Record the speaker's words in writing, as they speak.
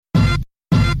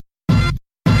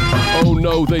Oh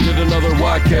no, they did another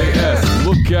YKS.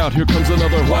 Look out, here comes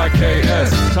another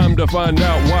YKS. Time to find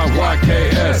out why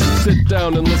YKS. Sit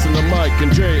down and listen to Mike and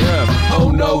JF.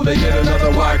 Oh no, they did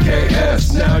another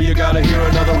YKS. Now you gotta hear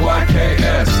another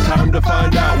YKS. Time to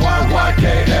find out why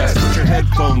YKS. Put your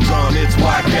headphones on, it's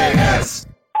YKS.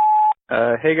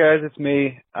 Hey guys, it's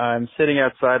me. I'm sitting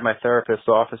outside my therapist's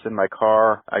office in my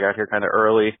car. I got here kind of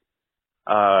early.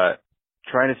 Trying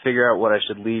to figure out what I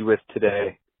should lead with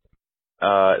today.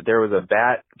 There was a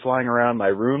bat flying around my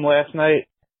room last night,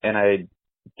 and I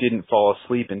didn't fall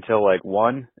asleep until like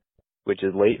 1, which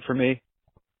is late for me.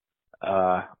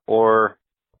 I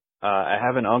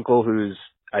have an uncle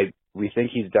we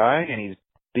think he's dying, and he's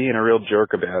being a real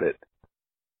jerk about it.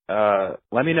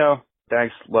 Let me know.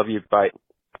 Thanks. Love you. Bye.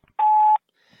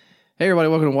 Hey everybody,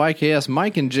 welcome to YKS.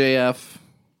 Mike and JF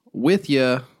with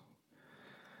you.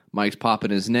 Mike's popping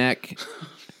his neck.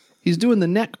 He's doing the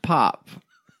neck pop,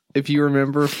 if you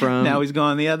remember from... Now he's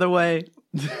going the other way.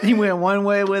 He went one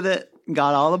way with it,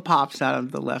 got all the pops out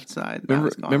of the left side.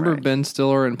 Remember right. Ben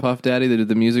Stiller and Puff Daddy that did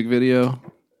the music video?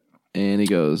 And he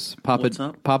goes, Papa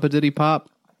Diddy Pop?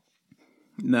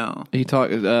 No. He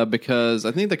talked because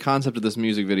I think the concept of this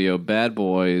music video, Bad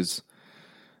Boys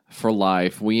for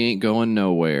Life, We Ain't Going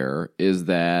Nowhere, is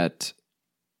that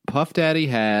Puff Daddy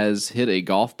has hit a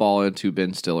golf ball into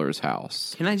Ben Stiller's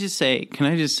house. Can I just say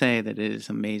that it is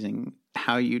amazing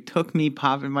how you took me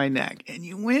popping my neck and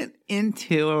you went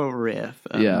into a riff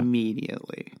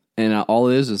immediately. And all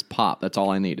it is pop. That's all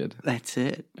I needed. That's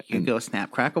it. You could go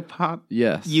Snap Crackle Pop.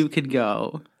 Yes. You could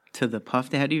go to the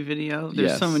Puff Daddy video.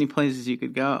 There's so many places you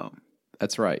could go.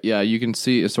 That's right. Yeah, you can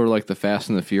see it's sort of like the Fast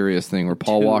and the Furious thing where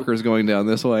Paul Walker's going down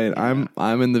this way and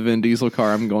I'm in the Vin Diesel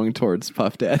car. I'm going towards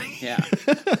Puff Daddy. Yeah.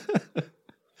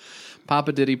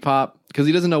 Papa Diddy Pop, because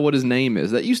he doesn't know what his name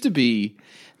is. That used to be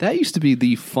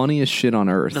the funniest shit on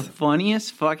earth. The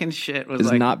funniest fucking shit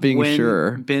was like not being when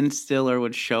sure. Ben Stiller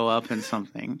would show up in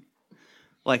something.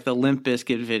 Like the Limp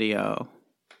Bizkit video.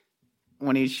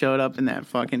 When he showed up in that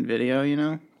fucking video, you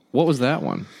know? What was that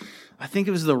one? I think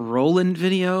it was the Roland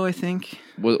video, I think.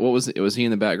 What was it? Was he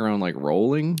in the background like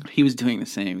rolling? He was doing the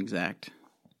same exact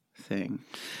thing.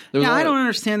 I don't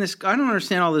understand this. I don't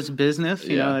understand all this business.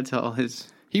 You know, that's all his...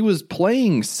 He was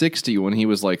playing 60 when he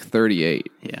was like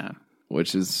 38. Yeah.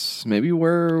 Which is maybe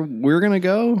where we're going to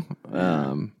go.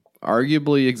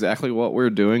 Arguably exactly what we're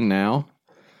doing now.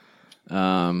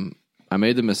 I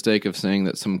made the mistake of saying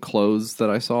that some clothes that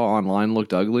I saw online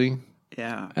looked ugly.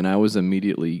 Yeah. And I was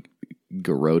immediately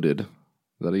garroted. Is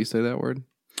that how you say that word?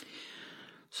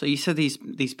 So you said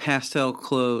these pastel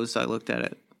clothes. I looked at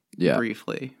it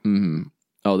briefly. Mm-hmm.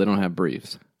 Oh, they don't have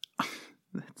briefs.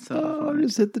 That's so funny.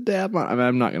 Just hit the dab on. I mean,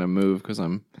 I'm not going to move because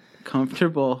I'm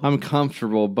comfortable. I'm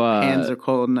comfortable, but hands are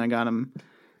cold and I got them.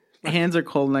 Hands are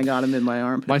cold and I got them in my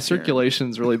armpit. My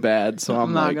circulation's really bad, so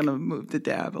I'm not going to move the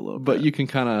dab a little bit. But you can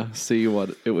kind of see what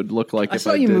it would look like. I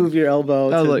saw you move your elbow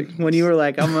when you were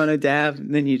like, "I'm going to dab,"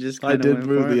 and then you just kind of did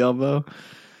move the elbow.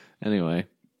 Anyway,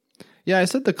 yeah, I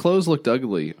said the clothes looked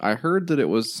ugly. I heard that it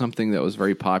was something that was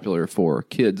very popular for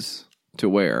kids to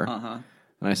wear.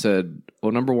 And I said,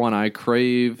 well, number one, I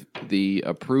crave the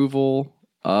approval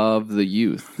of the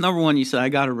youth. Number one, you said, I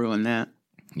got to ruin that.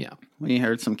 Yeah. When you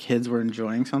heard some kids were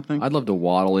enjoying something? I'd love to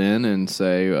waddle in and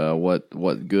say what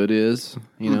good is,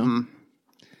 you know? Mm-hmm.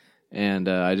 And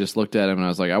I just looked at them and I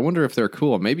was like, I wonder if they're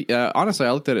cool. Maybe, honestly,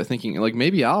 I looked at it thinking, like,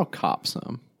 maybe I'll cop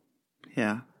some.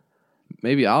 Yeah.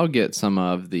 Maybe I'll get some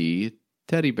of the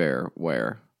teddy bear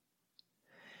wear.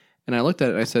 And I looked at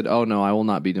it and I said, oh, no, I will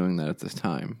not be doing that at this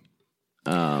time.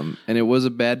 And it was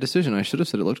a bad decision. I should have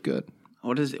said it looked good.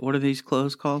 What are these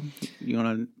clothes called? You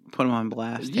want to put them on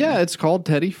blast? Yeah, it's called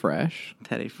Teddy Fresh.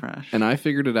 Teddy Fresh. And I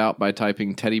figured it out by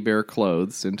typing teddy bear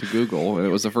clothes into Google, and it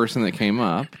was the first thing that came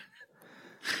up.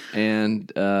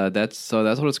 And that's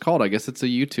what it's called. I guess it's a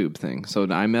YouTube thing. So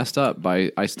I messed up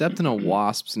I stepped in a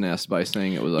wasp's nest by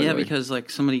saying it was ugly. Yeah, because like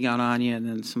somebody got on you, and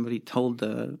then somebody told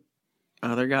the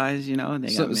other guys, you know, and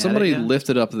they got mad somebody at you.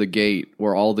 lifted up the gate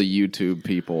where all the YouTube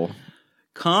people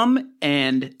come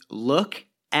and look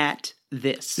at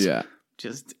this. Yeah.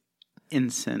 Just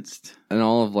incensed. And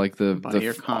all of like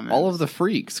your comments. all of the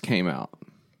freaks came out.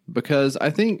 Because I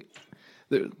think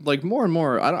like more and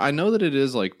more, I know that it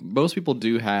is like most people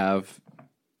do have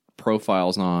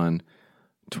profiles on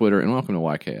Twitter, and welcome to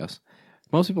YKS.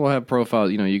 Most people have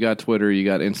profiles, you know, you got Twitter, you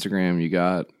got Instagram, you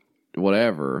got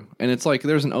whatever. And it's like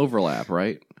there's an overlap,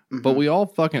 right? Mm-hmm. But we all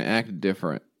fucking act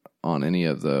different on any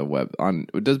of the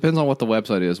it depends on what the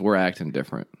website is. We're acting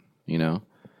different, you know.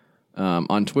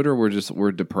 On Twitter,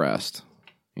 we're depressed,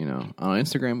 you know. On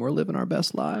Instagram, we're living our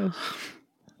best lives,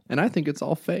 And I think it's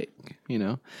all fake, you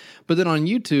know? But then on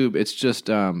YouTube, it's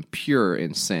just pure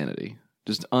insanity.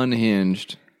 Just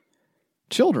unhinged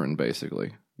children,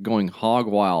 basically, going hog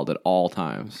wild at all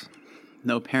times.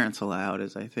 No parents allowed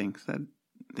is, I think, the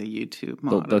YouTube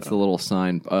motto. That's the little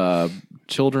sign.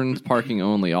 Children parking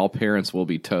only. All parents will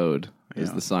be towed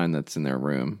is the sign that's in their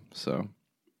room. So,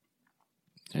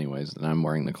 anyways, and I'm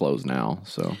wearing the clothes now.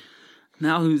 So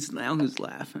now who's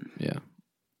laughing? Yeah,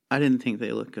 I didn't think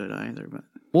they looked good either. But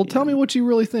well, tell me what you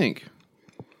really think.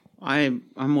 I'm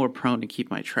more prone to keep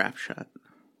my trap shut.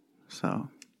 So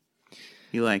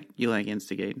you like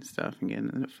instigating stuff and getting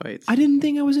into fights. I didn't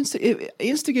think I was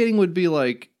instigating. Would be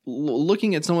like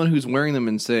looking at someone who's wearing them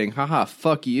and saying, "Haha,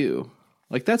 fuck you."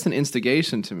 Like that's an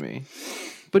instigation to me.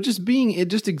 But just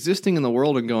existing in the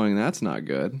world and going, "That's not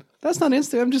good." That's not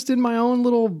I'm just in my own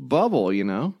little bubble, you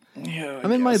know. Yeah,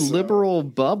 I'm in my liberal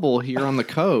bubble here on the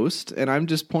coast, and I'm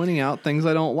just pointing out things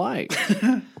I don't like.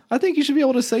 I think you should be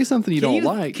able to say something you don't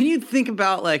like. Can you think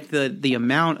about like the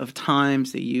amount of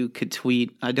times that you could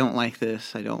tweet, "I don't like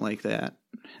this, I don't like that,"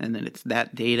 and then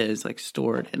that data is like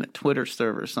stored in a Twitter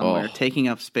server somewhere, taking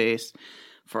up space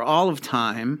for all of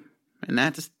time, and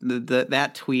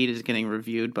that tweet is getting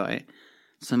reviewed by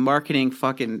some marketing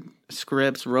fucking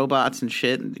scripts, robots and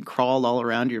shit, and crawled all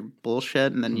around your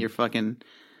bullshit, and then you're fucking.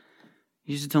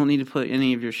 You just don't need to put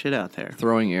any of your shit out there.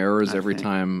 Throwing errors every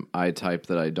time I type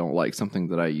that I don't like something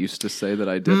that I used to say that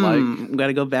I did like. Got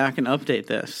to go back and update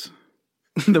this.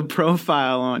 The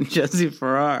profile on Jesse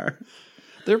Farrar.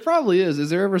 There probably is.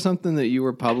 Is there ever something that you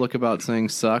were public about saying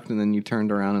sucked and then you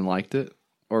turned around and liked it?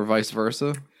 Or vice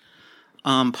versa?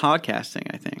 Podcasting,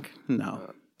 I think.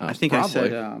 No. I think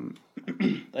probably.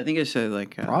 I said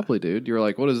like... probably, dude. You were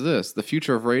like, what is this? The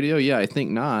future of radio? Yeah, I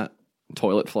think not.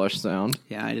 Toilet flush sound.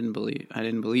 Yeah, I didn't believe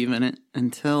in it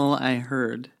until I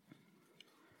heard.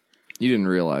 You didn't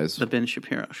realize the Ben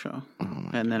Shapiro show,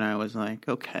 and then I was like,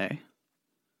 okay,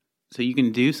 so you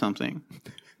can do something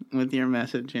with your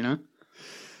message, you know?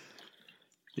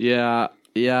 Yeah.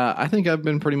 I think I've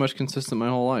been pretty much consistent my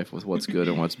whole life with what's good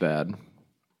and what's bad.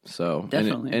 So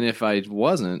definitely, and if I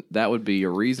wasn't, that would be a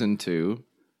reason to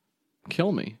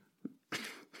kill me.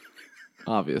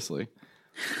 Obviously.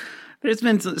 But it's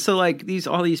been so like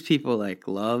all these people like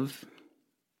love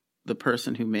the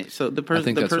person who made the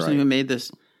person who made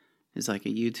this is like a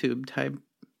YouTube type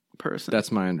person.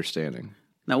 That's my understanding.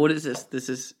 Now what is this? This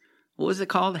is what was it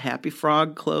called? Happy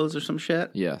Frog clothes or some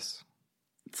shit? Yes.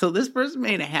 So this person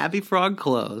made a Happy Frog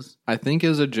clothes. I think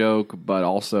is a joke, but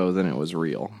also then it was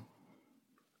real.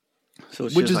 So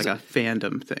it's just like a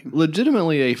fandom thing.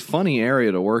 Legitimately a funny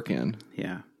area to work in.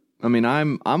 Yeah. I mean,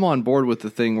 I'm on board with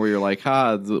the thing where you're like,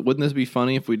 wouldn't this be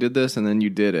funny if we did this? And then you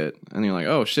did it. And you're like,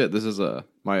 oh, shit, this is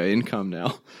my income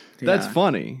now. That's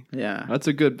funny. Yeah. That's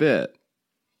a good bit.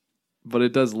 But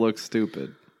it does look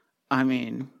stupid. I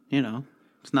mean,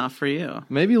 it's not for you.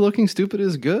 Maybe looking stupid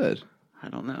is good. I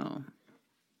don't know.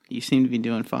 You seem to be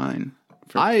doing fine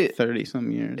for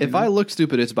 30-some years. If I look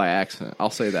stupid, it's by accident.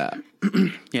 I'll say that.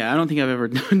 Yeah, I don't think I've ever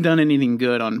done anything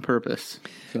good on purpose.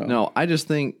 So. No, I just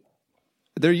think...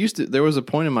 There was a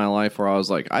point in my life where I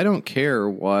was like, I don't care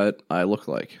what I look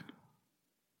like.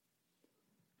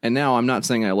 And now I'm not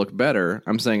saying I look better.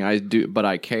 I'm saying I do, but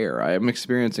I care. I am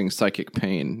experiencing psychic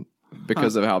pain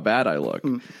because of how bad I look.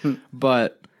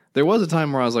 But there was a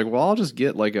time where I was like, well, I'll just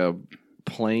get like a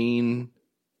plain,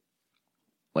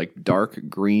 like dark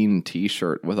green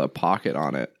t-shirt with a pocket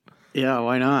on it. Yeah,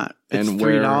 why not? It's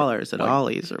 $3 at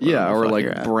Ollie's or whatever. Yeah, or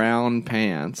like brown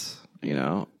pants,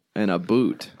 and a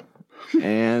boot.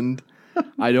 And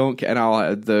I don't, and I'll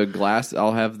have the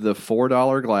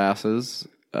 $4 glasses,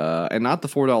 and not the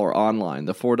 $4 online,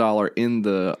 the $4 in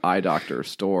the eye doctor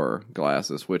store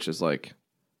glasses, which is like,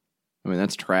 I mean,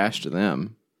 that's trash to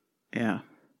them. Yeah.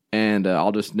 And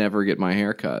I'll just never get my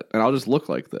hair cut, and I'll just look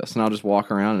like this, and I'll just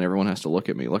walk around, and everyone has to look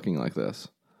at me looking like this.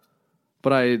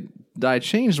 But I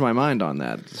changed my mind on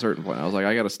that at a certain point. I was like,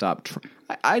 I got to stop.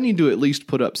 I need to at least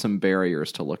put up some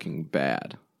barriers to looking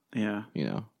bad. Yeah.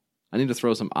 I need to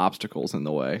throw some obstacles in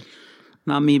the way.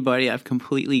 Not me, buddy. I've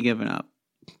completely given up.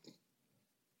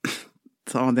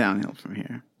 It's all downhill from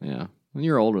here. Yeah. And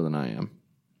you're older than I am.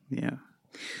 Yeah.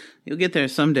 You'll get there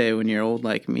someday when you're old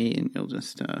like me, and you'll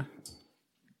just,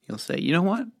 you'll say, you know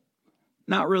what?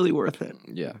 Not really worth it.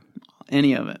 Yeah.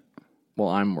 Any of it. Well,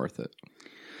 I'm worth it.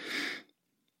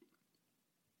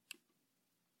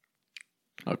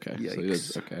 Okay.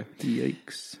 Yikes. Okay.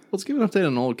 Yikes. Let's give an update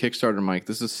on an old Kickstarter, Mike.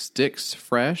 This is Sticks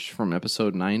Fresh from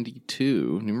episode 92.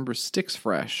 You remember Sticks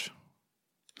Fresh?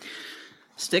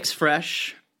 Sticks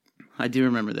Fresh. I do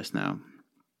remember this now.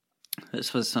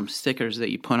 This was some stickers that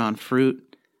you put on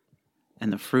fruit,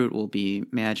 and the fruit will be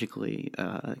magically.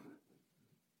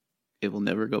 It will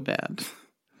never go bad.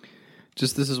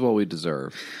 Just this is what we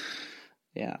deserve.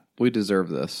 Yeah, we deserve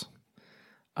this.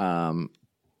 I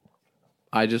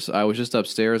was just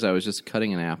upstairs. I was just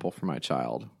cutting an apple for my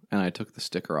child, and I took the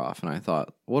sticker off, and I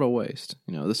thought, what a waste.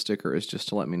 This sticker is just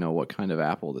to let me know what kind of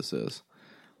apple this is,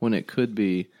 when it could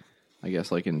be, I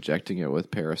guess, like injecting it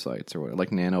with parasites or what, like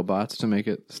nanobots to make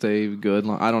it stay good.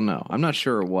 I don't know. I'm not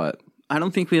sure what. I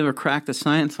don't think we ever cracked the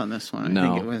science on this one. No.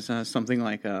 I think it was something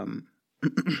like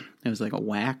it was like a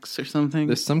wax or something.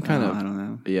 There's some kind of. I don't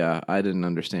know. Yeah, I didn't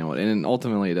understand what, and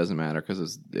ultimately it doesn't matter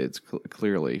because it's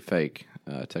clearly fake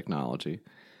technology.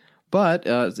 But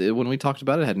when we talked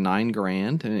about it, it had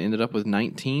 $9,000 and it ended up with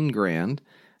 $19,000,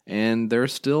 and they're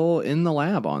still in the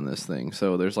lab on this thing.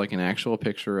 So there's like an actual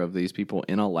picture of these people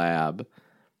in a lab,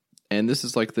 and this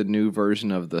is like the new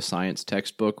version of the science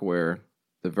textbook where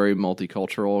the very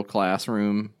multicultural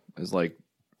classroom is like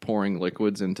pouring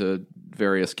liquids into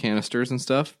various canisters and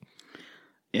stuff.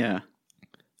 Yeah.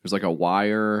 There's like a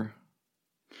wire,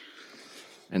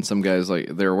 and some guys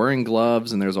they're wearing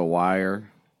gloves, and there's a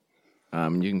wire.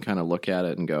 You can kind of look at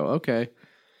it and go, okay,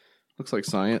 looks like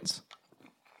science.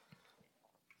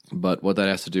 But what that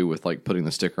has to do with like putting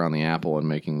the sticker on the apple and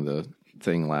making the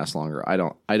thing last longer, I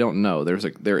don't know.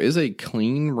 There is a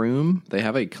clean room. They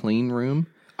have a clean room.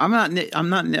 I'm not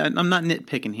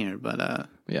nitpicking here, but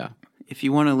yeah. If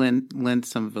you want to lend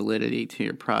some validity to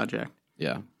your project,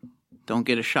 Yeah. don't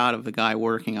get a shot of the guy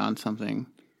working on something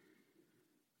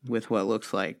with what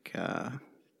looks like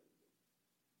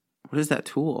what is that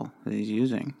tool that he's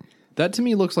using? That to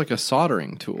me looks like a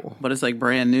soldering tool. But it's like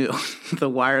brand new. The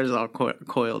wire's all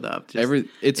coiled up.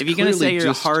 If you're going to say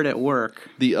you're hard at work.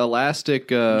 The elastic,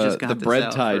 the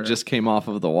bread tie just came off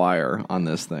of the wire on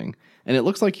this thing. And it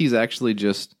looks like he's actually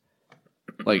just,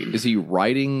 like, is he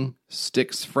writing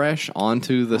sticks fresh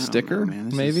onto the sticker? Know, man.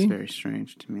 This maybe? is very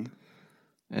strange to me.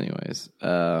 Anyways,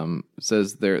 it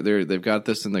says they've got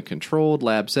this in the controlled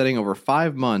lab setting. Over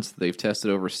 5 months, they've tested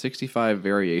over 65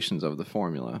 variations of the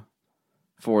formula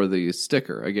for the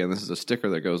sticker. Again, this is a sticker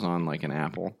that goes on like an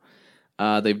apple.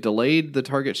 They've delayed the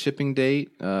target shipping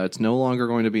date. It's no longer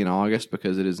going to be in August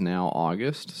because it is now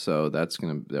August, so that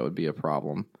would be a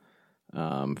problem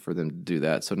for them to do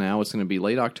that. So now it's going to be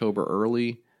late October,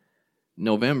 early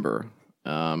November,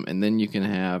 and then you can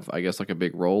have, I guess, like a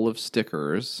big roll of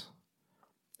stickers.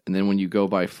 And then when you go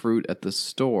buy fruit at the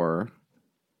store,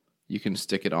 you can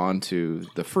stick it onto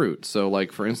the fruit. So,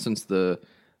 like, for instance, the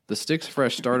Sticks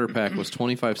Fresh starter pack was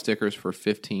 25 stickers for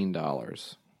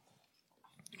 $15.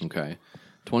 Okay.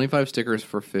 25 stickers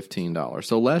for $15.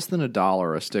 So less than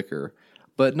 $1 a sticker,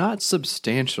 but not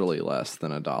substantially less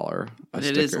than $1 But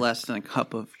it is less than a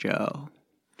cup of Joe.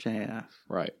 JF.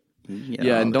 Right.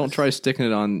 Yeah, and don't try sticking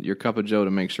it on your cup of Joe to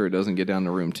make sure it doesn't get down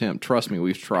to room temp. Trust me,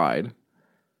 we've tried.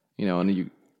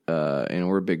 And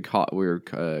we're big. We're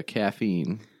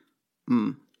caffeine.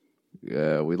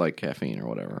 We like caffeine or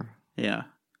whatever. Yeah.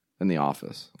 In the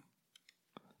office,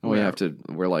 and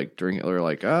we're like drinking. We're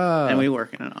like and we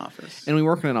work in an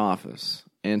office.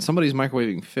 And somebody's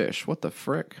microwaving fish. What the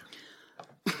frick?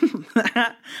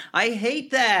 I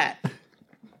hate that.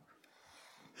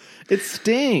 It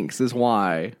stinks. Is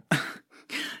why.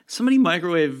 Somebody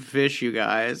microwave fish, you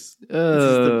guys. This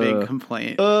is the big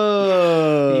complaint.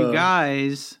 You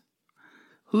guys,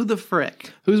 who the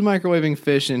frick? Who's microwaving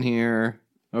fish in here?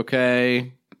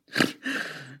 Okay.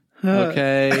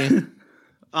 Okay.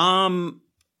 I'm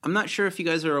not sure if you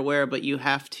guys are aware, but you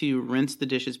have to rinse the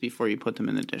dishes before you put them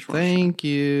in the dishwasher. Thank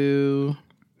you.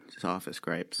 Just office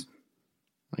gripes.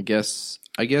 I guess.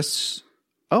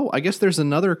 Oh, I guess there's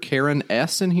another Karen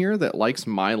S in here that likes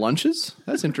my lunches.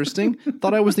 That's interesting.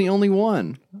 Thought I was the only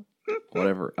one.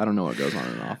 Whatever. I don't know what goes on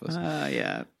in an office.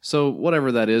 Yeah. So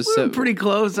whatever that is. We're pretty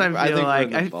close, I feel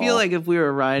like. I feel like if we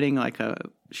were writing like a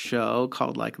show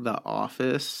called like The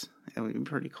Office, it would be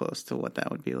pretty close to what that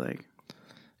would be like.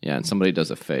 Yeah, and somebody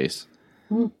does a face.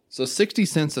 So 60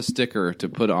 cents a sticker to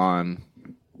put on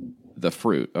the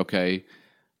fruit, okay?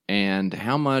 And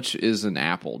how much is an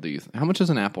apple? How much does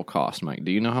an apple cost, Mike?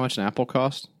 Do you know how much an apple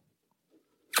costs?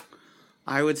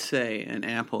 I would say an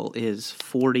apple is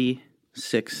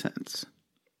 46 cents.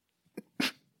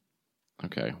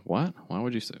 Okay, what? Why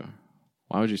would you say that?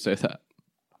 Why would you say that?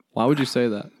 Why would you say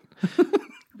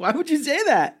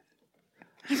that?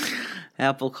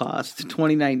 Apple cost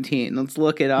 2019. Let's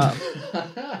look it up.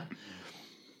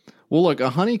 Well, look, a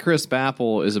Honeycrisp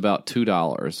apple is about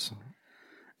 $2.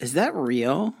 Is that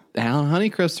real?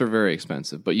 Honeycrisps are very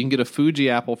expensive, but you can get a Fuji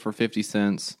apple for 50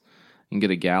 cents. You can get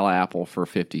a Gala apple for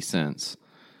 50 cents.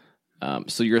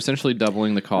 So you're essentially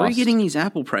doubling the cost. Where are you getting these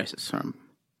apple prices from?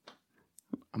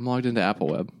 I'm logged into Apple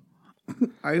Web.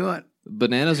 Are you what?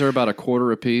 Bananas are about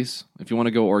 $0.25 a piece. If you want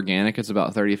to go organic, it's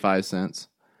about 35 cents.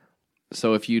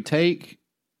 So if you take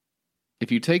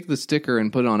the sticker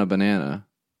and put it on a banana,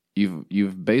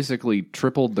 you've basically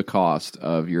tripled the cost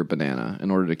of your banana in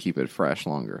order to keep it fresh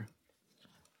longer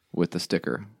with the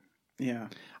sticker. Yeah.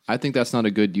 I think that's not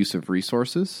a good use of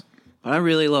resources. But I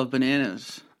really love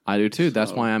bananas. I do too.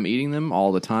 That's why I'm eating them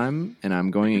all the time, and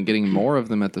I'm going and getting more of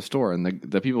them at the store. And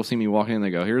the people see me walking in, they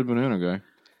go, "Here's the banana guy."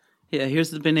 Yeah, here's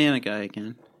the banana guy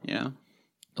again. Yeah.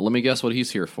 Let me guess what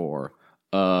he's here for.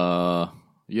 Yeah.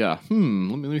 Let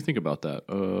me think about that.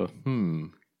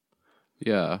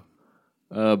 Yeah.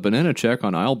 Banana check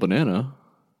on aisle banana.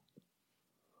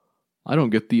 I don't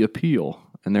get the appeal.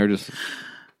 And they're just...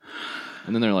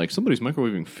 And then they're like, somebody's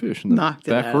microwaving fish in the Knocked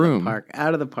back it out room. Of the park.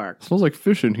 Out of the park. Smells like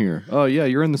fish in here. Oh, yeah,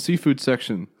 you're in the seafood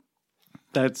section.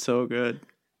 That's so good.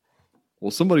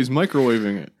 Well, somebody's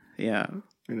microwaving it. Yeah.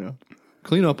 You know,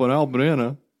 clean up on aisle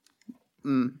banana.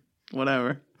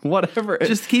 Whatever. Whatever.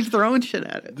 Just keep throwing shit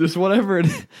at it. Just whatever it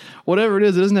is,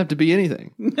 it doesn't have to be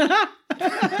anything.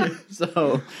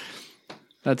 So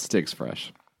that sticks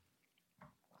fresh.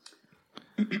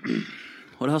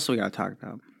 What else we got to talk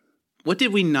about? What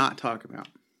did we not talk about?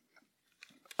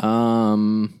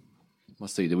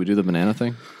 Let's see. Did we do the banana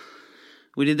thing?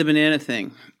 We did the banana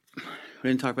thing. We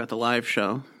didn't talk about the live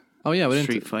show. Oh yeah, we didn't.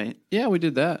 Street fight. Yeah, we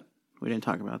did that. We didn't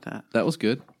talk about that. That was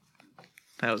good.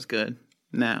 That was good.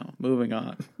 Now, moving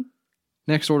on.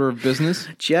 Next order of business.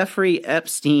 Jeffrey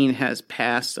Epstein has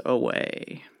passed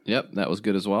away. Yep, that was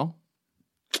good as well.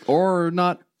 Or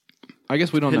not. I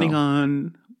guess we don't Depending know.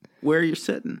 on where you're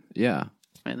sitting Yeah.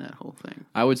 in that whole thing.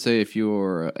 I would say if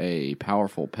you're a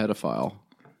powerful pedophile,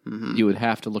 you would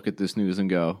have to look at this news and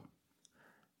go,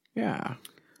 yeah.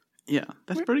 Yeah,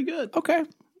 that's pretty good. Okay.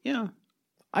 Yeah.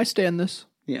 I stand this.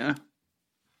 Yeah.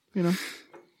 You know.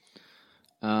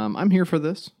 I'm here for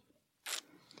this.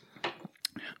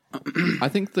 I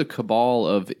think the cabal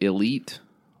of elite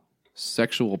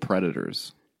sexual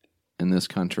predators in this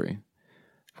country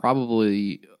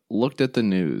probably looked at the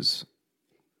news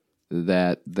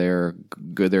that their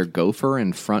gopher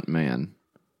and frontman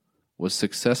was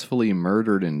successfully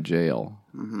murdered in jail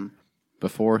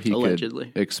before he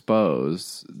Allegedly. could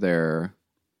expose their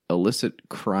illicit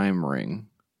crime ring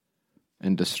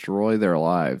and destroy their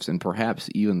lives and perhaps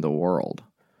even the world.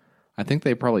 I think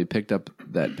they probably picked up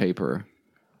that paper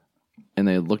and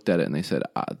they looked at it and they said,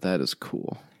 that is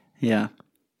cool. Yeah.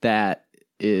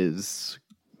 This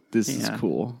is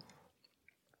cool.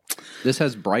 This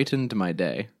has brightened my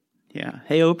day. Yeah.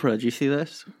 Hey, Oprah, did you see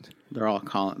this? They're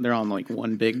on like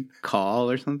one big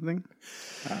call or something.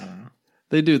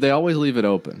 They do. They always leave it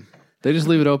open. They just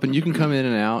leave it open. You can come in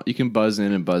and out. You can buzz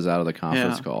in and buzz out of the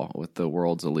conference call with the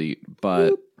world's elite.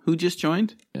 But who just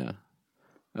joined? yeah.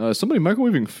 Somebody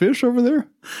microwaving fish over there?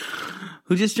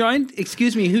 Who just joined?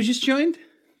 Excuse me, who just joined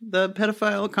the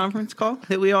pedophile conference call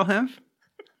that we all have?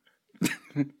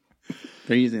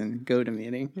 They're using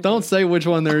GoToMeeting. Don't say which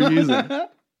one they're using.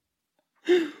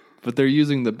 But they're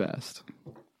using the best.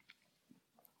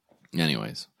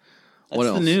 Anyways. What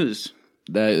else? The news.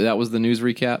 That was the news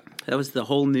recap? That was the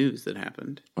whole news that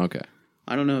happened. Okay.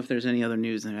 I don't know if there's any other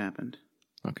news that happened.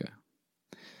 Okay.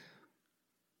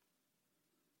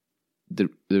 Did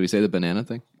we say the banana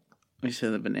thing? We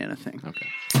said the banana thing. Okay.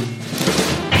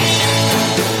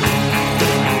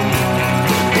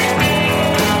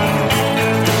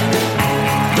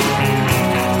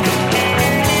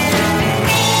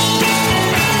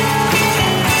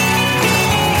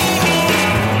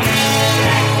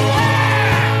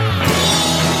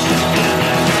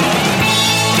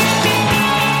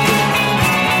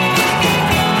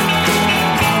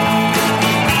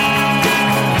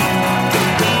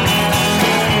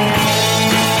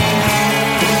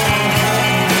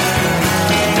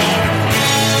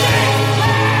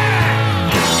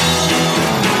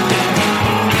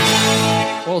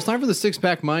 Well, it's time for the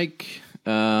six-pack mic.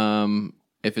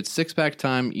 If it's six-pack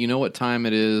time, you know what time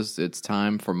it is. It's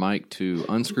time for Mike to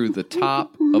unscrew the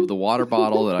top of the water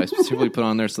bottle that I specifically put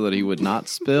on there so that he would not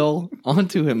spill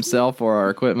onto himself or our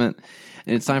equipment.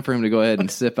 And it's time for him to go ahead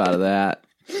and sip out of that,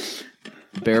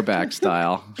 bareback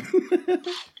style,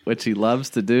 which he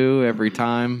loves to do every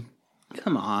time.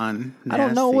 Come on. I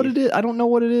don't know what it is. I don't know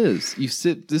what it is. You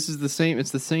sit. This is the same.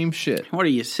 It's the same shit. What are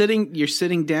you sitting? You're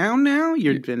sitting down now.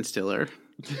 You're Ben Stiller.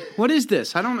 What is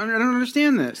this? I don't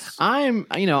understand this. I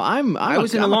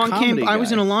was in Along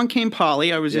Came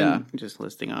Polly. I was in just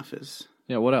listing off his.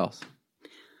 Yeah. What else?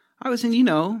 I was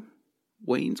in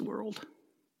Wayne's World.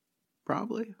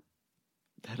 Probably.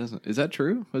 That doesn't. Is that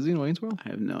true? Was he in Wayne's World? I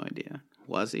have no idea.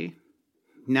 Was he?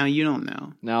 Now you don't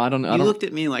know. Now I don't. You looked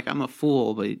at me like I'm a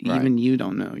fool, but even you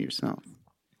don't know yourself.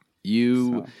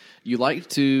 You like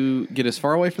to get as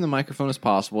far away from the microphone as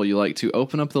possible. You like to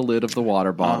open up the lid of the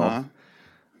water bottle.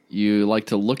 You like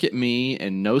to look at me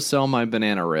and no sell my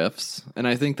banana riffs, and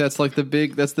I think that's like the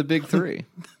big 3.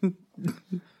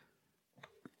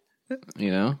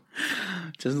 You know,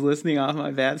 just listening off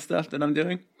my bad stuff that I'm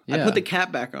doing. Yeah. I put the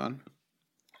cap back on.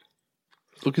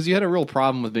 Because you had a real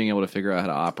problem with being able to figure out how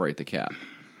to operate the cap.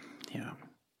 Yeah,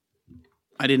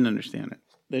 I didn't understand it.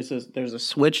 There's a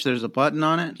switch. There's a button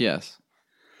on it. Yes.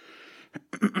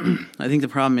 I think the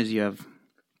problem is you have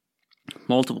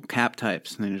multiple cap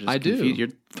types, and then you're just I confused. do. You're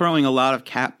throwing a lot of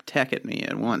cap tech at me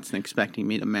at once and expecting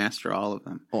me to master all of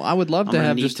them. Well, I would love I'm to gonna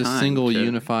have need just a time single to-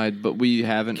 unified, but we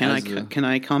haven't. Can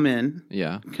I come in?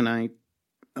 Yeah. Can I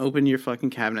open your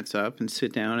fucking cabinets up and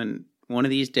sit down and one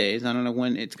of these days, I don't know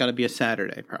when, it's got to be a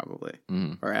Saturday probably,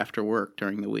 or after work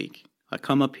during the week. I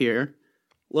come up here,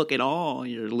 look at all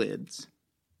your lids.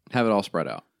 Have it all spread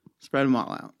out. Spread them all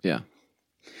out. Yeah.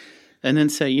 And then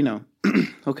say,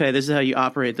 okay, this is how you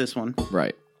operate this one.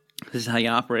 Right. This is how you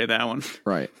operate that one.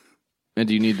 Right. And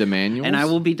do you need the manuals? And I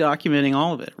will be documenting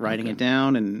all of it, writing it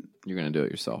down and You're going to do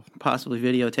it yourself. possibly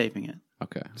videotaping it.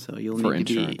 Okay. So you'll For need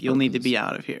to insurance be purposes.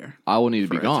 out of here. I will need to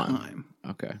for be a gone. time.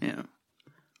 Okay. Yeah.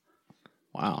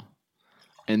 Wow.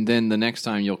 And then the next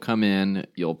time you'll come in,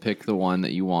 you'll pick the one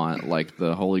that you want, like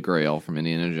the Holy Grail from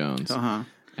Indiana Jones. Uh-huh.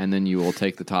 And then you will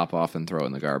take the top off and throw it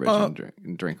in the garbage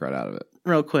and drink right out of it.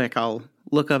 Real quick, I'll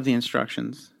look up the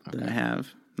instructions that I have.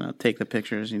 And I'll take the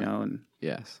pictures, and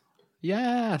Yes.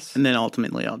 Yes. then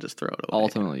ultimately I'll just throw it away.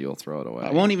 Ultimately, you'll throw it away.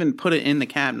 I won't even put it in the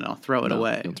cabinet. I'll throw it No,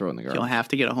 away. you'll throw it in the garbage. You'll have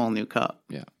to get a whole new cup.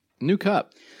 Yeah. New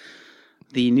cup.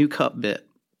 The new cup bit.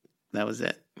 That was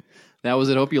it. That was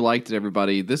it. Hope you liked it,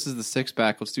 everybody. This is the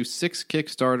 6-pack. Let's do 6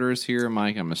 Kickstarters here,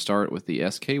 Mike. I'm going to start with the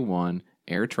SK1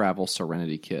 Air Travel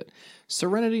Serenity Kit.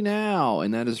 Serenity Now,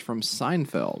 and that is from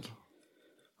Seinfeld.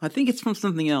 I think it's from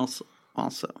something else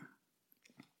also.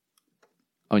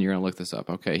 Oh, and you're going to look this up.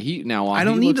 Okay. I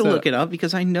don't need to look it up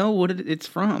because I know what it's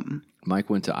from. Mike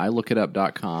went to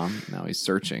ilookitup.com. Now he's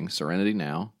searching Serenity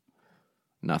Now.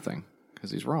 Nothing, because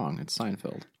he's wrong. It's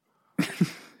Seinfeld.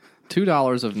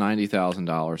 $2 of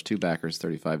 $90,000, 2 backers,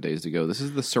 35 days to go. This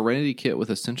is the Serenity Kit with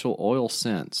essential oil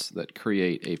scents that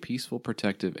create a peaceful,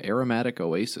 protective, aromatic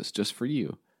oasis just for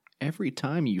you. Every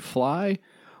time you fly?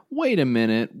 Wait a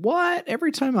minute. What?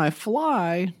 Every time I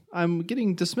fly, I'm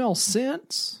getting to smell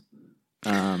scents?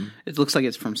 It looks like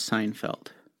it's from Seinfeld.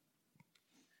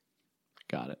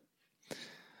 Got it.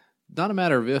 Not a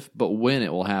matter of if, but when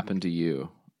it will happen to you.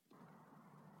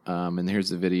 And here's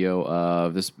the video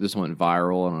of this. This went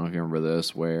viral. I don't know if you remember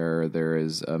this, where there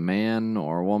is a man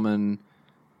or a woman,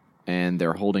 and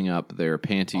they're holding up their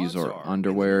panties or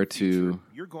underwear to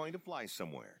you're going to fly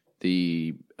somewhere.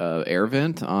 the air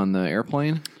vent on the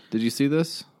airplane. Did you see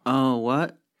this? Oh,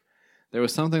 what? There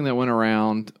was something that went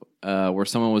around where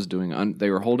someone was doing.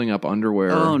 They were holding up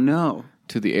underwear. Oh, no.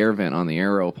 To the air vent on the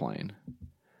aeroplane,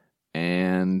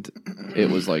 and it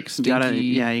was like stinky.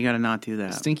 You gotta not do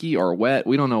that. Stinky or wet.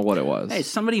 We don't know what it was. Hey,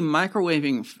 somebody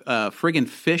microwaving friggin'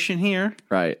 fish in here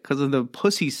Right. because of the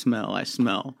pussy smell I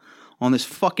smell on this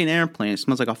fucking airplane. It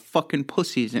smells like a fucking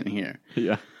pussy's in here.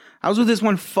 Yeah. I was with this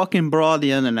one fucking broad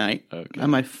the other night. Okay. I had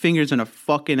my fingers in her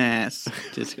fucking ass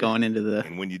just going into the...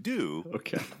 And when you do,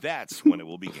 Okay. that's when it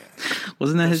will begin.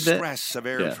 Wasn't that The his bit? stress of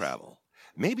air Yes. travel.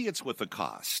 Maybe it's with the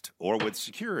cost, or with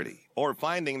security, or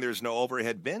finding there's no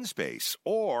overhead bin space,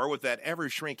 or with that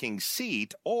ever-shrinking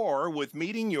seat, or with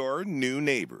meeting your new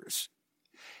neighbors.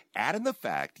 Add in the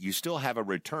fact you still have a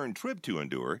return trip to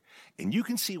endure, and you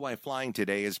can see why flying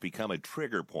today has become a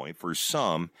trigger point for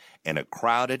some and a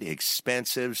crowded,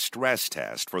 expensive stress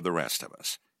test for the rest of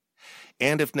us.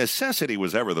 And if necessity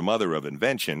was ever the mother of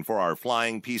invention for our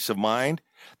flying peace of mind,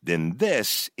 then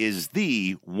this is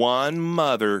the one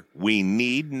mother we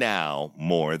need now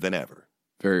more than ever.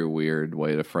 Very weird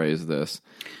way to phrase this.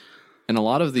 And a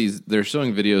lot of these, they're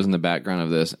showing videos in the background of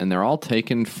this, and they're all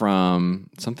taken from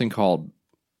something called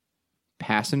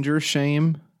Passenger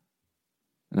Shame.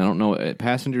 And I don't know,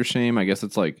 Passenger Shame, I guess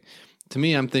it's like, to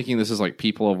me, I'm thinking this is like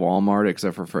People of Walmart,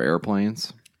 except for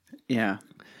airplanes. Yeah.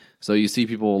 So you see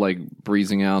people like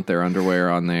breezing out their underwear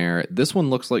on there. This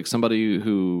one looks like somebody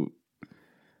who,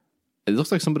 it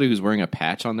looks like somebody who's wearing a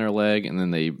patch on their leg and then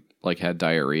they like had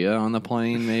diarrhea on the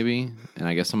plane maybe. And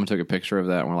I guess someone took a picture of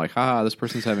that and we're like, this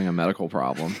person's having a medical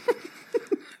problem.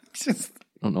 Just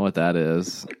I don't know what that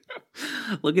is.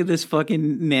 look at this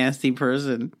fucking nasty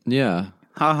person. Yeah.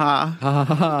 Ha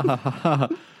ha.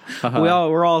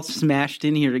 We're all smashed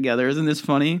in here together. Isn't this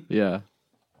funny? Yeah.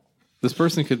 This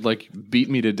person could like beat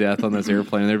me to death on this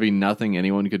airplane, and there'd be nothing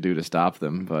anyone could do to stop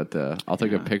them. But I'll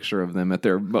take a picture of them at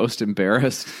their most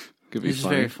embarrassed. Could be It's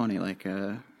funny. very funny. Like,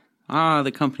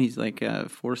 the company's like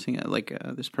forcing it. Like,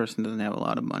 this person doesn't have a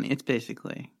lot of money. It's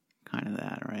basically kind of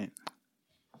that, right?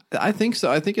 I think so.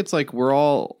 I think it's like we're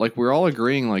all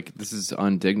agreeing like this is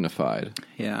undignified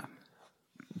Yeah.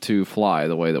 to fly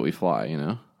the way that we fly. You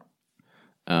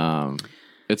know,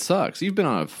 it sucks. You've been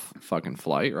on a fucking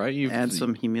flight, right? You've Add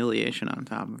some humiliation on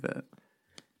top of it.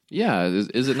 Yeah,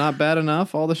 is it not bad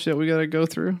enough? All the shit we got to go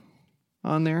through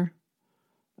on there.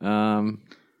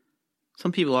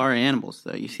 Some people are animals,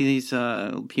 though. You see these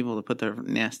people that put their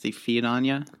nasty feet on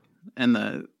you, and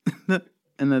the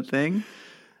and the thing.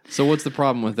 So what's the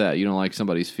problem with that? You don't like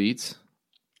somebody's feet?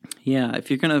 Yeah, if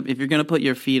you're gonna put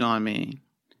your feet on me,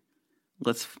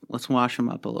 let's wash them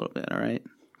up a little bit, all right?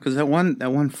 Because that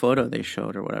one photo they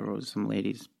showed or whatever was some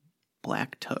lady's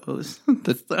black toes.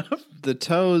 The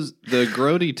toes, the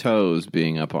grody toes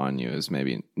being up on you is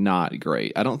maybe not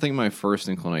great. I don't think my first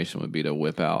inclination would be to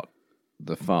whip out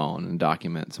the phone and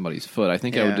document somebody's foot. I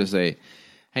think I would just say,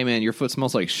 "Hey man, your foot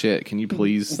smells like shit. Can you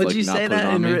please Would like you not say put it that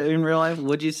on me?" in real life?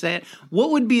 Would you say it? What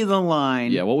would be the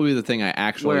line? Yeah, what would be the thing I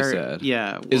actually said?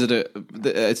 Yeah, Is it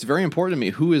it's very important to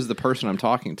me who is the person I'm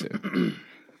talking to.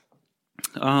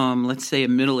 let's say a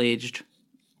middle-aged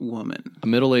woman. A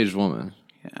middle-aged woman.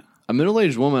 Yeah. A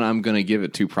middle-aged woman I'm going to give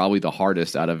it to probably the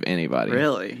hardest out of anybody.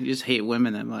 Really? You just hate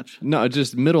women that much? No,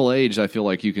 just middle-aged I feel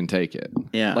like you can take it.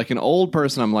 Yeah. Like an old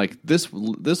person I'm like this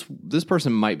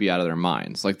person might be out of their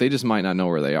minds. Like they just might not know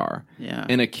where they are. Yeah.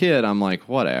 And a kid I'm like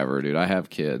whatever, dude. I have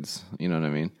kids. You know what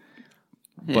I mean?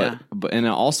 Yeah. But and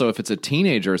also if it's a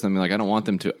teenager or something, like I don't want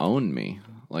them to own me.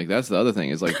 Like that's the other thing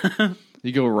is like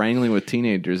you go wrangling with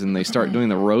teenagers and they start doing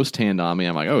the roast hand on me.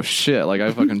 I'm like, oh shit! Like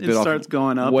I fucking bit it off starts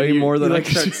going up. way and more than you I like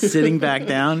could start sitting back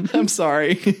down. I'm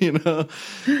sorry, you know.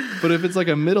 But if it's like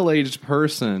a middle-aged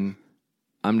person,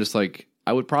 I'm just like,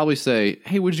 I would probably say,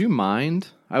 hey, would you mind?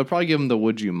 I would probably give them the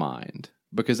would you mind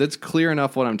because it's clear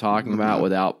enough what I'm talking about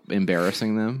without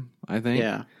embarrassing them. I think.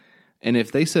 Yeah. And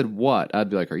if they said what, I'd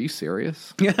be like, are you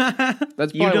serious? That's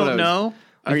probably You what I don't was- know?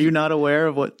 Are you not aware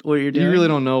of what you're doing? You really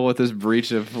don't know what this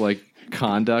breach of like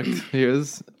conduct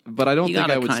is, but I don't You think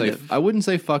gotta I would kind say. of- I wouldn't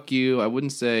say fuck you. I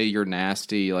wouldn't say you're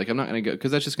nasty. Like I'm not gonna go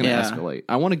because that's just gonna Yeah. escalate.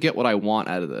 I want to get what I want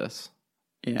out of this,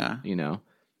 Yeah. you know.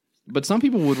 But some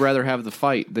people would rather have the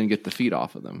fight than get the feet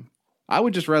off of them. I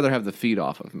would just rather have the feet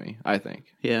off of me. I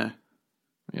think, Yeah.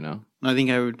 you know. I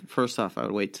think I would, first off, I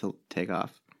would wait till take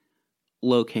off,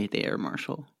 locate the air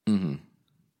marshal, Mm-hmm.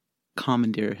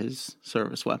 commandeer his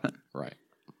service weapon, Right.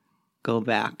 go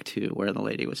back to where the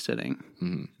lady was sitting,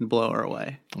 Mhm. and blow her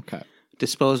away, Okay.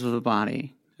 dispose of the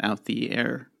body out the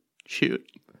air chute,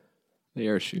 The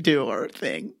air shoot. do our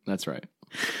thing, That's right.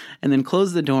 and then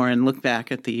close the door and look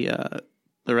back at the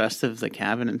rest of the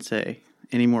cabin and say,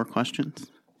 "Any more questions?"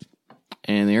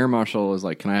 And the air marshal is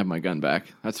like, "Can I have my gun back?"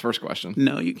 That's the first question.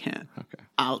 No, you can't. Okay.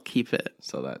 I'll keep it.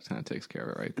 So that kind of takes care of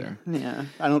it right there. Yeah,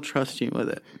 I don't trust you with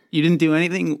it. You didn't do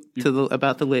anything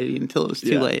about the lady until it was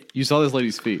too late. You saw this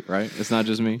lady's feet, right? It's not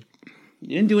just me.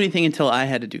 You didn't do anything until I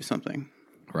had to do something.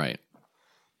 Right.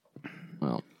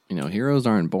 Well, you know, heroes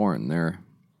aren't born. They're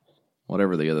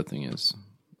whatever the other thing is.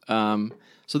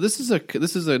 So this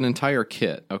is an entire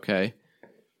kit, okay?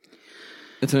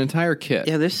 It's an entire kit.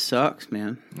 Yeah, this sucks,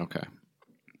 man. Okay.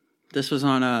 This was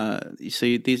on this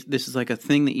is like a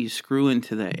thing that you screw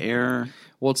into the air.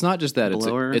 Well, it's not just that.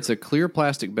 Blower. It's a clear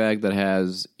plastic bag that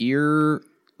has the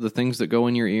things that go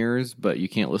in your ears, but you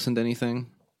can't listen to anything.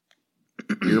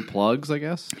 Ear plugs, I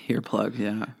guess. Ear plug,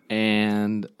 yeah.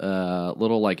 And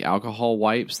little like alcohol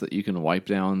wipes that you can wipe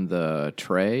down the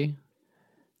tray.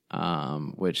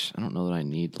 Which I don't know that I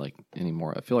need like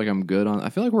anymore. I feel like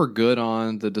we're good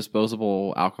on the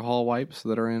disposable alcohol wipes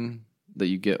that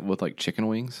you get with like chicken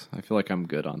wings. I feel like I'm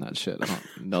good on that shit. I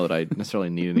don't know that I necessarily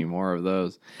need any more of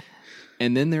those.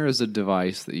 And then there is a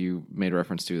device that you made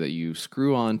reference to that you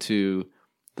screw onto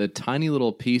the tiny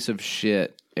little piece of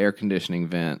shit air conditioning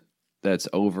vent that's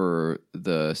over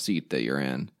the seat that you're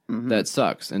in. That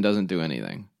sucks and doesn't do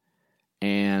anything.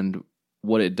 And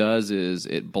what it does is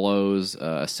it blows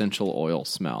essential oil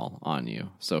smell on you.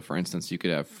 So, for instance, you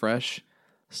could have fresh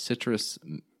citrus.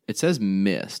 It says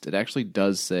mist. It actually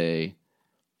does say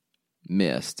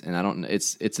mist, and I don't.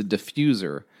 It's a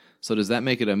diffuser. So, does that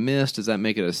make it a mist? Does that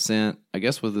make it a scent? I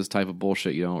guess with this type of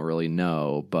bullshit, you don't really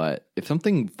know. But if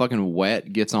something fucking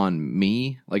wet gets on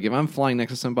me, like if I'm flying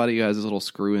next to somebody who has this little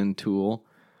screw-in tool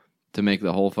to make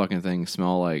the whole fucking thing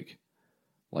smell like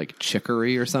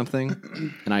chicory or something,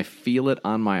 and I feel it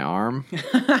on my arm,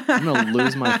 I'm gonna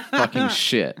lose my fucking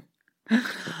shit.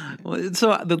 Well,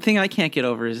 so the thing I can't get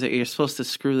over is that you're supposed to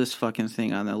screw this fucking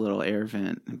thing on that little air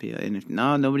vent and be, and if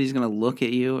nobody's gonna look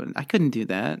at you. And I couldn't do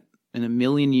that in a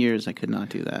million years. I could not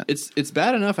do that. It's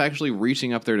bad enough actually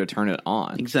reaching up there to turn it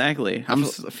on. Exactly. I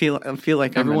feel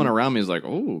like Everyone around me is like,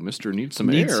 "Oh, Mister needs some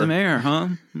air. Needs some air, huh?"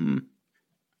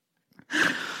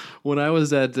 When I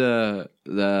was at the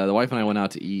wife and I went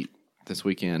out to eat this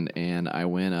weekend, and I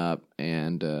went up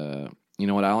and you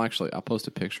know what? I'll post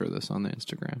a picture of this on the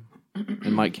Instagram,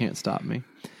 and Mike can't stop me.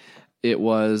 It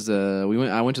was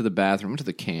I went to the bathroom, went to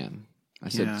the can. I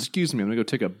said, "Excuse me, I'm gonna go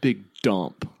take a big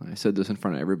dump." I said this in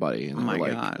front of everybody, and they were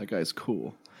like, "That guy's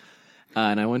cool."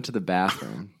 And I went to the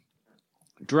bathroom,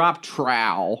 drop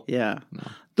trowel. Yeah, no.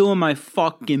 Doing my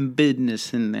fucking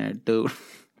business in there, dude.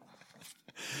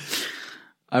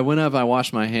 I went up, I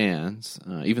washed my hands,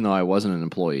 even though I wasn't an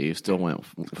employee, still went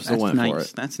nice. for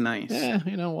it. That's nice.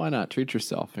 Yeah, why not? Treat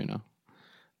yourself,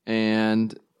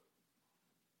 And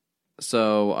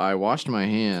so I washed my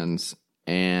hands,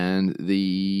 and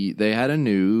they had a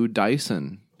new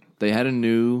Dyson. They had a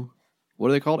new, what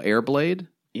are they called? Airblade?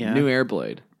 Yeah. New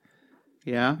Airblade.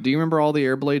 Yeah. Do you remember all the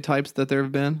Airblade types that there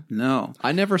have been? No.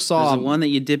 I never saw There's the one that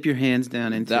you dip your hands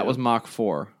down into. That was Mach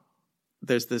 4.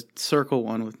 There's the circle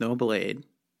one with no blade.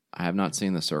 I have not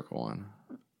seen the circle one.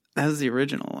 That was the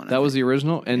original one. That was the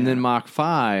original, and then Mach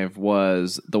 5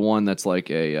 was the one that's like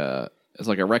it's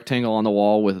like a rectangle on the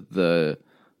wall with the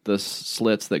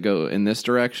slits that go in this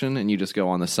direction, and you just go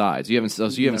on the sides. You haven't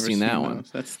seen that one.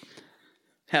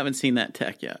 Haven't seen that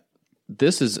tech yet.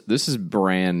 This is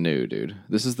brand new, dude.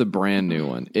 This is the brand new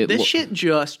one. This shit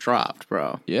just dropped,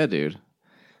 bro. Yeah, dude.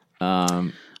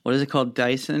 What is it called?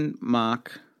 Dyson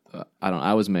Mach.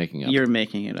 I was making up. You're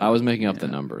making it up. I was making up the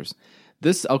numbers.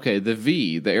 The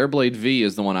Airblade V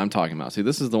is the one I'm talking about. See,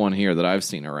 this is the one here that I've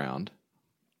seen around.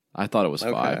 I thought it was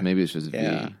 5. Maybe it's just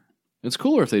V. It's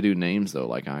cooler if they do names, though,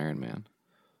 like Iron Man.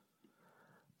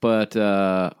 But,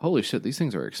 holy shit, these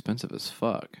things are expensive as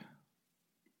fuck.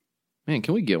 Man,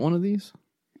 can we get one of these?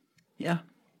 Yeah,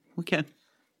 we can.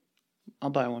 I'll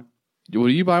buy one. Will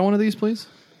you buy one of these, please?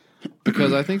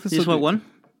 Because I think this is... You just want one?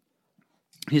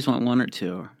 You just want one or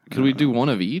two? Could we do one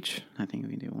of each? I think we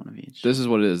can do one of each. This is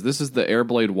what it is. This is the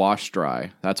Airblade Wash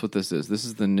Dry. That's what this is. This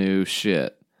is the new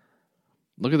shit.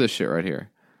 Look at this shit right here.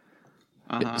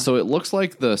 So it looks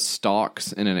like the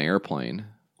stalks in an airplane.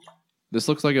 This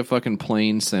looks like a fucking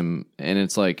plane sim, and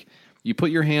it's like you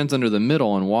put your hands under the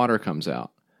middle and water comes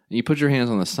out. And you put your hands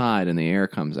on the side and the air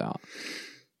comes out.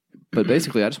 But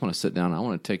basically, I just want to sit down. I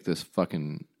want to take this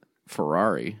fucking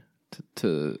Ferrari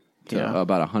to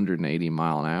about 180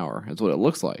 mile an hour. That's what it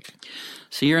looks like.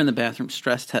 So you're in the bathroom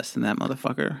stress testing that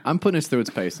motherfucker. I'm putting it through its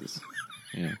paces.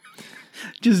 Yeah.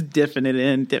 Just dipping it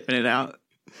in, dipping it out.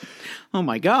 Oh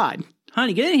my God.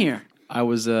 Honey, get in here. I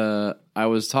was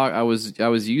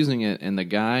using it, and the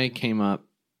guy came up,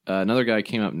 another guy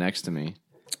came up next to me,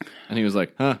 and he was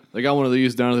like, "Huh, they got one of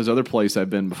these down at this other place I've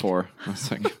been before." I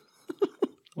was like,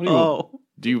 "What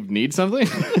do you need something?"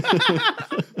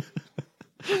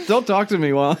 Don't talk to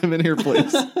me while I'm in here,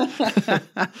 please.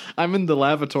 I'm in the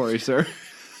lavatory, sir.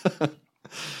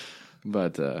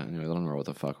 But anyway, I don't remember what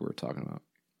the fuck we were talking about.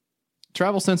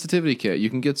 Travel sensitivity kit. You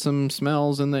can get some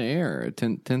smells in the air.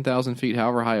 10,000 feet,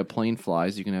 however high a plane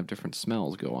flies, you can have different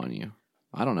smells go on you.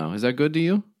 I don't know. Is that good to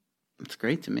you? It's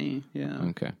great to me, yeah.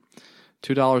 Okay.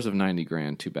 $2 of 90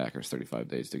 grand, 2 backers, 35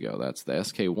 days to go. That's the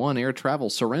SK1 Air Travel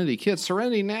Serenity Kit.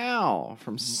 Serenity Now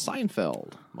from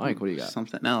Seinfeld. Mike, what do you got?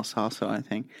 Something else also, I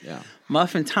think. Yeah.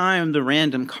 Muffin Time, the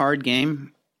random card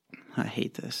game. I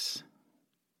hate this.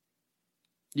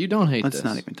 You don't hate this. Let's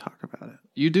not even talk about it.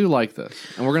 You do like this.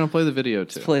 And we're going to play the video,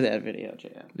 too. Let's play that video,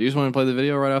 JF. You just want to play the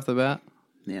video right off the bat?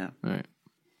 Yeah. All right.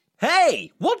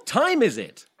 Hey, what time is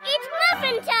it? It's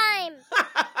muffin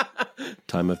time!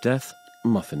 Time of death,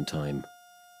 muffin time.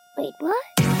 Wait, what?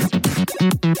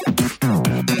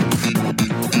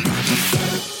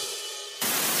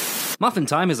 Muffin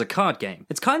Time is a card game.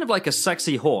 It's kind of like a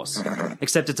sexy horse,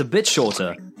 except it's a bit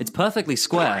shorter, it's perfectly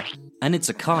square, and it's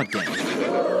a card game.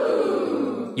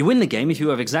 You win the game if you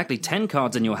have exactly 10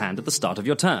 cards in your hand at the start of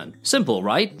your turn. Simple,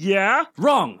 right? Yeah?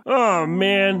 Wrong! Oh,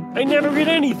 man, I never get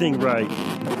anything right.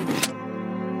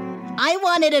 I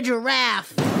wanted a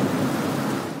giraffe.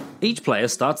 Each player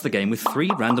starts the game with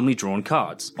 3 randomly drawn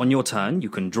cards. On your turn, you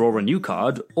can draw a new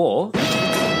card, or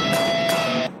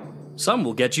some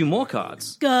will get you more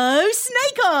cards. Go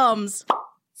Snake Arms!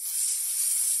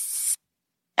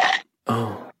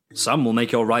 Oh. Some will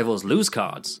make your rivals lose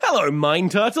cards. Hello, Mine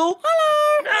Turtle. Hello!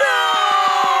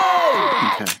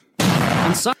 No! Okay.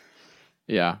 And some...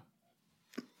 Yeah.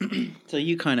 So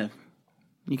you kind of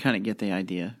get the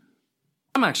idea.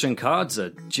 Some action cards are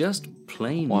just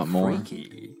plain Want more?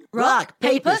 freaky. Rock,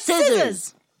 paper,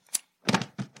 scissors.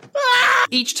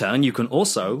 Each turn, you can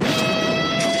also...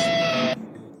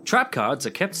 Trap cards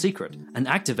are kept secret and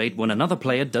activate when another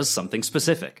player does something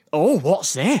specific. Oh,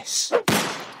 what's this?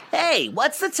 Hey,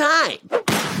 what's the time?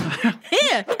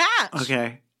 Here, catch.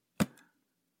 Okay.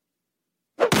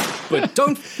 But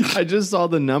don't... I just saw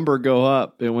the number go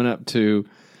up. It went up to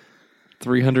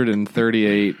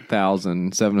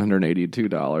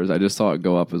 $338,782. I just saw it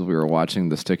go up as we were watching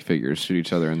the stick figures shoot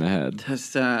each other in the head.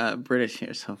 Just British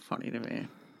here is so funny to me.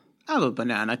 I have a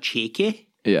banana cheeky.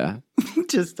 Yeah,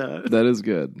 Just that is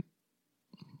good.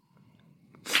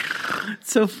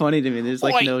 it's so funny to me. There's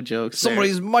like no jokes.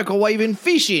 Somebody's microwaving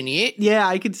fish in it. Yeah,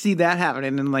 I could see that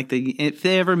happening. And like if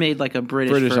they ever made like a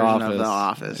British version Office. of The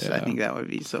Office, Yeah. I think that would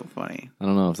be so funny. I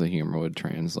don't know if the humor would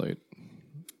translate.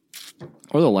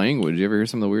 Or the language. You ever hear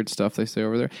some of the weird stuff they say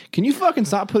over there? Can you fucking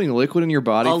stop putting liquid in your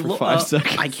body for 5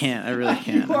 seconds? I can't. I really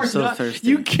can't. I'm so thirsty.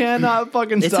 You cannot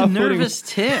fucking It's stop a nervous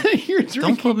tip. putting... You're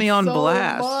Don't put me on drinking so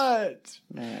blast. much.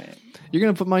 All right. You're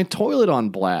going to put my toilet on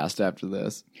blast after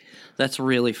this. That's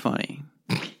really funny.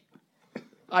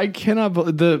 I cannot...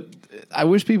 I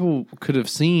wish people could have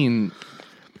seen...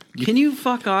 Can you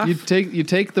fuck off? You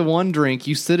take the one drink,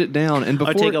 you sit it down, and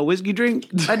before... I take a whiskey drink.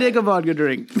 I take a vodka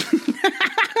drink.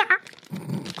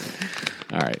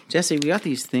 All right. Jesse, we got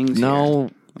these things here. No.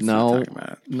 Let's not talk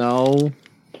about it. No.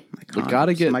 We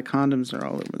gotta get... My condoms are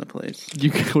all over the place.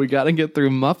 We gotta get through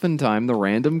Muffin Time, the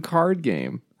random card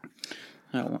game.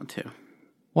 I don't want to.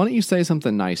 Why don't you say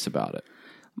something nice about it?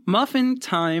 Muffin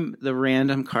Time, the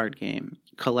random card game.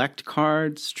 Collect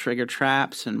cards, trigger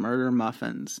traps, and murder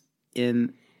muffins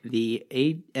in the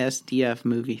ASDF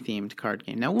movie-themed card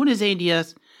game. Now, what is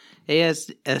ASDF,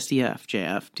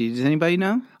 JF? Does anybody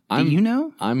know? Do you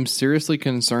know? I'm seriously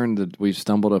concerned that we've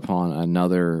stumbled upon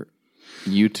another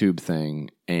YouTube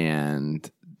thing, and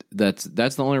that's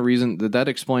the only reason that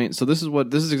explains. So this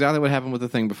is exactly what happened with the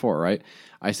thing before, right?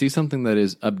 I see something that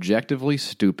is objectively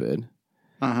stupid,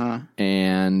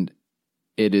 and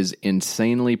it is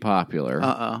insanely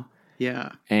popular. Yeah,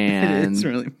 and it's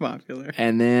really popular.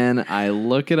 And then I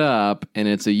look it up, and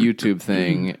it's a YouTube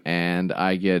thing, and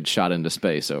I get shot into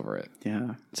space over it.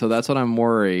 Yeah. So that's what I'm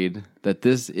worried that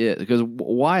this is, because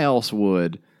why else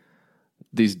would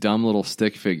these dumb little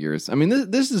stick figures? I mean,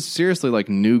 this is seriously like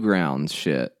Newgrounds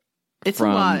shit. It's a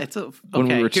lot. when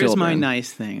we were here's my children.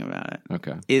 nice thing about it.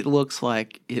 Okay. It looks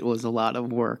like it was a lot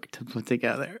of work to put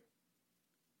together.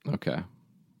 Okay.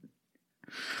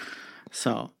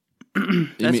 So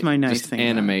that's my nice just thing. about it.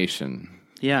 Animation.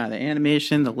 Yeah, the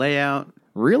animation, the layout.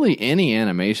 Really, any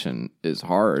animation is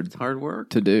hard. It's hard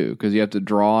work to do because you have to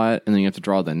draw it, and then you have to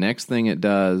draw the next thing it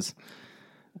does,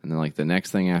 and then like the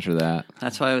next thing after that.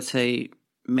 That's why I would say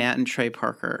Matt and Trey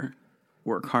Parker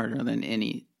work harder than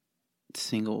any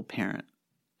single parent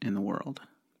in the world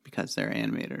because they're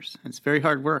animators. It's very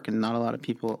hard work, and not a lot of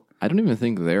people. I don't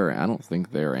think they're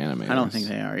animators. I don't think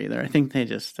they are either. I think they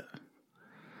just.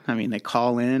 They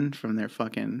call in from their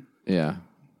fucking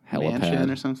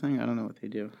mansion or something. I don't know what they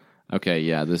do. Okay,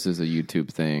 yeah, this is a YouTube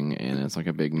thing, and it's like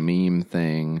a big meme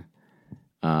thing,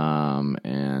 and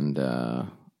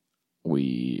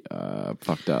we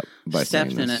fucked up by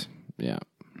Stepped saying in this. it. Yeah,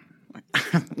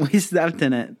 we stepped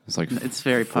in it. It's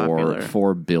very popular.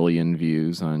 4 billion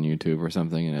views on YouTube or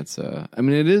something, and it's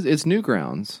it's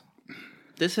Newgrounds.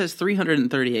 This has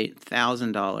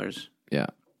 $338,000. Yeah.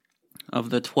 Of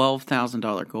the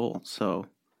 $12,000 goal, so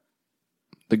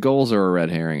the goals are a red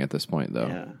herring at this point, though.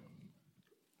 Yeah.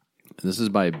 This is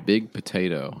by Big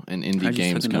Potato, an indie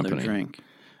games took another company. Drink.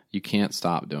 You can't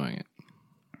stop doing it.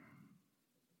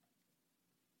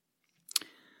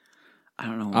 I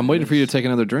don't know. I'm waiting for you to take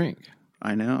another drink.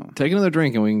 I know. Take another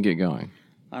drink and we can get going.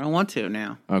 I don't want to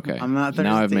now. Okay. I'm not thirsty.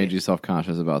 Now I've made you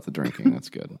self-conscious about the drinking. That's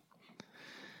good.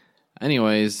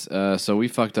 Anyways, so we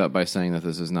fucked up by saying that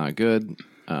this is not good.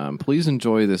 Please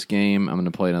enjoy this game. I'm going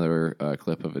to play another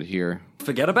clip of it here.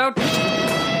 Forget about...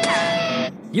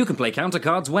 You can play counter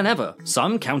cards whenever.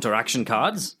 Some counter action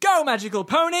cards. Go, magical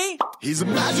pony! He's a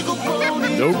magical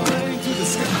pony. Nope.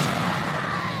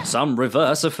 Some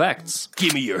reverse effects.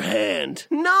 Give me your hand.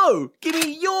 No! Give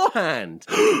me your hand!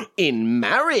 In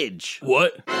marriage!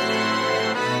 What?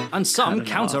 And some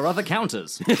counter other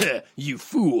counters. You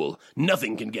fool.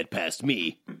 Nothing can get past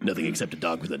me. Nothing except a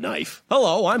dog with a knife.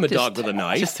 Hello, I'm a dog with a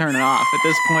knife. Just turn it off at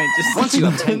this point. Just Once you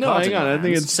have 10 No, cards hang in on, your I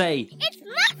think hands, it's- say... It's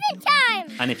muffin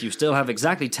time! And if you still have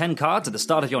exactly 10 cards at the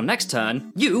start of your next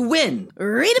turn, you win!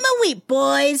 Read 'em a weep,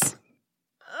 boys.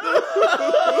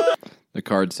 The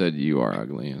card said you are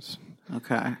ugly. It's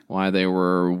okay. why they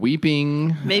were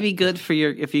weeping. Maybe good for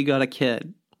if you got a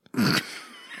kid.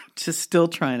 Just still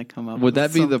trying to come up. Would that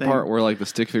with be something. the part where like the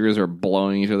stick figures are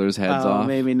blowing each other's heads Oh, off?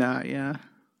 maybe not. Yeah,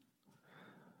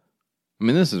 I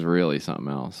mean, this is really something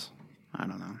else. I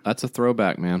don't know. That's a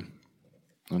throwback, man.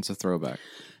 That's a throwback.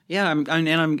 Yeah, and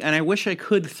I wish I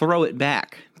could throw it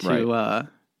back to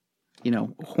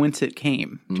whence it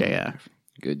came. JF.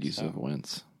 Good use of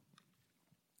whence.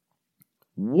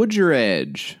 Would your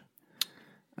edge?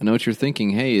 I know what you're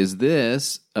thinking. Hey, is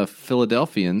this a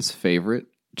Philadelphian's favorite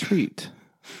treat?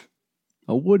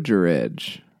 A would your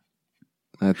edge?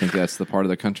 I think that's the part of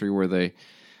the country where they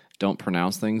don't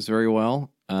pronounce things very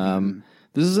well.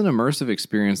 This is an immersive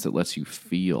experience that lets you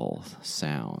feel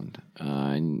sound.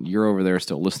 And you're over there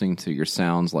still listening to your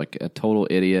sounds like a total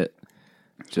idiot.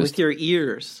 Just with your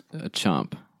ears. a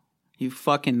chump. You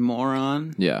fucking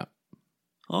moron. Yeah.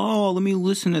 Oh, let me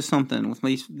listen to something with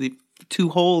the 2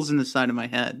 holes in the side of my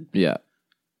head. Yeah.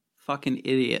 Fucking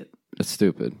idiot. It's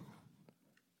stupid.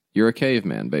 You're a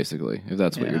caveman, basically, if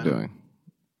that's what Yeah. you're doing.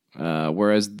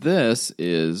 Whereas this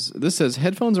says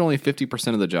headphones are only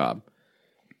 50% of the job.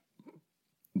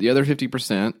 The other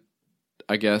 50%,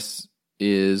 I guess,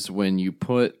 is when you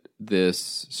put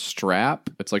this strap.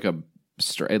 It's like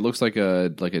it looks like a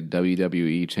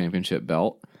WWE championship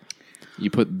belt.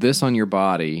 You put this on your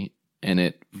body, and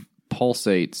it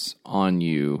pulsates on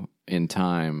you in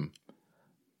time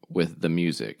with the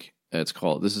music.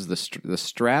 This is the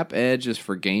strap edge is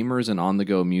for gamers and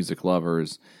on-the-go music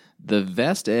lovers. The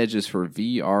vest edge is for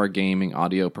VR gaming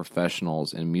audio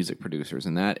professionals and music producers,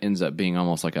 and that ends up being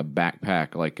almost like a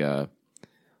backpack, like a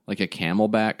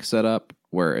Camelback setup,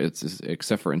 where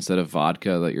except for instead of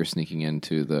vodka that you're sneaking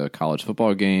into the college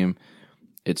football game,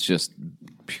 it's just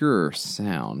pure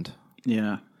sound.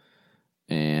 Yeah.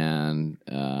 And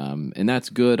that's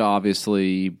good,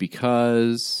 obviously,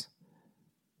 because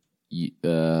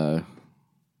Well,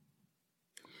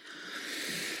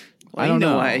 I don't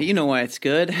know. You know why it's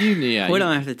good. Yeah, we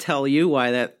don't have to tell you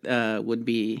why that would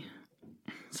be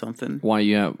something. Why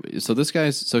you have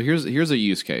here's a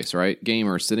use case, right?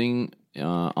 Gamer sitting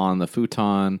on the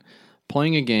futon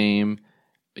playing a game.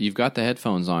 You've got the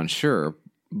headphones on, sure,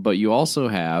 but you also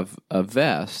have a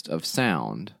vest of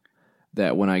sound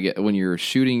that when you're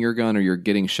shooting your gun or you're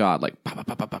getting shot, like pa, pa,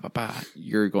 pa, pa, pa, pa, pa,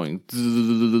 you're going,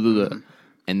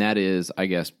 and that is, I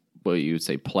guess, what you would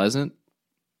say, pleasant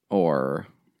or,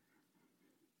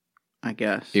 I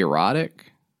guess,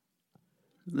 erotic.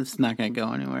 This is not going to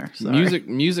go anywhere. Sorry.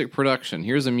 Music production.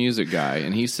 Here's a music guy,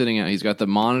 and he's sitting out. He's got the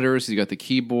monitors. He's got the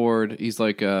keyboard. He's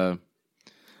like,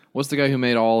 what's the guy who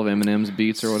made all of Eminem's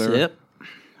beats or whatever? Sip.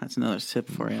 That's another sip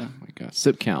for you. Oh my God,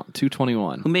 sip count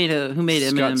 221. Who made Scott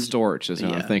Eminem's? Storch is who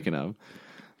I'm thinking of.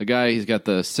 The guy, he's got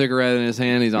the cigarette in his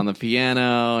hand. He's on the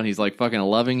piano, and he's like fucking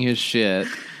loving his shit.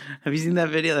 Have you seen that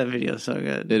video? That video is so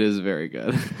good. It is very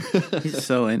good. He's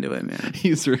so into it, man.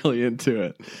 He's really into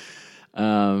it.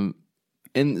 But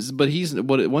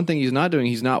one thing he's not doing,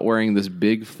 he's not wearing this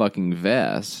big fucking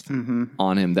vest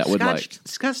on him that would like.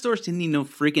 Scott Storch didn't need no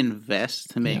freaking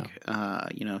vest to make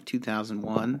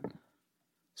 2001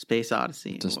 Space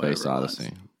Odyssey. It's a Space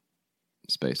Odyssey.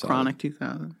 Space Chronic Odyssey.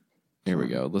 2000. Here we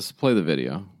go. Let's play the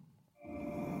video.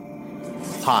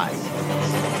 Hi,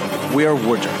 we are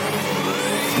Woodger.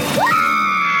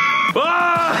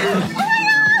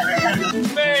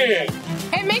 Man!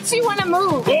 It makes you want to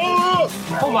move.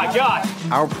 Oh my God!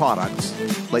 Our products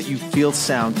let you feel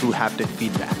sound through haptic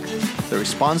feedback. The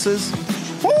responses,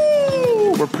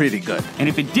 were pretty good. And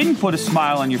if it didn't put a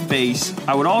smile on your face,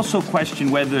 I would also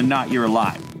question whether or not you're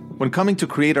alive. When coming to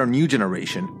create our new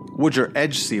generation, Woodger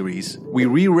Edge series, we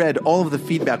reread all of the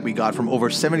feedback we got from over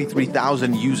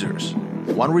 73,000 users.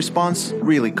 One response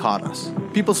really caught us.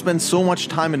 People spend so much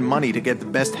time and money to get the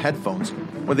best headphones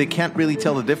when they can't really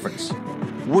tell the difference.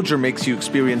 Woodger makes you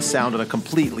experience sound on a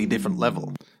completely different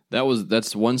level.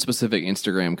 That's one specific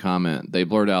Instagram comment. They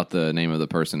blurred out the name of the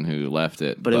person who left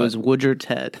it. But it was Woodger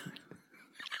Ted.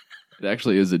 It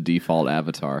actually is a default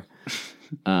avatar.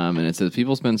 And it says,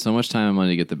 people spend so much time and money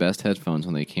to get the best headphones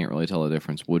when they can't really tell the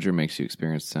difference. Woodger makes you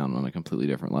experience sound on a completely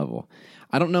different level.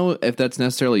 I don't know if that's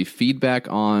necessarily feedback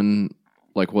on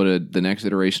like what the next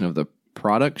iteration of the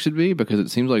product should be, because it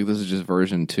seems like this is just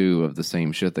version 2 of the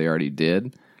same shit they already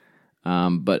did.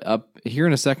 But up here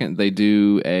in a second, they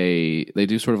do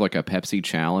sort of like a Pepsi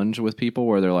challenge with people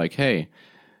where they're like, hey,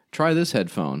 try this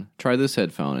headphone.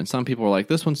 And some people are like,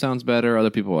 this one sounds better. Other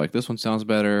people are like, this one sounds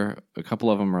better. A couple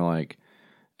of them are like,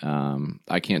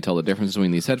 I can't tell the difference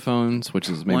between these headphones, which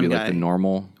is maybe like the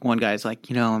normal. One guy's like,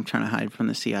 I'm trying to hide from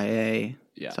the CIA,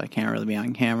 so I can't really be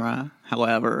on camera.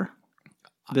 However,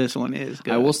 this one is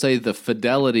good. I will say the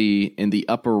fidelity in the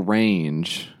upper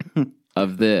range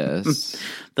of this.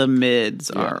 The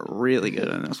mids are really good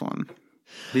in this one.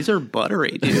 These are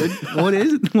buttery, dude.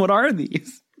 What are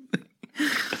these?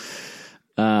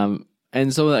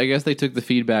 And so I guess they took the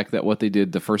feedback that what they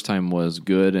did the first time was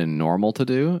good and normal to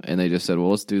do, and they just said, well,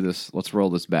 let's do this. Let's roll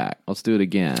this back. Let's do it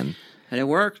again. And it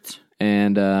worked.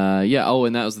 And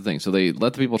and that was the thing. So they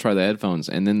let the people try the headphones,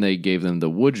 and then they gave them the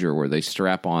Woodger, where they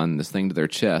strap on this thing to their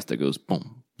chest that goes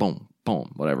boom, boom,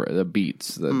 boom, whatever, the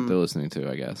beats that they're listening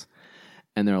to, I guess.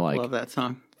 And they're like, love that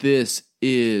song. This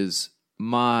is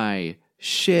my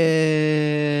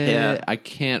shit. Yeah. I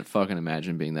can't fucking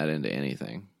imagine being that into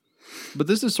anything. But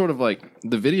this is sort of like,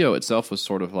 the video itself was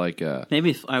sort of like... maybe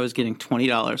if I was getting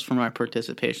 $20 for my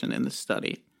participation in the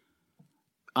study,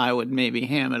 I would maybe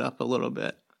ham it up a little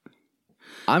bit.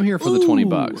 I'm here for the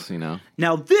 $20, you know?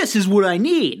 Now this is what I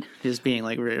need, is being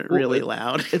like really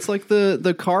loud. It's like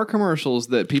the car commercials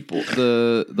that people...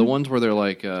 The ones where they're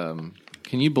like, can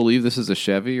you believe this is a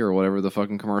Chevy or whatever the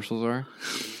fucking commercials are?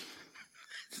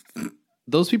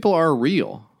 Those people are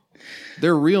real.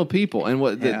 They're real people, and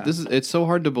it's so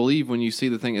hard to believe when you see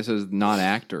the thing that says not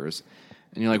actors,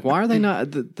 and you're like, why are they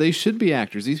not? They should be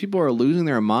actors. These people are losing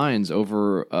their minds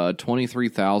over a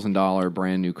 $23,000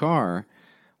 brand new car.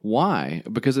 Why?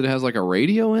 Because it has like a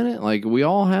radio in it. Like we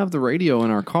all have the radio in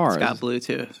our cars. It's got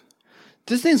Bluetooth.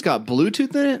 This thing's got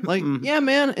Bluetooth in it? Like, yeah,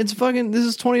 man, it's fucking. This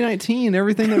is 2019.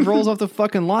 Everything that rolls off the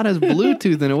fucking lot has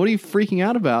Bluetooth in it. What are you freaking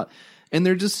out about? And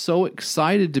they're just so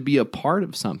excited to be a part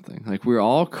of something. Like, we're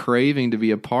all craving to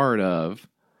be a part of,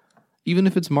 even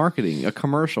if it's marketing, a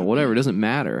commercial, whatever, it doesn't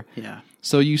matter. Yeah.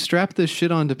 So you strap this shit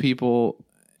onto people,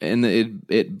 and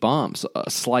it bumps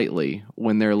slightly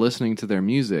when they're listening to their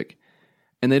music.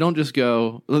 And they don't just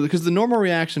go, because the normal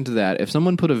reaction to that, if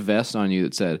someone put a vest on you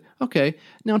that said, okay,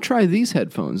 now try these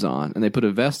headphones on, and they put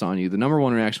a vest on you, the number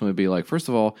one reaction would be like, first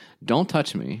of all, don't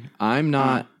touch me. I'm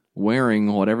not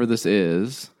wearing whatever this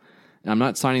is. I'm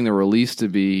not signing the release to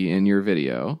be in your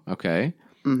video, okay?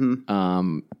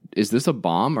 Mm-hmm. Is this a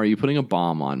bomb? Are you putting a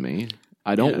bomb on me?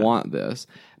 I don't want this.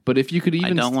 But if you could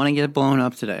even... I don't want to get blown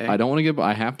up today. I don't want to get...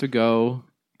 I have to go...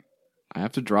 I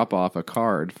have to drop off a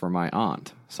card for my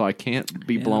aunt. So I can't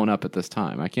be blown up at this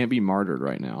time. I can't be martyred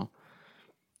right now.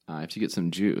 I have to get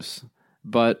some juice.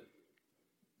 But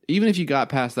even if you got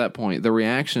past that point, the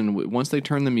reaction, once they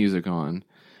turn the music on,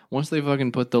 once they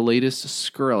fucking put the latest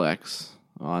Skrillex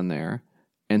on there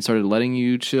and started letting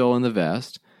you chill in the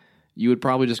vest, you would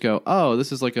probably just go, oh,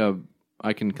 this is like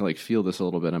I can like feel this a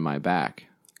little bit in my back.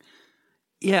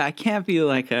 Yeah, I can't be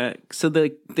like so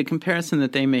the comparison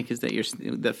that they make is that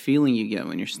the feeling you get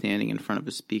when you're standing in front of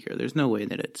a speaker. There's no way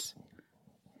that it's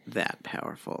that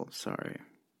powerful. Sorry.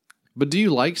 But do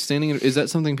you like standing? Is that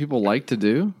something people like to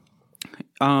do?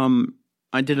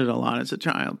 I did it a lot as a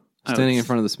child. Standing in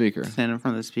front of the speaker. Standing in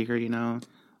front of the speaker,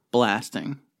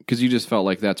 blasting. Because you just felt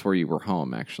like that's where you were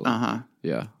home, actually. Uh-huh.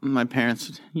 Yeah. My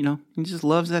parents, he just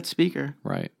loves that speaker.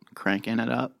 Right. Cranking it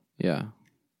up. Yeah.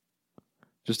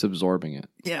 Just absorbing it.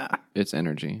 Yeah. Its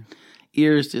energy.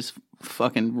 Ears just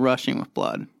fucking rushing with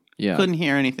blood. Yeah. Couldn't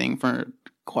hear anything for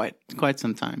quite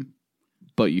some time.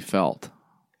 But you felt.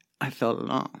 I felt it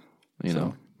all. You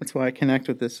know. That's why I connect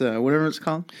with this, whatever it's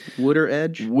called. Woodger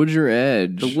Edge. Woodger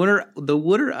Edge. The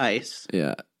Woodger Ice.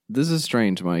 Yeah. This is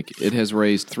strange, Mike. It has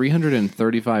raised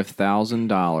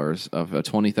 $335,000 of a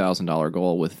 $20,000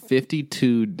 goal with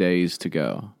 52 days to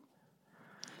go.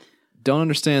 Don't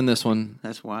understand this one.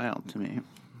 That's wild to me.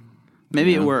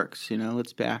 Maybe it works,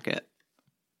 let's back it.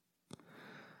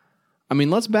 I mean,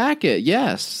 let's back it.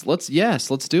 Yes. Let's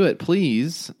do it,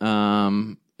 please.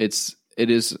 This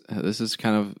is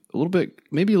kind of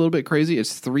maybe a little bit crazy.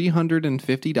 It's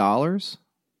 $350.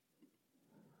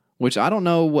 Which I don't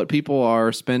know what people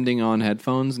are spending on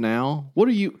headphones now. What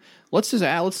are you? What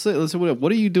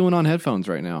are you doing on headphones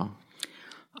right now?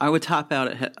 I would top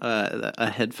out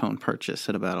a headphone purchase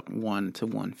at about $100 to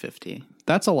 $150.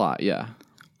 That's a lot, yeah.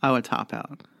 I would top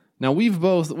out. Now we've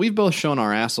both shown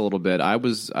our ass a little bit. I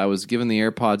was given the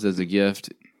AirPods as a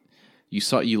gift.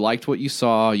 You liked what you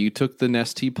saw. You took the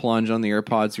Nest T plunge on the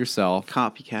AirPods yourself.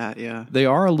 Copycat, yeah. They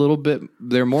are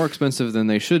they're more expensive than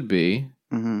they should be.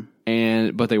 Mm-hmm.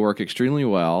 But they work extremely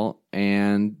well,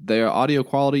 and their audio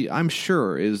quality, I'm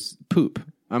sure, is poop.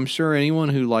 I'm sure anyone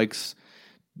who likes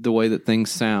the way that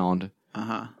things sound,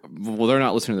 well, they're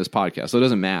not listening to this podcast, so it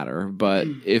doesn't matter. But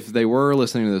if they were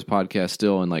listening to this podcast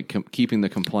still and like keeping the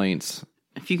complaints,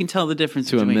 if you can tell the difference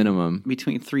to a minimum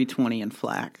between 320 and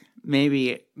FLAC,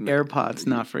 maybe AirPods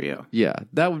not for you. Yeah,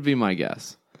 that would be my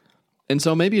guess. And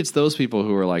so maybe it's those people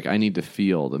who are like, I need to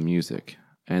feel the music.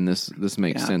 And this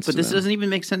makes sense. But this doesn't even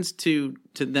make sense to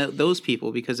those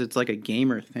people because it's like a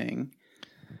gamer thing.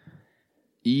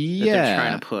 Yeah, they're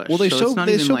trying to push. Well, they So show it's not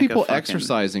even like people a fucking-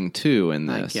 exercising too in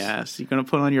I this. guess you're gonna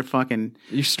put on your fucking.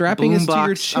 You're strapping this to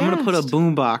your chest. I'm gonna put a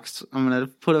boom box. I'm gonna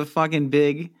put a fucking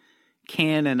big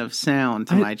cannon of sound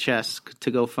to my chest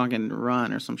to go fucking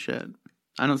run or some shit.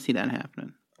 I don't see that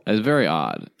happening. It's very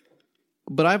odd.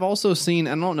 But I've also seen,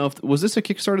 I don't know if, was this a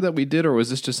Kickstarter that we did or was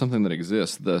this just something that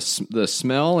exists? The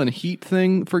smell and heat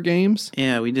thing for games?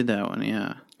 Yeah, we did that one,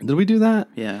 yeah. Did we do that?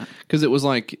 Yeah. Because it was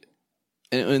like,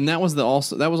 and that was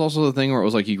also the thing where it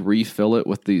was like you refill it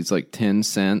with these like 10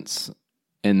 cents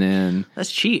and then...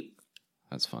 That's cheap.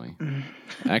 That's funny.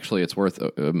 Actually, it's worth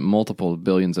multiple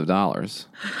billions of dollars.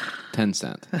 10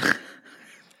 cent.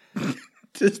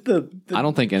 Just I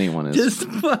don't think anyone is just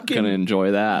fucking going to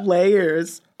enjoy that.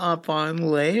 Layers upon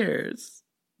layers.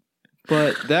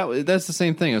 But that's the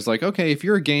same thing. It's like, okay, if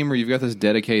you're a gamer, you've got this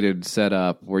dedicated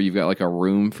setup where you've got like a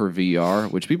room for VR,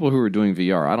 which people who are doing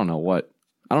VR, I don't know what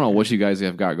you guys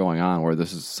have got going on where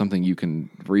this is something you can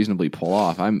reasonably pull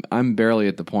off. I'm barely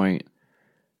at the point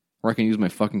where I can use my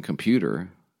fucking computer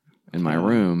in my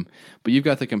room. But you've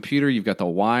got the computer, you've got the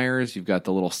wires, you've got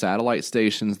the little satellite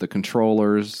stations, the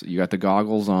controllers, you got the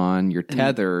goggles on, you're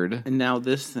tethered. And now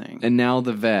this thing. And now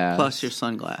the vest. Plus your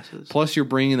sunglasses. Plus you're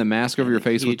bringing the mask over your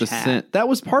face with the hat. scent. That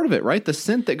was part of it, right? The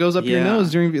scent that goes up your nose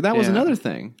during... That was another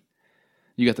thing.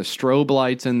 You got the strobe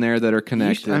lights in there that are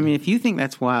connected. If you think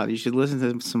that's wild, you should listen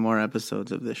to some more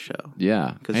episodes of this show.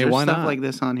 Yeah. Because there's stuff like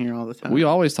this on here all the time. We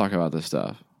always talk about this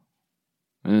stuff.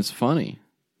 And it's funny.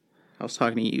 I was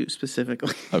talking to you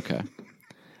specifically. Okay.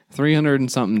 $300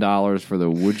 and something for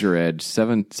the Would Your Edge.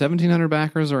 1,700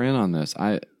 backers are in on this.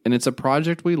 And it's a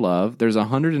project we love. There's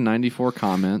 194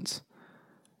 comments.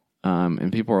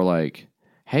 And people are like,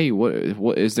 hey,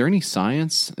 what is there any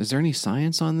science? Is there any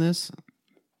science on this?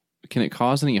 Can it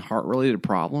cause any heart-related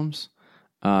problems?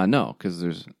 No,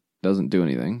 because doesn't do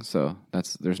anything. So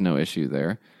there's no issue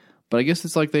there. But I guess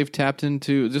it's like they've tapped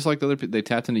into, just like the other people, they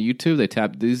tapped into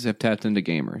YouTube. These have tapped into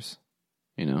gamers.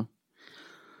 You know,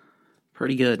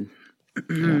 pretty good.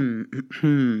 Pretty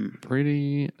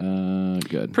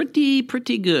good.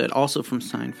 Pretty good. Also from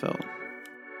Seinfeld.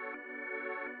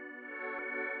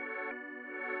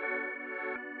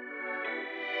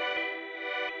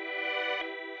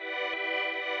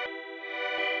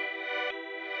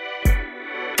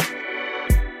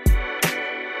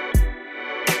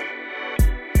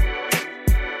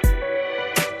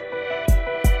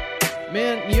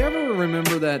 Man, you ever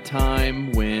remember that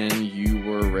time when you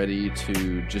were ready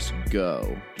to just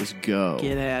go? Just go.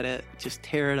 Get at it. Just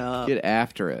tear it up. Get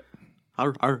after it.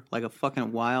 Like a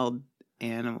fucking wild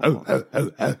animal.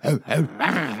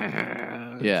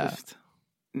 Yeah. Just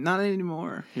not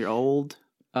anymore. You're old.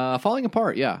 Falling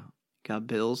apart, yeah. Got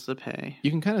bills to pay.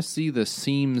 You can kind of see the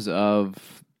seams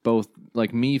of both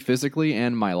like me physically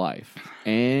and my life.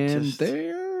 And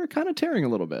they're kind of tearing a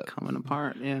little bit. Coming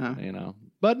apart, yeah. You know.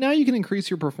 But now you can increase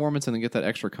your performance and then get that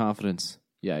extra confidence.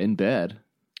 Yeah, in bed.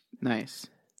 Nice.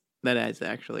 That is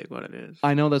actually what it is.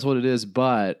 I know that's what it is,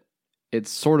 but it's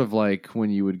sort of like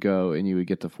when you would go and you would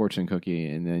get the fortune cookie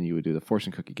and then you would do the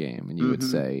fortune cookie game and you would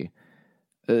say,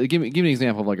 give me an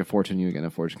example of like a fortune you would get in a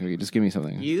fortune cookie. Just give me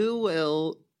something. You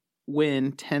will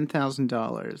win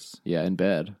 $10,000. Yeah, in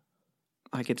bed.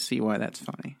 I could see why that's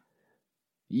funny.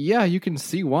 Yeah, you can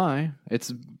see why.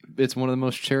 It's one of the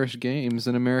most cherished games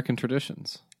in American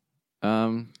traditions.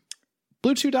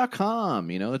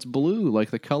 BlueChew.com, you know, it's blue, like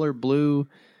the color blue.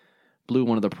 Blue,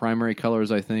 one of the primary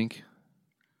colors, I think.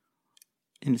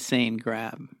 Insane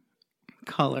grab.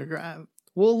 Color grab.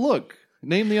 Well, look,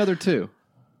 name the other two.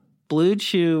 Blue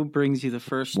Chew brings you the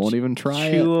first Won't even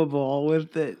try chewable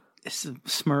with it.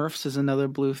 Smurfs is another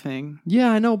blue thing.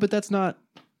 Yeah, I know, but that's not...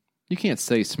 You can't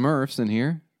say Smurfs in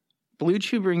here. Blue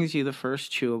Chew brings you the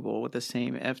first chewable with the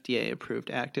same FDA-approved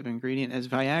active ingredient as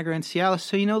Viagra and Cialis,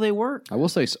 so you know they work. I will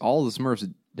say all the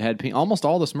Smurfs had almost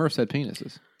all the Smurfs had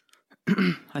penises.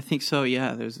 I think so.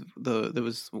 Yeah, there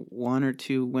was one or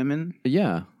two women.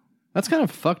 Yeah, that's kind of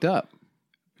fucked up.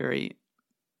 Very,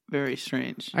 very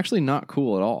strange. Actually, not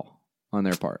cool at all on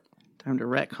their part. Time to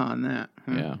retcon that.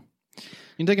 Huh? Yeah.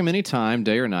 You can take them anytime,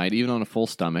 day or night, even on a full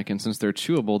stomach, and since they're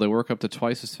chewable, they work up to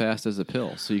twice as fast as a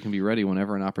pill, so you can be ready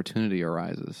whenever an opportunity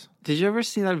arises. Did you ever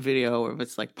see that video where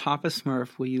it's like, Papa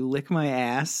Smurf, will you lick my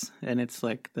ass? And it's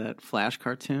like that Flash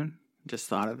cartoon. Just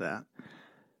thought of that.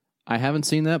 I haven't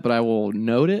seen that, but I will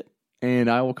note it, and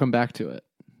I will come back to it.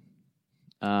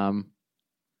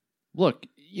 Look,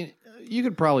 you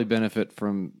could probably benefit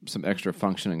from some extra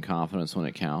function and confidence when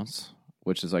it counts,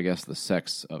 which is, I guess, the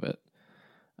sex of it.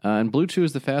 And Blue Chew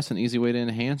is the fast and easy way to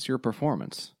enhance your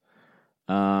performance.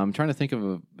 I'm trying to think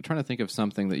of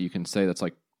something that you can say that's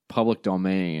like public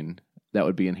domain that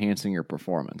would be enhancing your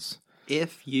performance.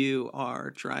 If you are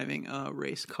driving a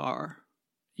race car.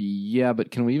 Yeah,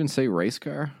 but can we even say race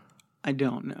car? I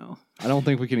don't know. I don't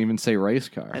think we can even say race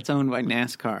car. That's owned by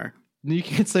NASCAR. You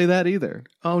can't say that either.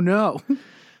 Oh, no.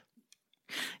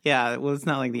 Yeah, well, it's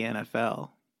not like the NFL.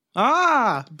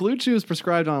 Blue Chew is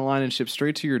prescribed online and shipped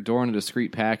straight to your door in a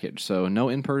discreet package. So no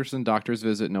in-person doctor's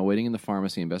visit, no waiting in the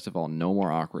pharmacy, and best of all, no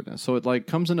more awkwardness. So it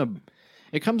comes in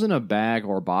a bag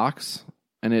or box,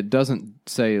 and it doesn't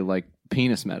say like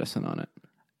penis medicine on it.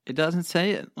 It doesn't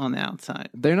say it on the outside.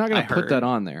 They're not going to put that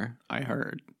on there. I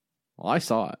heard. Well, I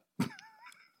saw it.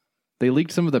 They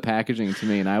leaked some of the packaging to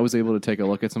me, and I was able to take a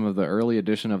look at some of the early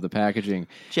edition of the packaging.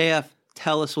 JF,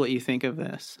 tell us what you think of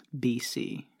this.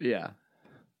 BC. Yeah.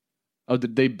 Oh,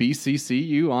 did they BCC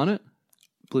you on it?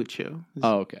 Blue Chew.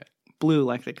 Oh, okay. Blue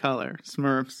like the color.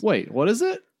 Smurfs. Wait, what is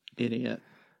it? Idiot.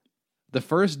 The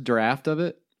first draft of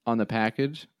it on the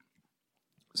package,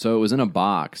 so it was in a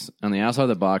box. On the outside of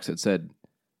the box, it said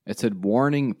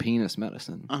warning penis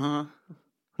medicine. Uh-huh.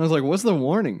 I was like, what's the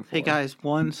warning for? Hey, guys,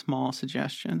 one small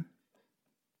suggestion.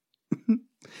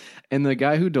 And the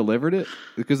guy who delivered it,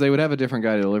 because they would have a different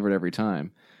guy to deliver it every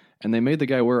time, and they made the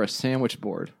guy wear a sandwich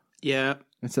board. Yeah.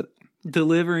 It said,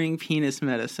 delivering penis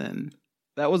medicine.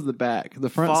 That was the back. The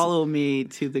front. Follow me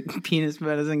to the penis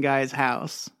medicine guy's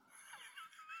house.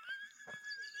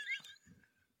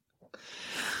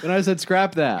 And I said,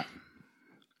 scrap that.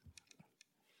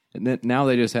 And then now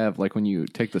they just have, like, when you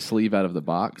take the sleeve out of the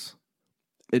box,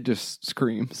 it just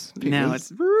screams. Penis. Now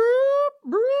it's...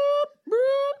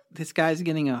 This guy's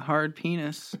getting a hard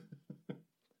penis.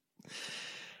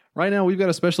 Right now, we've got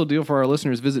a special deal for our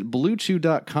listeners. Visit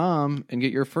BlueChew.com and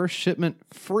get your first shipment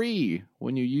free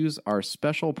when you use our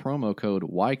special promo code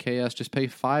YKS. Just pay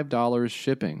 $5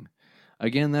 shipping.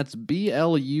 Again, that's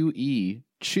BLUE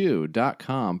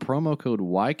Chew.com, promo code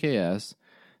YKS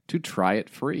to try it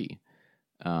free.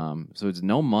 So it's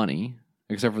no money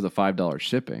except for the $5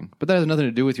 shipping, but that has nothing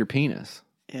to do with your penis.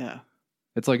 Yeah.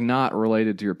 It's like not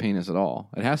related to your penis at all.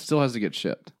 It still has to get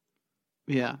shipped.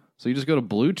 Yeah. So you just go to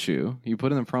Blue Chew, you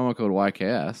put in the promo code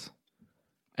YKS,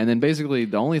 and then basically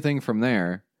the only thing from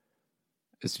there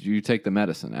is you take the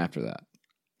medicine after that.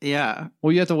 Yeah.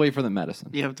 Well, you have to wait for the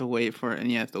medicine. You have to wait for it,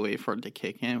 and you have to wait for it to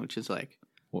kick in, which is like,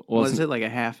 was it like a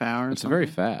half hour? It's very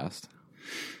fast.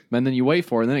 And then you wait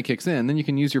for it, and then it kicks in, and then you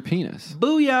can use your penis.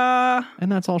 Booyah! And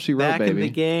that's all she wrote, back baby. In the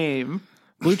game.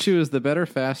 Blue Chew is the better,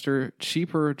 faster,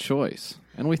 cheaper choice.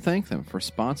 And we thank them for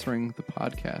sponsoring the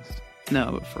podcast.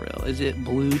 No, but for real. Is it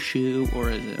Blue Chew or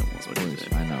is it... What is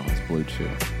it? I know, it's Blue Chew.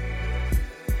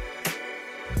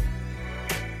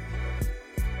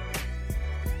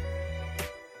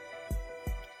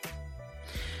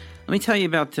 Let me tell you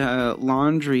about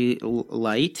Laundry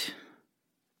Light.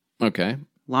 Okay.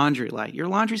 Laundry Light. Your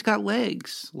laundry's got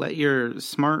legs. Let your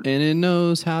smart... And it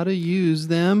knows how to use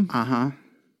them. Uh-huh.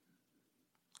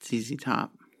 It's ZZ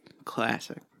Top.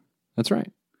 Classic. That's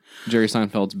right. Jerry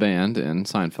Seinfeld's band in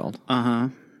Seinfeld. Uh-huh.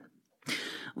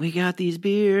 We got these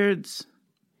beards.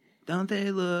 Don't they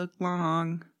look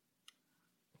long?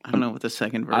 I don't know what the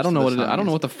second verse is. I don't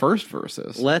know what the first verse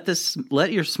is.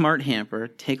 Let your smart hamper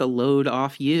take a load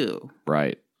off you.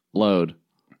 Right. Load.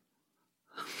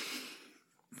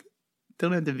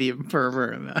 Don't have to be a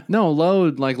pervert about it. No,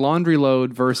 load, like laundry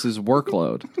load versus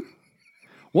workload.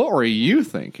 What were you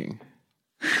thinking?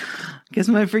 Guess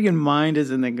my freaking mind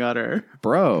is in the gutter.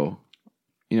 Bro,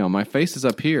 my face is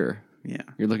up here. Yeah.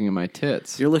 You're looking at my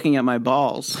tits. You're looking at my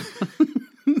balls.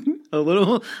 a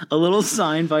little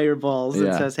sign by your balls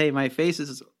that says, hey, my face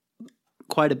is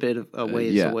quite a bit of a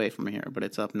ways away from here, but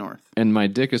it's up north. And my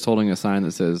dick is holding a sign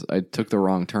that says, I took the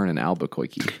wrong turn in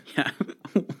Albuquerque. Yeah.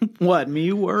 What,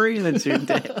 me worry? That's your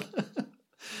dick.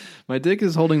 My dick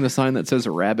is holding the sign that says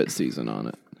rabbit season on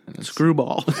it.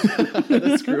 Screwball.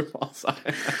 Screwball sign.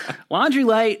 Laundry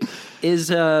Light is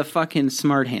a fucking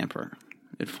smart hamper.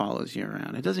 It follows you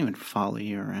around. It doesn't even follow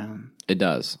you around. It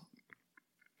does.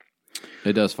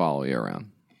 It does follow you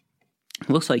around. It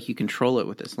looks like you control it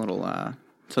with this little...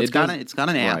 So it's got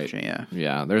an app, right.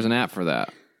 Yeah, there's an app for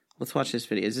that. Let's watch this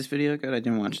video. Is this video good? I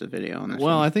didn't watch the video on this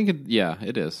Well, one. I think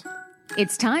it is.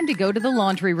 It's time to go to the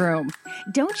laundry room.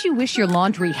 Don't you wish your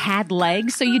laundry had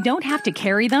legs so you don't have to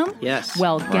carry them? Yes.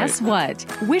 Well, guess what?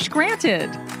 Wish granted.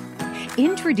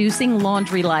 Introducing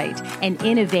Laundry Light, an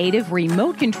innovative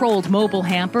remote-controlled mobile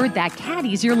hamper that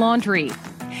caddies your laundry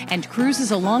and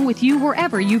cruises along with you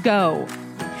wherever you go.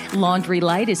 Laundry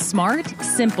Light is smart,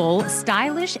 simple,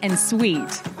 stylish, and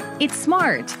sweet. It's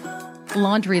smart.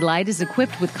 Laundry Light is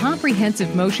equipped with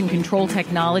comprehensive motion control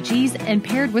technologies and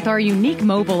paired with our unique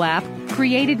mobile app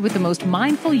created with the most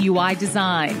mindful UI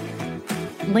design.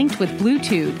 Linked with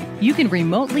Bluetooth, you can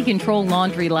remotely control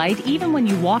Laundry Light even when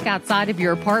you walk outside of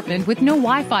your apartment with no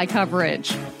Wi-Fi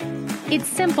coverage. It's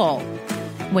simple.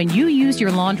 When you use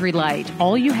your Laundry Light,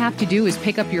 all you have to do is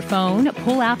pick up your phone,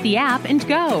 pull out the app, and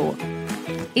go.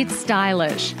 It's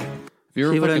stylish.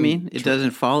 See what I mean? It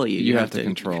doesn't follow you. You have to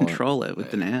control it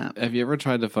with an app. Have you ever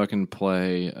tried to fucking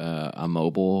play a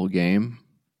mobile game?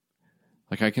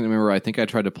 Like, I can remember, I think I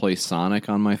tried to play Sonic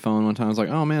on my phone one time. I was like,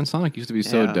 oh man, Sonic used to be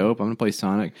so dope. I'm going to play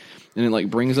Sonic. And it like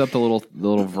brings up the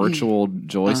little virtual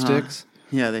joysticks.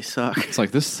 Yeah, they suck. It's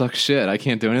like, this sucks shit. I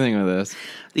can't do anything with this.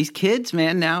 These kids,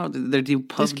 man, now they do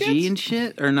PUBG and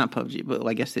shit. Or not PUBG, but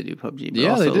I guess they do PUBG. But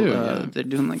Yeah, also, they do. They're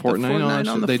doing like Fortnite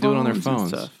on the they do it on their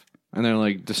phones. and stuff. And they're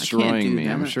like destroying me,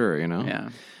 I'm sure, you know? Yeah.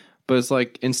 But it's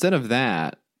like, instead of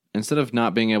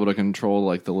not being able to control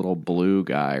like the little blue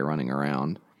guy running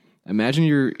around, imagine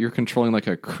you're controlling like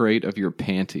a crate of your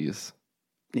panties.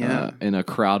 Yeah. In a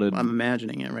crowded... I'm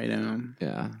imagining it right now.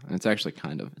 Yeah. And it's actually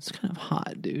kind of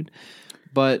hot, dude.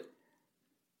 But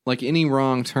like any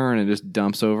wrong turn, it just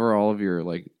dumps over all of your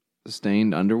like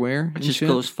stained underwear. It just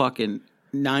goes fucking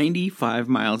 95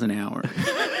 miles an hour.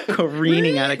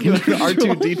 Careening out of control.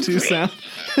 R2-D2 sound.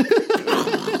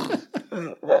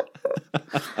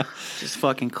 Just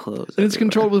fucking close. And it's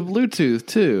controlled with Bluetooth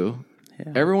too.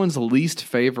 Yeah. Everyone's least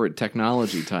favorite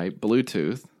technology type,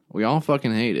 Bluetooth. We all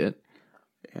fucking hate it.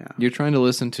 Yeah. You're trying to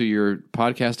listen to your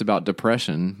podcast about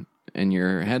depression in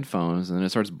your headphones, and then it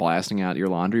starts blasting out your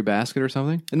laundry basket or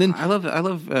something. And then I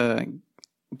love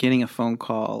getting a phone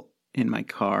call in my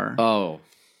car. Oh.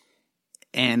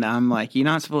 And I'm like, you're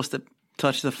not supposed to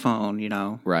touch the phone, you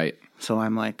know? Right. So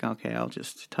I'm like, okay, I'll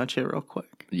just touch it real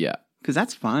quick. Yeah. Because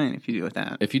that's fine if you do it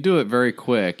that. If you do it very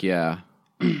quick, yeah,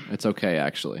 it's okay,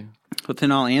 actually. But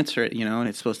then I'll answer it, you know, and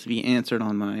it's supposed to be answered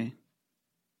on my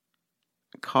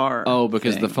car. Oh,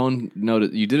 because the phone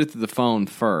noted you did it to the phone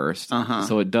first,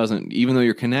 so it doesn't. Even though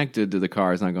you're connected to the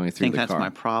car, it's not going through the car. I think that's my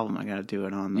problem. I got to do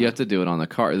it on. You have to do it on the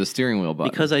car, the steering wheel button.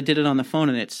 Because I did it on the phone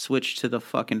and it switched to the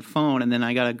fucking phone, and then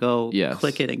I got to go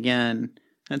click it again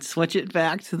and switch it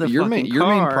back to the fucking car. Your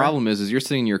main problem is you're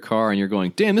sitting in your car and you're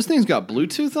going, damn, this thing's got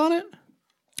Bluetooth on it.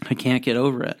 I can't get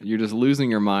over it. You're just losing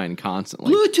your mind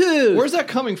constantly. Bluetooth. Where's that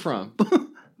coming from?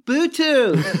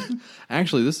 Bluetooth.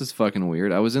 Actually, this is fucking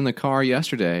weird. I was in the car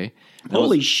yesterday.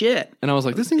 Holy shit. And I was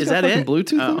like, this thing's got fucking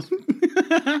Bluetooth?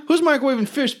 Oh. Who's microwaving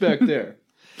fish back there?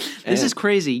 This is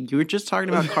crazy. You were just talking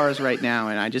about cars right now,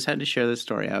 and I just had to share this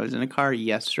story. I was in a car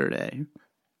yesterday.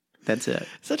 That's it.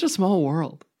 Such a small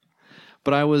world.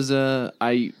 But I was,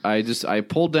 I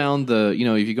pulled down the, you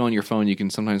know, if you go on your phone, you can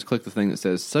sometimes click the thing that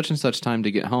says such and such time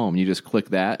to get home. You just click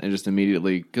that and just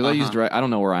immediately, because I use direct, I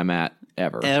don't know where I'm at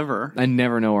ever. I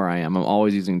never know where I am. I'm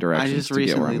always using directions to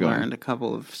get where I'm going. I just recently learned a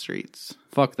couple of streets.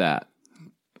 Fuck that.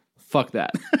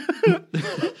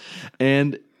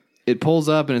 And it pulls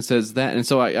up and it says that. And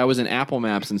so I was in Apple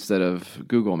Maps instead of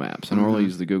Google Maps. I normally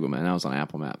use the Google Map, and I was on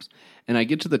Apple Maps. And I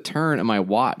get to the turn and my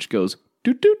watch goes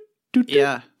doot doot doot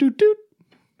doot doot doot.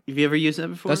 Have you ever used that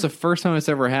before? That's the first time it's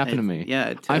ever happened to me.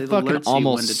 Yeah, I fucking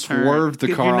almost swerved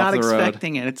the car off the road. You're not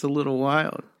expecting it. It's a little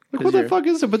wild. Like, what the fuck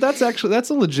is it? But that's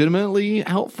a legitimately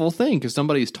helpful thing because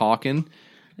somebody's talking,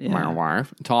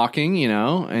 talking, you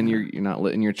know, and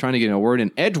you're trying to get in a word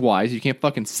in edgewise. You can't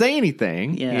fucking say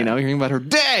anything. Yeah. You know, you're hearing about her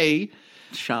day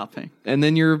shopping, and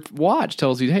then your watch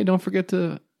tells you, "Hey, don't forget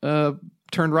to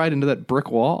turn right into that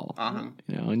brick wall."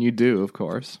 You know, and you do, of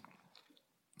course.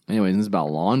 Anyways, this is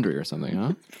about laundry or something,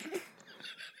 huh?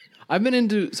 I have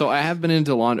been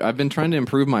into laundry. I've been trying to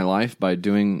improve my life by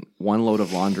doing one load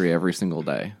of laundry every single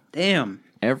day. Damn.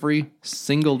 Every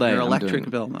single day. Your electric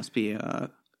bill must be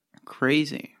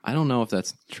crazy. I don't know if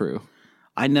that's true.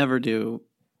 I never do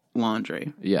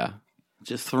laundry. Yeah.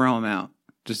 Just throw them out.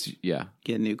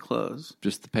 Get new clothes.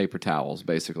 Just the paper towels,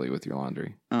 basically, with your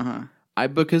laundry.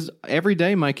 Because every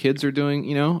day my kids are doing,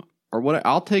 you know,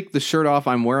 I'll take the shirt off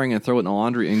I'm wearing and throw it in the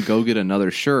laundry and go get another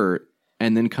shirt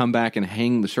and then come back and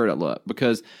hang the shirt up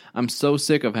because I'm so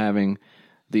sick of having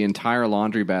the entire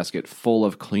laundry basket full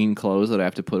of clean clothes that I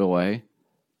have to put away.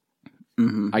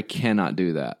 I cannot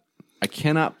do that. I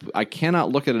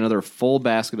cannot look at another full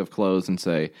basket of clothes and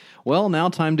say, well, now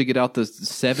time to get out the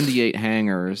 78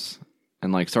 hangers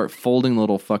and like start folding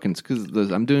little fucking,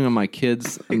 because I'm doing on my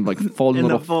kids and like folding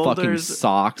little fucking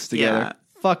socks together. Yeah.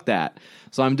 Fuck that.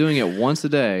 So I'm doing it once a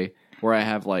day where I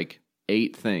have like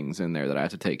 8 things in there that I have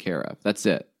to take care of. That's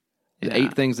it.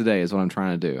 8 things a day is what I'm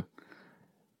trying to do.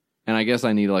 And I guess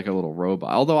I need like a little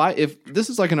robot. Although if this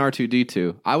is like an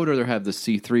R2-D2, I would rather have the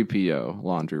C-3PO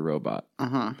laundry robot.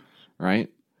 Right?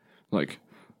 Like,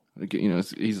 You know,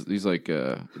 he's like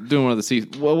doing one of the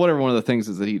whatever one of the things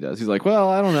is that he does. He's like, well,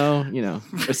 I don't know, you know,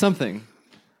 it's something.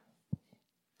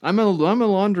 I'm a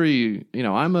laundry, you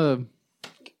know,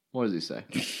 what does he say?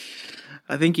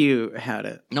 I think you had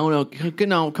it. No,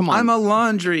 come on. I'm a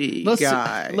laundry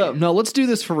guy. Let's do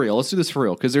this for real. Let's do this for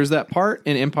real. Because there's that part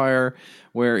in Empire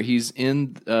where he's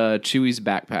in Chewie's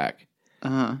backpack.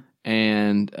 Uh-huh.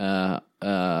 And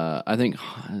I think,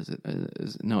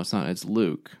 no, it's not. It's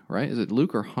Luke, right? Is it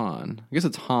Luke or Han? I guess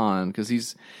it's Han,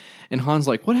 because and Han's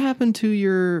like, what happened to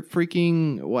your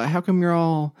freaking, how come you're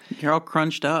all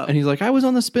crunched up? And he's like, I was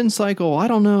on the spin cycle. I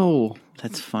don't know.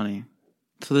 That's funny.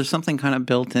 So there's something kind of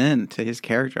built in to his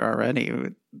character already.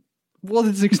 Well,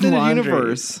 it's extended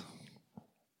universe.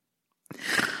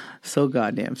 So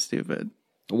goddamn stupid.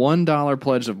 $1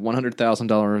 pledge of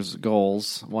 $100,000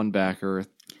 goals. One backer,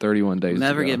 31 days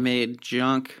Never to go. get made.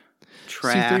 Junk.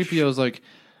 Trash. C-3PO's like,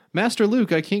 Master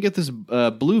Luke, I can't get this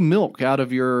blue milk out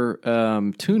of your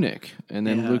tunic. And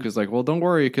then Luke is like, well, don't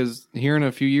worry, because here in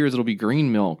a few years it'll be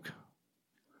green milk.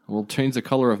 We'll change the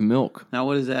color of milk. Now,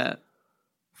 what is that?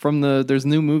 There's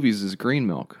new movies is green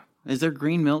milk. Is there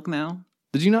green milk now?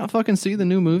 Did you not fucking see the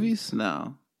new movies?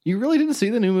 No. You really didn't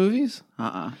see the new movies?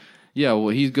 Yeah, well,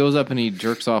 he goes up and he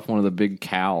jerks off one of the big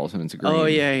cows, and it's green. Oh,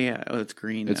 yeah. Oh, it's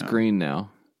green now. It's green now.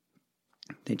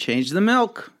 They changed the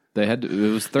milk. They had to,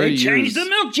 it was 30 years. They changed the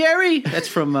milk, Jerry! That's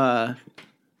from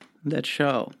that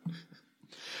show.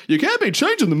 You can't be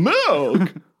changing the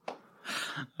milk!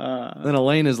 Then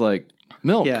Elaine is like,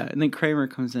 milk. Yeah, and then Kramer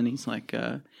comes in, he's like,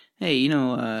 hey, you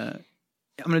know,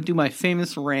 I'm going to do my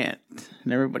famous rant.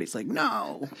 And everybody's like,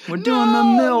 no, we're doing the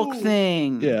milk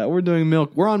thing. Yeah, we're doing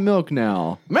milk. We're on milk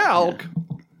now. Milk!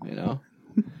 Yeah. You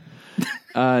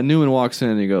know? Newman walks in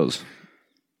and he goes,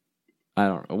 I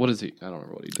don't know. What is he? I don't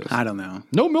remember what he does. I don't know.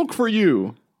 No milk for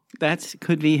you. That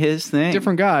could be his thing.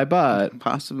 Different guy, but.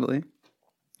 Possibly.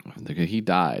 He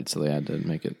died, so they had to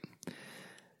make it.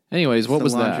 Anyways, what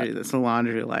was that? That's the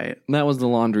laundry light. That was the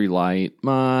laundry light.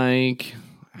 Mike,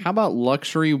 how about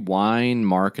luxury wine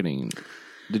marketing?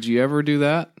 Did you ever do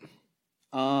that?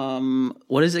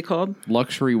 What is it called?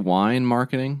 Luxury wine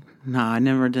marketing? No, I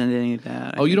never did any of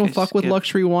that. You don't fuck with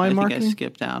luxury wine marketing? I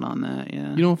skipped out on that,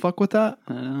 yeah. You don't fuck with that?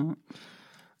 I don't.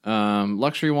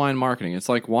 Luxury wine marketing. It's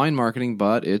like wine marketing,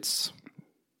 but it's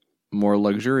more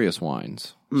luxurious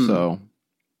wines. So.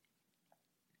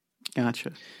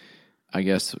 Gotcha. I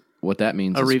guess what that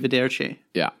means is... Arrivederci.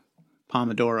 Yeah.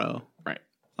 Pomodoro. Right.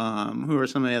 Who are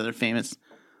some of the other famous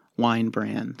wine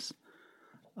brands?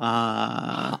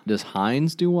 Does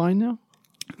Heinz do wine now?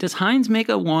 Does Heinz make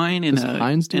a wine in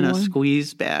a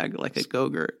squeeze bag like a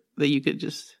Go-Gurt that you could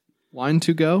just... Wine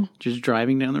to go? Just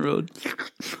driving down the road?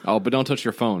 Oh, but don't touch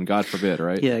your phone. God forbid,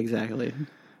 right? Yeah, exactly.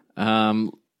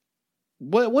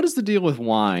 What is the deal with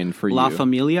wine for you? La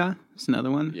Familia is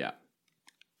another one. Yeah.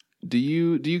 Do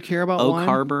you care about Oak wine?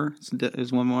 Harbor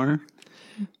is one more.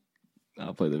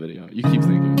 I'll play the video. You keep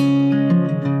thinking.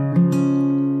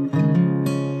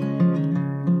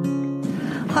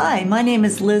 Hi, my name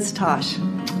is Liz Tosh.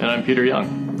 And I'm Peter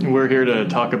Young. We're here to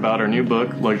talk about our new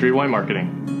book, Luxury Wine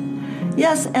Marketing.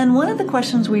 Yes, and one of the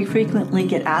questions we frequently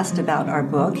get asked about our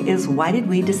book is why did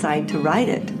we decide to write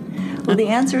it? Well, the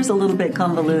answer is a little bit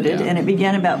convoluted, and it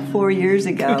began about 4 years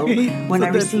ago when I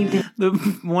received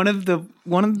one of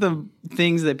the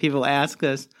things that people ask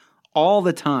us all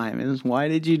the time is, why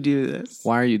did you do this?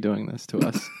 Why are you doing this to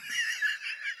us?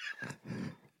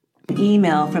 an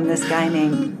email from this guy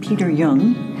named Peter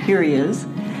Young. Here he is.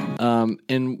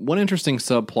 And one interesting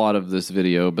subplot of this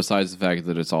video, besides the fact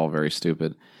that it's all very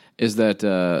stupid, is that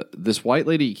this white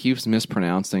lady keeps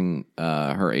mispronouncing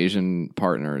her Asian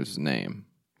partner's name.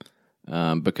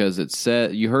 Because it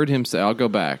said, you heard him say, I'll go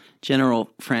back. General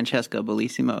Francesco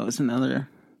Bellissimo is another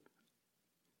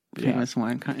famous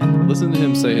wine kind. Listen to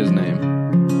him say his name.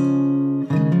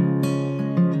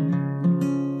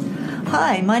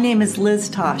 Hi, my name is Liz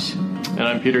Tosh. And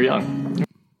I'm Peter Young.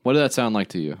 What did that sound like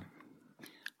to you?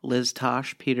 Liz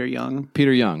Tosh, Peter Young.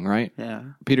 Peter Young, right? Yeah.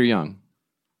 Peter Young.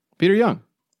 Peter Young.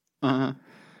 Uh-huh.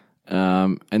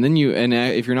 And then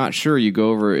if you're not sure, you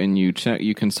go over and you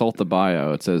consult the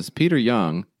bio. It says Peter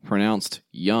Young, pronounced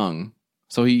Young.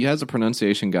 So he has a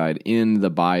pronunciation guide in the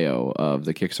bio of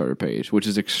the Kickstarter page, which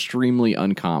is extremely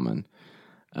uncommon.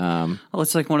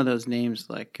 It's like one of those names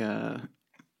like...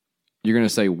 You're going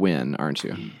to say Win, aren't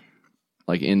you?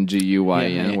 Like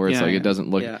Nguyen, where it's like it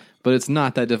doesn't look... Yeah. But it's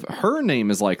not that different. Her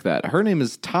name is like that. Her name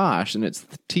is Tosh, and it's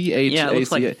T-H-A-C. Yeah, it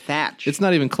looks like Thatch. It's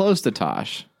not even close to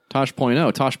Tosh.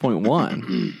 Tosh.0,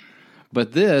 Tosh.1.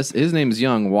 But his name is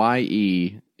Young,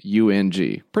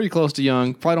 Y-E-U-N-G. Pretty close to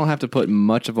Young. Probably don't have to put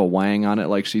much of a wang on it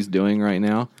like she's doing right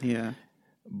now. Yeah.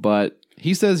 but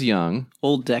he says young.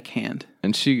 Old deckhand.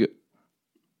 And she...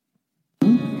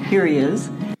 Here he is.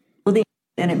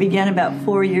 And it began about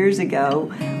 4 years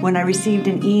ago when I received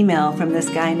an email from this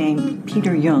guy named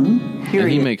Peter Jung.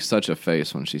 And he makes such a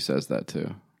face when she says that,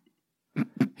 too.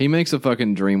 He makes a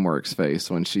fucking DreamWorks face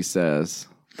when she says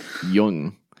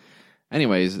Jung.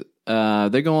 Anyways,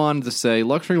 they go on to say,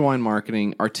 luxury wine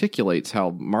marketing articulates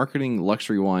how marketing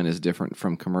luxury wine is different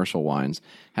from commercial wines,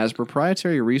 has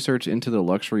proprietary research into the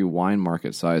luxury wine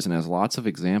market size, and has lots of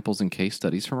examples and case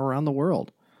studies from around the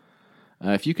world.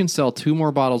 If you can sell 2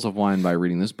 more bottles of wine by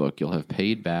reading this book, you'll have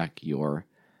paid back your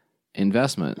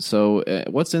investment. So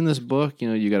what's in this book? You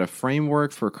know, you got a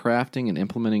framework for crafting and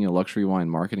implementing a luxury wine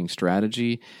marketing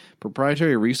strategy,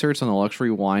 proprietary research on the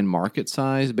luxury wine market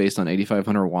size based on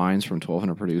 8,500 wines from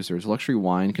 1,200 producers, luxury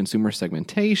wine consumer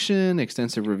segmentation,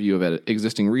 extensive review of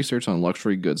existing research on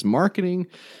luxury goods marketing,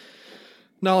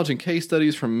 knowledge and case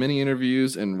studies from many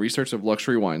interviews, and research of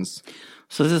luxury wines.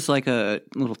 So this is like a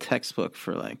little textbook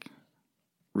for like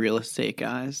real estate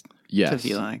guys. Yes. To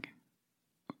be like,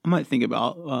 I might think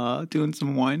about doing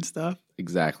some wine stuff.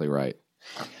 Exactly right.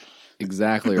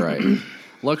 Exactly right.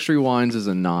 Luxury wines is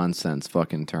a nonsense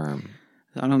fucking term.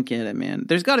 I don't get it, man.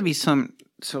 There's got to be some.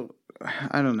 So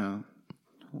I don't know.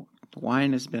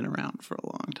 Wine has been around for a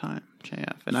long time,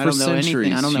 JF, and I don't know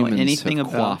anything. I don't know anything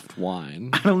about quaffed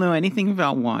wine. I don't know anything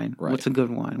about wine. Right. What's a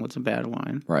good wine? What's a bad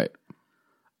wine? Right.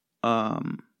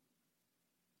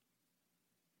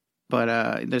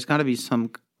 But there's got to be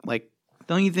some, like,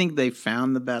 don't you think they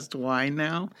found the best wine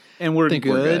now? And we're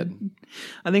good?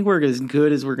 I think we're as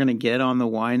good as we're going to get on the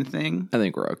wine thing. I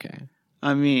think we're okay.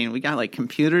 I mean, we got, like,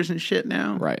 computers and shit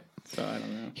now. Right. So I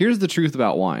don't know. Here's the truth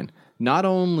about wine. Not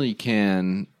only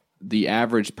can the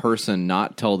average person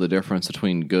not tell the difference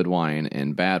between good wine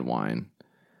and bad wine,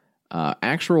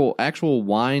 actual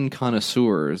wine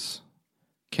connoisseurs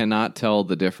cannot tell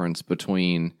the difference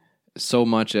between so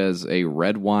much as a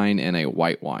red wine and a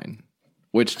white wine.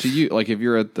 Which to you, like if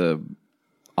you're at the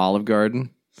Olive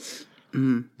Garden,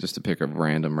 just to pick a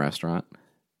random restaurant,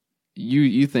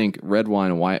 you think red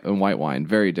wine and white wine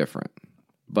very different.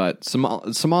 But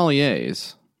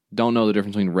sommeliers don't know the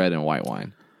difference between red and white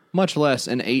wine, much less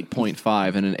an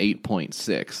 8.5 and an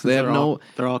 8.6. They're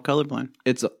all colorblind.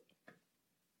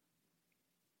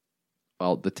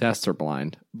 Well, the tests are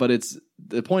blind, but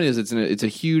the point is it's a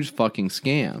huge fucking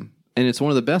scam. And it's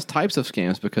one of the best types of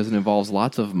scams because it involves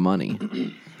lots of money.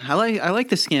 I like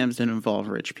the scams that involve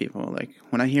rich people. Like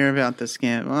when I hear about the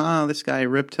scam, oh, this guy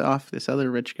ripped off this other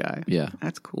rich guy. Yeah.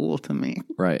 That's cool to me.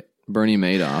 Right. Bernie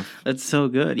Madoff. That's so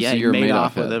good. Yeah, he made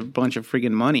off with a bunch of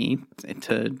freaking money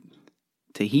to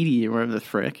Tahiti or wherever the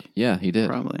frick. Yeah, he did.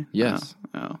 Probably. Yes.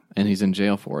 Oh. And he's in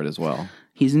jail for it as well.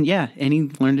 And he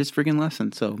learned his freaking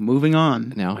lesson. So moving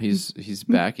on. Now he's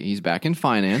back. He's back in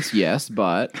finance. Yes,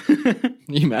 but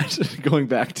you imagine going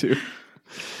back to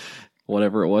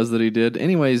whatever it was that he did.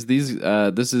 Anyways,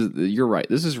 you're right.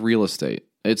 This is real estate.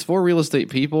 It's for real estate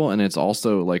people, and it's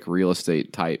also like real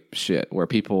estate type shit where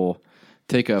people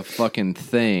take a fucking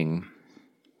thing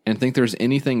and think there's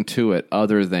anything to it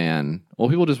other than, well,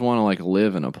 people just want to like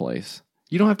live in a place.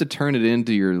 You don't have to turn it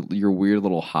into your weird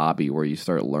little hobby where you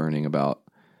start learning about.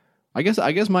 I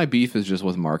guess my beef is just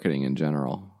with marketing in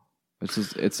general.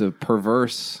 It's a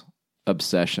perverse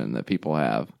obsession that people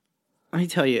have. Let me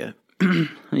tell you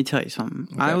something.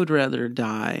 Okay. I would rather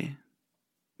die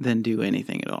than do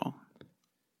anything at all.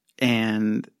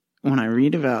 And when I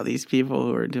read about these people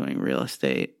who are doing real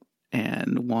estate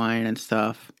and wine and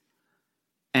stuff,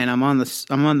 and I'm on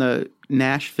the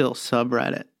Nashville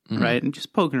subreddit, right, and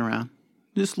just poking around,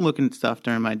 just looking at stuff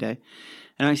during my day.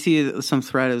 And I see some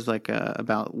thread is like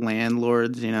about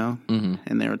landlords, and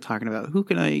they were talking about who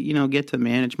can I, get to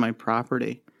manage my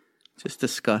property. It's just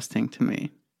disgusting to me.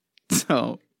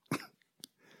 So,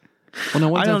 well, now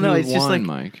what I don't know. It's wine, just like,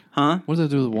 Mike? Huh? What does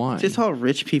that do with wine? It's just all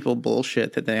rich people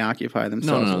bullshit that they occupy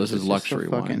themselves. No. This is luxury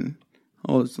wine.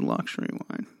 Oh, it's luxury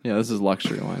wine. Yeah, this is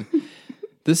luxury wine.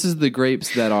 This is the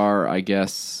grapes that are, I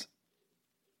guess,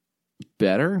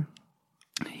 better.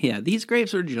 Yeah, these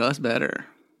grapes are just better.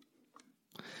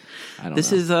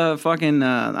 This is fucking,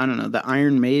 I don't know, the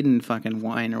Iron Maiden fucking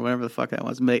wine or whatever the fuck that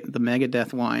was. The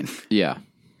Megadeth wine. Yeah.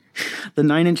 The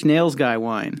 9 Inch Nails guy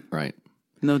wine. Right.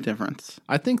 No difference.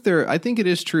 I think it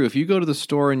is true. If you go to the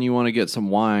store and you want to get some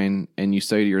wine and you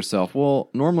say to yourself, well,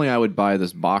 normally I would buy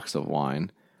this box of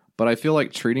wine, but I feel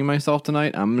like treating myself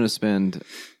tonight. I'm going to spend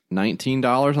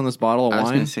 $19 on this bottle of wine. I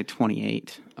was going to say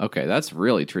 $28. Okay, that's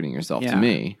really treating yourself to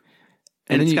me.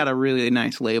 And it's got a really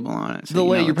nice label on it.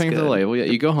 So you're paying for the label. Yeah,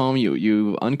 you go home,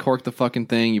 you uncork the fucking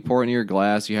thing, you pour it into your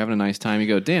glass, you're having a nice time. You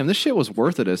go, damn, this shit was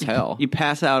worth it as hell. You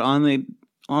pass out on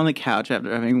on the couch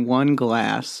after having one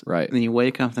glass. Right. And then you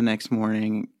wake up the next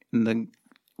morning, and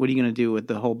what are you going to do with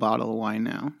the whole bottle of wine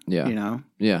now? Yeah. You know?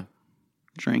 Yeah.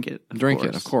 Drink it. Drink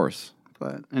it, of course.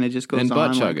 And it just goes and on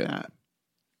butt like chug it. that.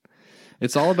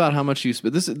 It's all about how much you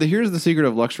spend. Here's the secret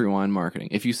of luxury wine marketing.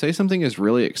 If you say something is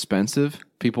really expensive,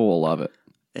 people will love it.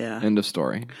 Yeah. End of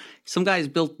story. Some guys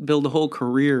build whole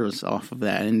careers off of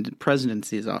that and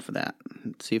presidencies off of that.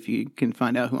 Let's see if you can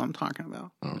find out who I'm talking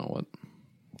about. I don't know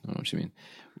what you mean.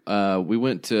 We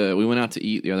went out to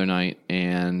eat the other night,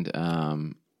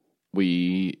 and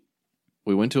we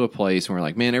went to a place and we're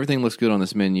like, man, everything looks good on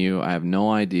this menu. I have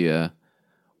no idea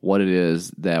what it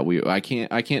is that I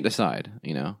can't decide,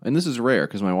 you know. And this is rare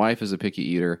because my wife is a picky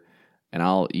eater, and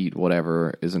I'll eat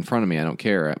whatever is in front of me. I don't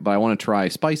care, but I want to try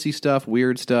spicy stuff,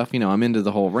 weird stuff. You know, I'm into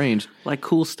the whole range, like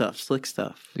cool stuff, slick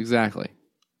stuff. Exactly.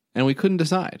 And we couldn't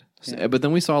decide, but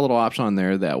then we saw a little option on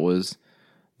there that was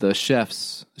the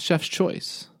chef's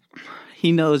choice.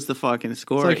 He knows the fucking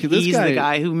score. Like, He's the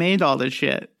guy who made all this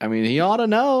shit. I mean, he ought to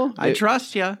know. I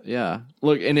trust you. Yeah.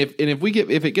 Look, and if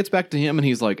it gets back to him and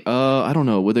he's like, I don't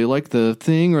know, would they like the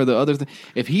thing or the other thing?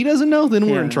 If he doesn't know, then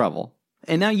we're in trouble.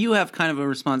 And now you have kind of a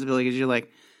responsibility because you're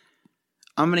like,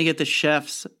 I'm going to get the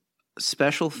chef's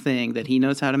special thing that he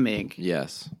knows how to make.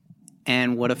 Yes.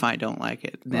 And what if I don't like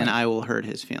it? Then I will hurt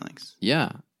his feelings.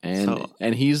 Yeah.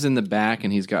 And he's in the back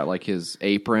and he's got like his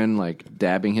apron, like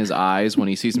dabbing his eyes when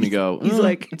he sees me go. He's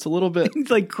like, it's a little bit.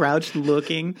 He's like crouched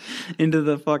looking into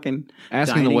the fucking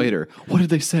asking the waiter, what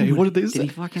did they say? What did they say? Did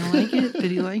he fucking like it?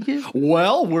 Did he like it?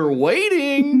 Well, we're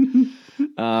waiting.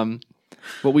 But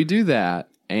we do that.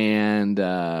 And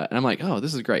I'm like, oh,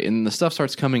 this is great. And the stuff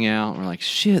starts coming out. And we're like,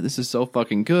 shit, this is so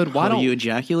fucking good. Why don't you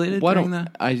ejaculated why during don't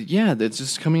that? Yeah, it's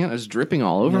just coming out. It's dripping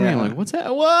all over me. I'm like, what's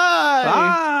that?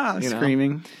 Why? You know?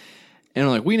 Screaming. And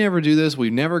I'm like, we never do this. We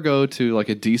never go to like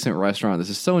a decent restaurant. This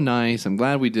is so nice. I'm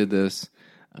glad we did this.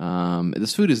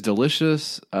 This food is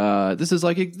delicious. This is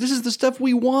the stuff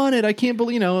we wanted. I can't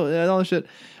believe, all this shit.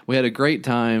 We had a great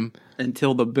time.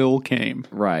 Until the bill came.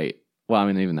 Right. Well, I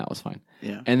mean, even that was fine.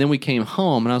 Yeah. And then we came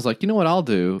home, and I was like, you know what I'll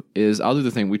do is I'll do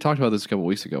the thing. We talked about this a couple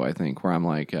weeks ago, I think, where I'm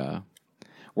like,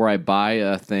 where I buy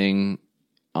a thing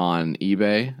on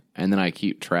eBay, and then I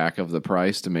keep track of the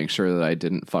price to make sure that I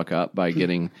didn't fuck up by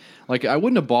getting, like, I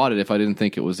wouldn't have bought it if I didn't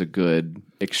think it was a good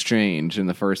exchange in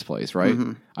the first place, right?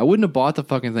 Mm-hmm. I wouldn't have bought the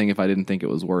fucking thing if I didn't think it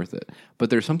was worth it.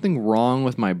 But there's something wrong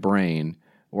with my brain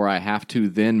where I have to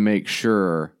then make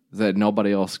sure that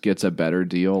nobody else gets a better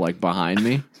deal, like, behind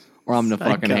me. Or I'm going to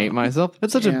fucking hate myself.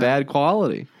 It's such a bad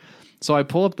quality. So I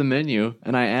pull up the menu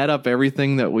and I add up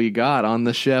everything that we got on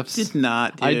the chef's. Did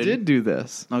not, dude. I did do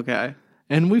this. Okay.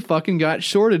 And we fucking got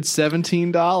shorted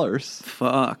 $17.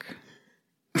 Fuck.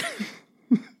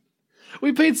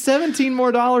 We paid $17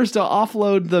 more to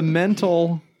offload the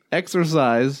mental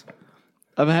exercise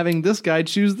of having this guy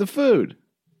choose the food.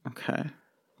 Okay.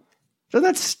 Doesn't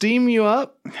that steam you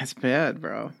up? That's bad,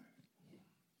 bro.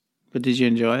 But did you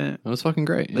enjoy it? It was fucking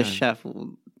great. The chef was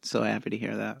so happy to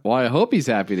hear that. Well, I hope he's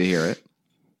happy to hear it.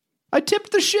 I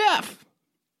tipped the chef.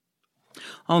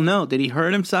 Oh no! Did he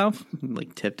hurt himself?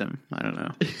 Like tipped him? I don't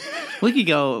know. We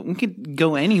could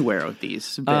go anywhere with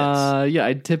these bits. Yeah,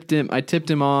 I tipped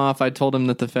him off. I told him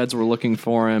that the feds were looking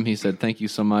for him. He said, "Thank you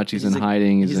so much." He's in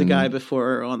hiding. He's a guy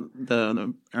before on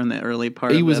the early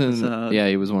part. He of was the episode. in. Yeah,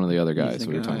 he was one of the other guys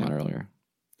we were talking about earlier.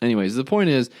 Anyways, the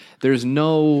point is, there's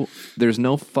no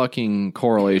fucking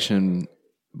correlation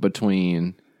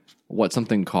between what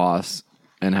something costs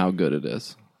and how good it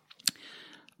is.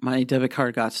 My debit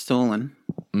card got stolen.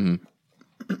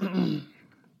 Mm-hmm.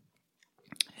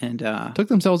 And took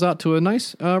themselves out to a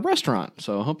nice restaurant.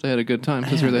 So I hope they had a good time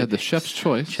because they had the chef's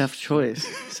choice. Chef's choice,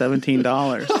 $17.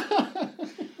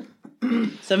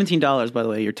 $17, by the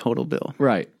way, your total bill.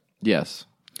 Right. Yes.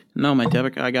 No, my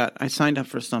debit. I signed up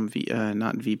for some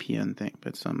not VPN thing,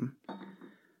 but some.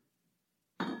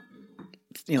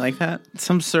 You like that?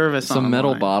 Some service. Some online.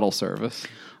 metal bottle service.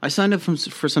 I signed up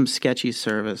for some sketchy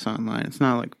service online. It's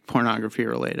not like pornography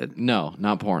related. No,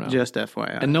 not porno. Just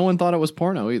FYI. And no one thought it was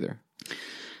porno either.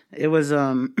 It was it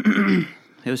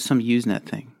was some Usenet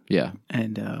thing. Yeah.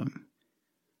 And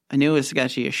I knew it was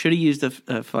sketchy. I should have used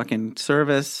a fucking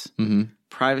service. Mm-hmm.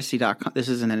 Privacy.com. This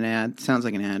isn't an ad. Sounds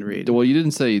like an ad read. Well, you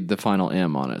didn't say the final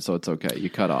M on it, so it's okay. You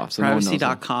cut off. So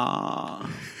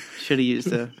Privacy.com. Should have used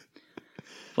the...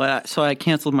 But so I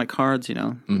canceled my cards,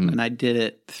 and I did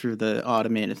it through the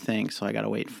automated thing, so I got to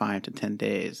wait 5 to 10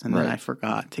 days. And then I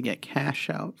forgot to get cash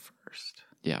out first.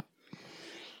 Yeah.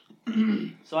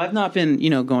 So I've not been,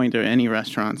 going to any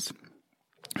restaurants.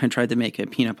 I tried to make a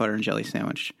peanut butter and jelly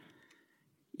sandwich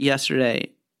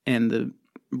yesterday, and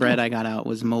bread I got out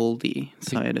was moldy,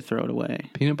 so I had to throw it away.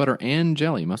 Peanut butter and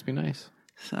jelly must be nice.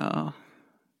 So,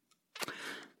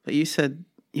 but you said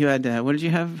you had, what did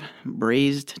you have?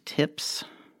 Braised tips?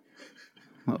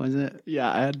 What was it?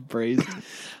 Yeah, I had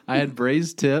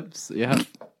braised tips. Yeah.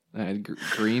 I had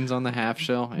greens on the half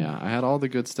shell. Yeah, I had all the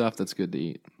good stuff that's good to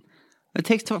eat. It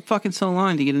takes fucking so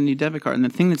long to get a new debit card. And the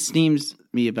thing that steams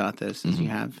me about this is you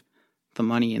have the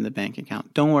money in the bank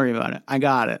account. Don't worry about it. I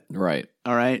got it. Right.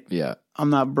 All right? Yeah. I'm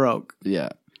not broke. Yeah.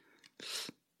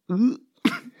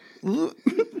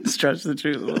 Stretch the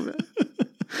truth a little bit.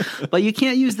 But you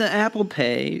can't use the Apple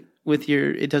Pay with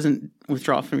it doesn't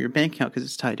withdraw from your bank account because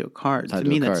it's tied to a card. To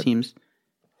me, that seems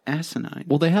asinine.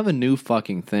 Well, they have a new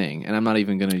fucking thing, and I'm not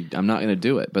gonna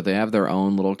do it, but they have their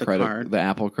own little credit, the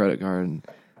Apple credit card, and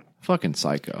fucking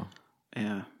psycho.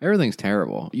 Yeah. Everything's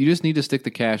terrible. You just need to stick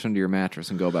the cash under your mattress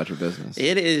and go about your business.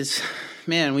 It is,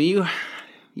 man, when you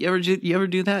ever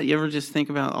do that? You ever just think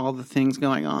about all the things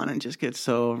going on and just get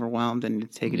so overwhelmed and you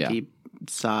take a deep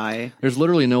sigh? There's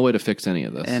literally no way to fix any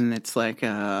of this. And it's like,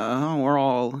 we're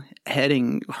all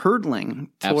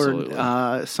hurtling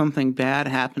toward something bad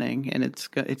happening, and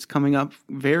it's coming up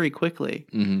very quickly.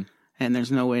 Mm-hmm. And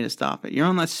there's no way to stop it. You're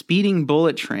on that speeding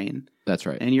bullet train. That's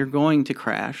right. And you're going to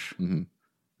crash. Mm-hmm.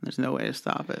 There's no way to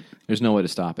stop it. There's no way to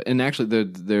stop it. And actually,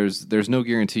 there's no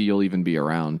guarantee you'll even be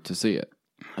around to see it.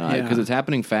 Because it's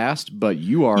happening fast, but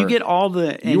you get all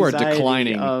the anxiety you are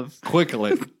declining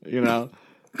quickly, you know.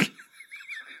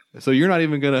 So you're not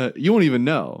even you won't even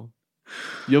know.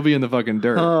 You'll be in the fucking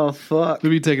dirt. Oh, fuck. You'll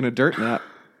be taking a dirt nap.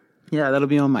 Yeah, that'll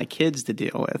be on my kids to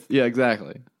deal with. Yeah,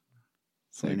 exactly.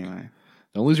 So anyway.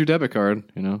 Don't lose your debit card,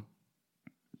 you know.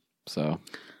 So,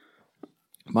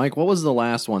 Mike, what was the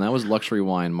last one? That was luxury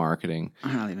wine marketing.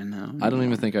 I don't even know. I don't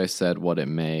even think I said what it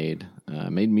made.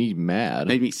 Made me mad.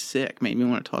 Made me sick. Made me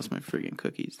want to toss my freaking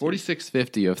cookies.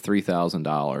 $46.50 of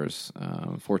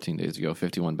 $3,000. 14 days ago,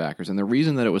 51 backers. And the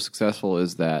reason that it was successful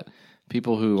is that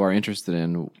people who are interested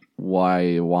in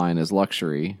why wine is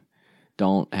luxury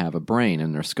don't have a brain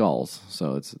in their skulls.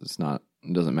 So it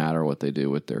doesn't matter what they do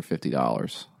with their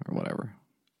 $50 or whatever.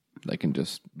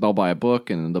 They'll buy a book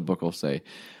and the book will say,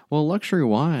 well, luxury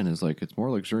wine is like, it's more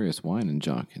luxurious wine and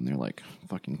junk. And they're like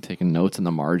fucking taking notes in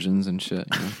the margins and shit.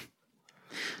 You know?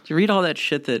 Did you read all that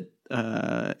shit that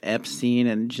Epstein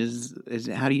and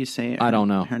how do you say it? I don't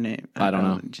know. Her name? I don't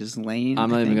know. Ghislaine? I'm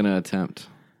not even going to attempt.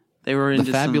 They were into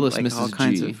the fabulous some, like, Mrs. all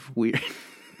kinds G. of weird.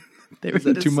 Is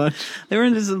that too much? They were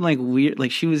into some like weird,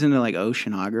 like she was into like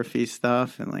oceanography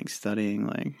stuff and like studying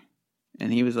like,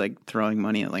 and he was like throwing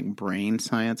money at like brain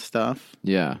science stuff.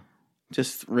 Yeah.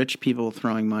 Just rich people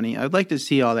throwing money. I'd like to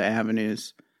see all the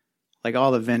avenues, like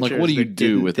all the ventures. Like, what do you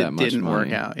do with that much didn't money?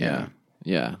 work out. Yeah.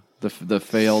 Yeah. The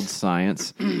failed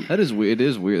science. That is weird. It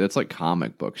is weird. That's like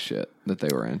comic book shit that they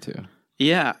were into.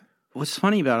 Yeah. What's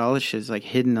funny about all this shit is like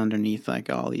hidden underneath like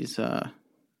all these,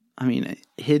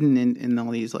 hidden in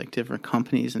all these like different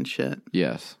companies and shit.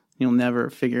 Yes. You'll never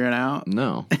figure it out.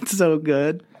 No. It's so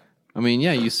good. I mean,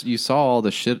 yeah, you saw all the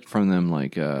shit from them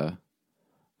like,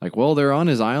 well, they're on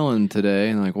his island today.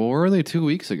 And like, well, where were they 2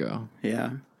 weeks ago? Yeah.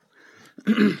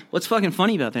 What's fucking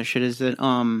funny about that shit is that,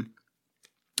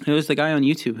 it was the guy on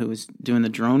YouTube who was doing the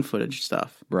drone footage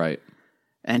stuff. Right.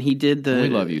 And he did we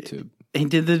love YouTube. He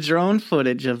did the drone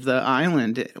footage of the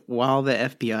island while the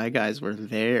FBI guys were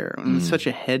there. And it was such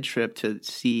a head trip to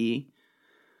see,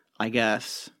 I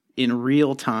guess, in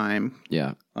real time.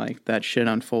 Yeah. Like that shit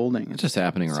unfolding. It's just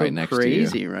happening right next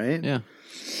crazy, to you. right? Yeah.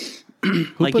 Who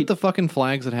like put the fucking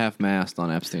flags at half-mast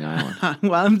on Epstein Island?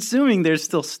 Well, I'm assuming there's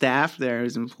still staff there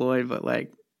who's employed, but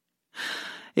like,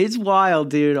 it's wild,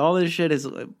 dude. All this shit is,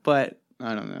 but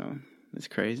I don't know. It's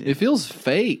crazy. It feels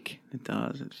fake. It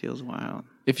does. It feels wild.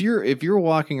 If you're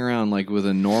walking around like with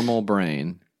a normal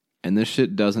brain and this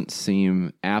shit doesn't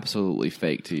seem absolutely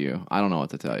fake to you, I don't know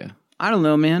what to tell you. I don't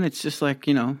know, man. It's just like,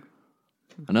 you know,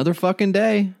 another fucking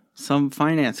day. Some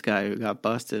finance guy who got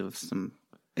busted with some.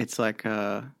 It's like,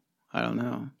 I don't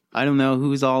know. I don't know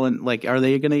who's all in. Like, are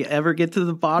they going to ever get to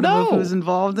the bottom of who's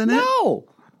involved in it? No.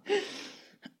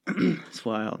 It's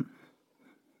wild.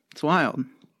 It's wild.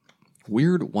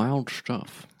 Weird, wild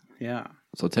stuff. Yeah.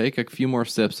 So take a few more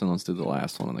sips and let's do the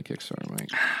last one on the Kickstarter, Mike.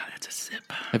 That's a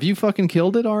sip. Have you fucking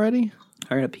killed it already?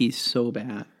 I got to pee so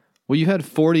bad. Well, you had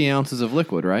 40 ounces of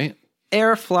liquid, right?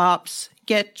 Air flops.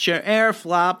 Get your air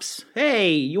flops.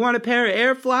 Hey, you want a pair of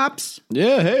air flops?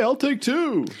 Yeah, hey, I'll take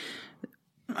 2.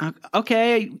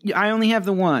 Okay, I only have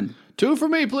the 1. 2 for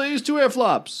me, please. 2 air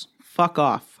flops. Fuck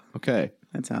off. Okay.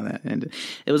 That's how that ended.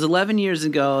 It was 11 years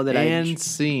ago that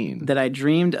I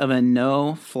dreamed of a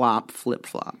no flop flip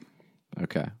flop.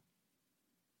 Okay.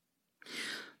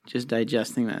 just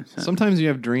digesting that. Sometimes you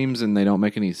have dreams and they don't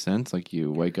make any sense. Like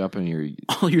you wake up and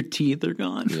all your teeth are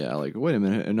gone. Yeah, like wait a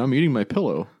minute, and I'm eating my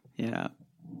pillow. Yeah.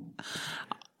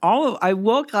 I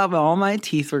woke up and all my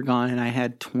teeth were gone, and I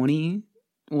had 20,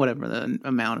 whatever the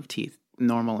amount of teeth,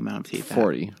 normal amount of teeth.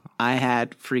 40. I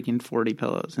had freaking 40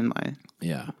 pillows in my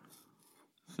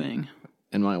thing.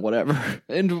 In my whatever.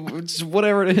 And just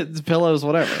whatever it is, pillows,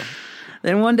 whatever.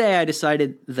 Then one day I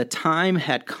decided the time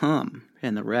had come,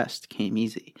 and the rest came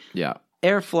easy. Yeah.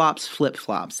 Air flops, flip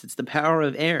flops. It's the power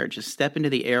of air. Just step into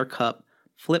the air cup,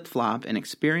 flip flop, and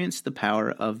experience the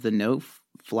power of the no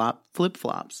flop flip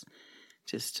flops.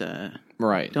 Just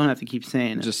right. Don't have to keep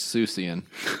saying it. Just Susian.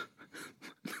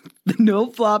 The no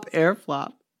flop air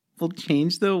flop will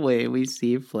change the way we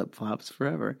see flip flops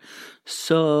forever.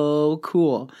 So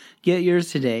cool. Get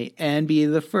yours today and be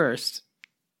the first.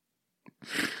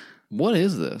 What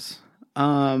is this?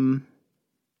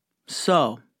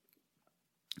 So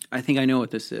I think I know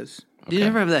what this is. Did you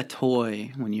ever have that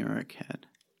toy when you were a kid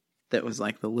that was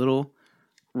like the little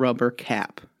rubber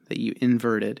cap that you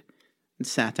inverted and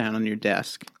sat down on your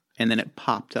desk and then it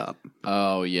popped up?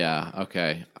 Oh yeah,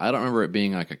 okay. I don't remember it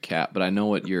being like a cap, but I know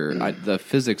what the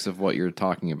physics of what you're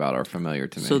talking about are familiar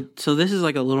to me. So this is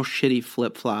like a little shitty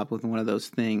flip flop with one of those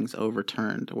things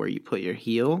overturned where you put your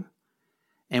heel,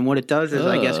 and what it does is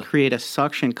I guess create a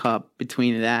suction cup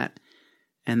between that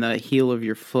and the heel of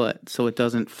your foot, so it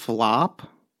doesn't flop.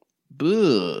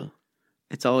 Ugh.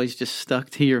 It's always just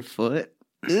stuck to your foot.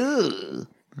 Ugh.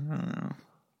 I don't know.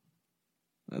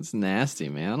 That's nasty,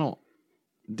 man.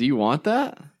 Do you want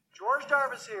that? George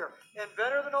Darvis here,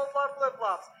 inventor of the no-flop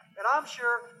flip-flops, and I'm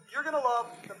sure you're going to love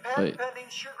the patent-pending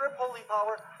sheer grip holding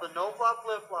power of the no-flop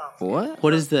flip-flops.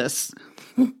 What is this?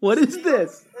 What is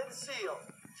this? And seal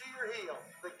to your heel.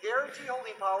 The guarantee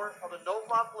holding power of the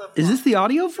no-flop flip-flops. Is this the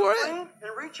audio for it? Clean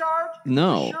and recharge.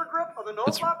 No. The sheer grip of the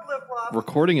no-flop flip-flops.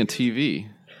 Recording a TV.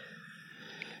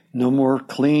 No more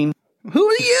clean. Who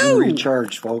are you?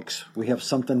 Recharge, folks. We have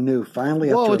something new.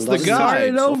 Finally, whoa, after it's the 11 guy. Start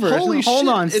it over. Holy Hold shit.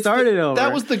 on. Start it over.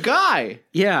 That was the guy.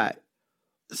 Yeah.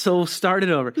 So start it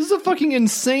over. This is a fucking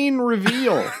insane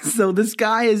reveal. So this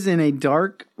guy is in a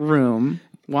dark room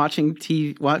watching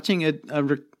TV, watching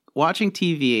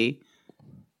TV,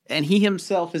 and he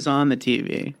himself is on the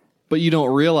TV. But you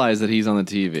don't realize that he's on the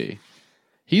TV.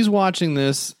 He's watching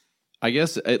this. I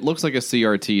guess it looks like a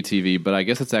CRT TV, but I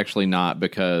guess it's actually not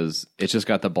because it's just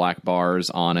got the black bars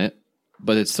on it.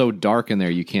 But it's so dark in there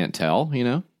you can't tell, you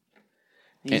know?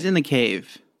 He's in the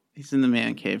cave. He's in the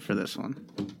man cave for this one.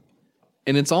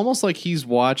 And it's almost like he's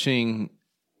watching...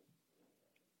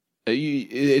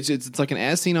 It's like an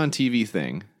as seen on TV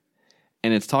thing.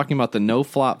 And it's talking about the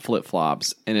no-flop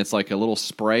flip-flops. And it's like a little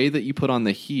spray that you put on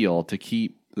the heel to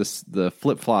keep the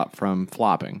flip-flop from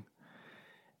flopping.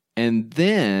 And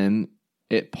then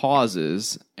it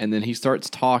pauses, and then he starts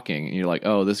talking, and you're like,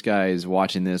 oh, this guy is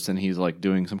watching this, and he's like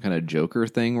doing some kind of Joker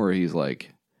thing where he's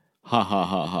like, ha ha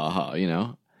ha ha ha, you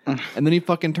know? And then he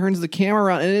fucking turns the camera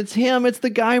around, and it's him. It's the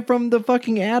guy from the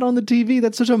fucking ad on the TV.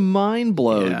 That's such a mind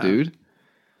blow, dude.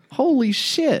 Holy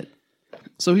shit.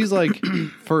 So he's like,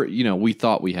 we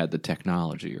thought we had the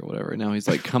technology or whatever. Now he's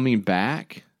like coming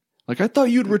back. Like, I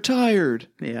thought you'd retired.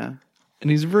 Yeah.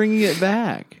 And he's bringing it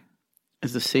back.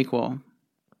 As the sequel.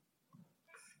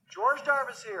 George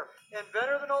Darvis here,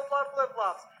 inventor of the no-flop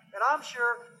flip-flops, and I'm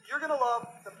sure you're going to love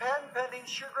the patent-pending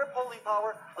sheer grip holding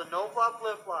power of the no-flop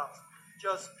flip-flops.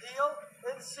 Just peel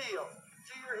and seal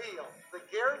to your heel. The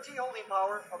guarantee holding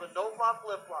power of the no-flop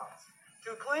flip-flops.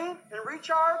 To clean and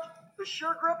recharge the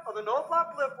sheer grip of the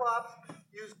no-flop flip-flops,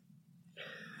 use...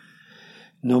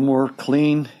 No more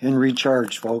clean and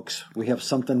recharge, folks. We have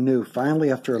something new.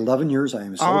 Finally, after 11 years, I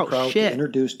am so proud to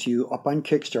introduce to you up on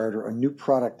Kickstarter a new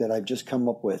product that I've just come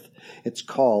up with. It's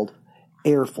called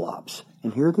Air Flops.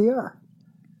 And here they are.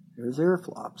 There's Air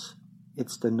Flops.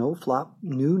 It's the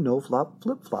new no-flop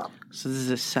flip-flop. So this is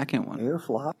the second one. Air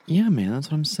Flop. Yeah, man,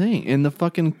 that's what I'm saying. And the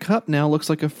fucking cup now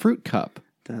looks like a fruit cup.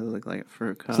 Does look like a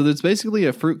fruit cup. So it's basically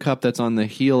a fruit cup that's on the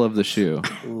heel of the shoe.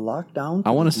 Locked down. I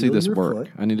want to see this your work. foot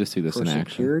I need to see this for in action.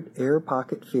 Secured air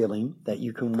pocket feeling that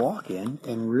you can walk in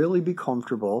and really be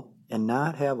comfortable and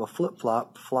not have a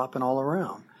flip-flop flopping all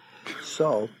around.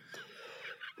 So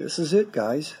this is it,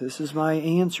 guys. This is my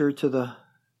answer to the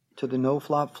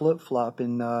no-flop flip-flop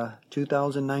in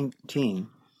 2019.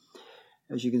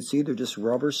 As you can see, they're just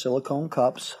rubber silicone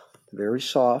cups, very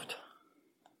soft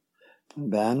and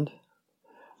bend.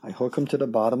 I hook them to the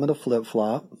bottom of the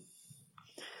flip-flop.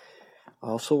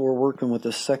 Also, we're working with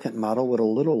the second model with a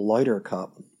little lighter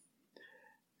cup.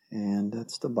 And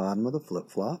that's the bottom of the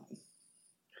flip-flop.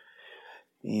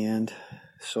 And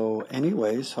So,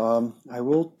 anyways, I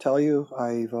will tell you,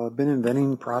 I've been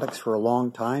inventing products for a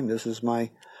long time. This is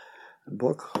my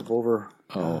book of over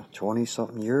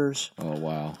 20-something years. Oh,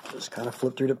 wow. Just kind of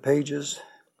flip through the pages.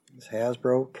 It's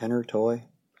Hasbro, Kenner toy.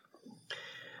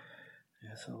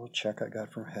 That's a little check I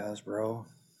got from Hasbro.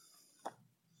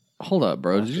 Hold up,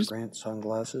 bro. Did you just... Grant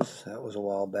sunglasses. That was a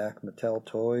while back. Mattel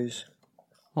toys.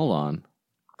 Hold on.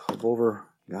 Of over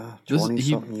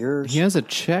 20-something years. He has a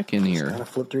check in here. Just kind of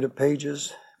flip through the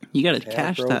pages. You got to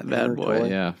cash that bad boy. toy.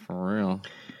 Yeah, for real.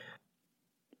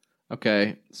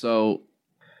 Okay, so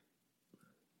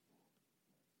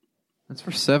that's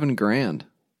for $7,000.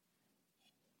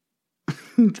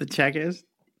 The check is?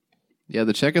 Yeah,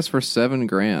 the check is for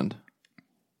 $7,000.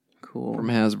 Cool. From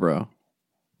Hasbro.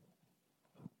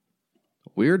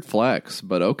 Weird flex,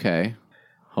 but okay.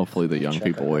 Hopefully the young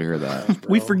people will hear that.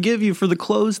 We forgive you for the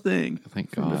clothes thing.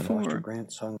 Thank God.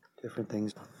 Grant sung different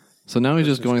things. So now he's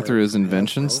just going through his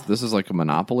inventions. This is like a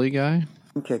Monopoly guy.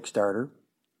 Kickstarter.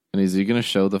 And is he going to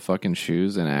show the fucking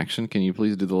shoes in action? Can you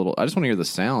please do the little... I just want to hear the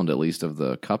sound, at least, of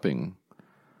the cupping.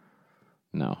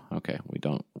 No. Okay. We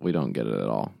don't get it at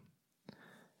all.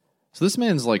 So this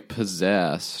man's like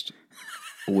possessed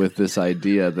with this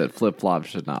idea that flip-flops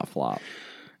should not flop.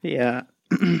 Yeah.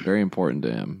 Very important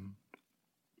to him.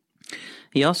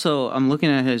 He also, I'm looking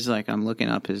up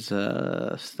his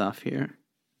stuff here.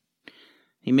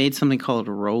 He made something called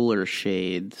roller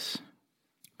shades.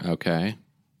 Okay.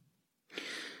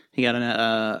 He got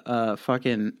a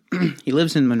fucking, he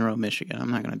lives in Monroe, Michigan.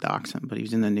 I'm not going to dox him, but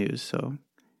he's in the news, so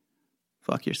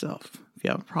fuck yourself if you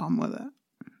have a problem with that,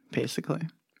 basically.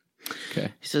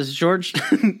 Okay. He says, George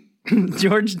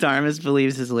Darmus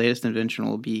believes his latest invention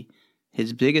will be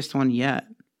his biggest one yet.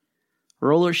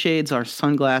 Roller shades are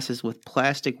sunglasses with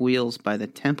plastic wheels by the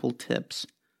temple tips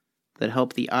that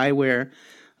help the eyewear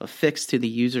affix to the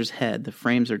user's head. The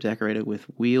frames are decorated with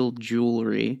wheeled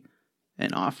jewelry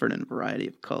and offered in a variety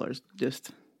of colors.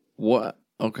 Just what?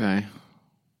 Okay.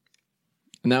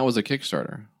 And that was a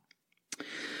Kickstarter.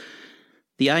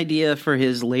 The idea for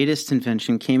his latest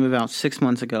invention came about 6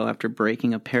 months ago after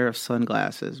breaking a pair of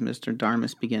sunglasses. Mr.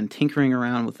 Darmus began tinkering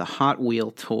around with the Hot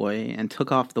Wheel toy and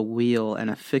took off the wheel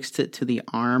and affixed it to the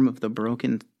arm of the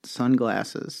broken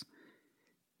sunglasses.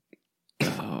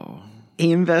 Oh.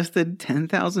 He invested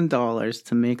 $10,000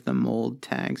 to make the mold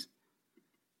tags,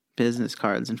 business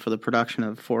cards, and for the production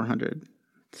of 400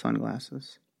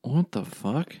 sunglasses. What the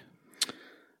fuck?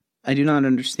 I do not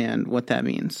understand what that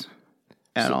means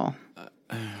at all.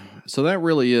 So that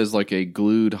really is like a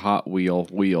glued Hot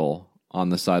Wheel on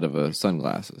the side of a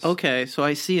sunglasses. Okay, so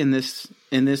I see in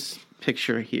this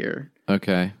picture here.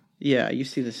 Okay. Yeah, you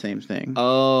see the same thing.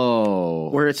 Oh.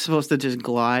 Where it's supposed to just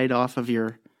glide off of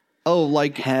your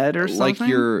like head or something? Like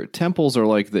your temples are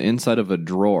like the inside of a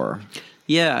drawer.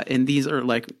 Yeah, and these are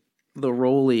like the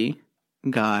rolly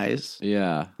guys.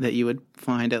 Yeah. That you would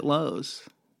find at Lowe's.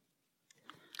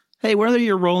 Hey, where are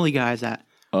your rolly guys at?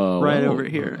 Right over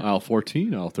here. Aisle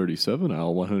 14, aisle 37,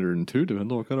 aisle 102, depending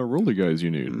on what kind of roller guys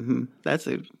you need. Mm-hmm. That's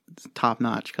a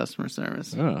top-notch customer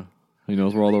service. Yeah. He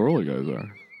knows where all the roller guys are.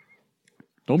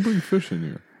 Don't bring fish in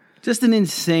here. Just an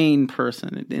insane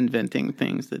person inventing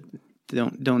things that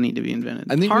don't need to be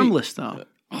invented. I think harmless, though.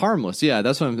 Harmless, yeah.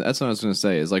 That's what I was going to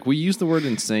say. Is like we use the word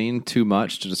insane too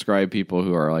much to describe people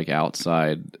who are like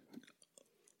outside...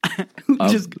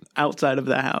 just outside of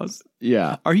the house.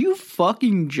 Yeah. Are you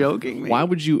fucking joking me? Why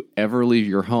would you ever leave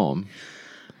your home?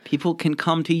 People can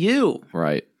come to you.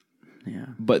 Right. Yeah.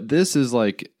 But this is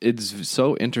like, it's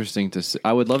so interesting to see.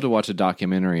 I would love to watch a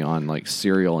documentary on like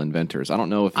serial inventors. I don't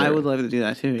know if I would love to do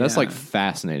that too. That's yeah. like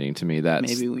fascinating to me.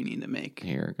 That's maybe we need to make.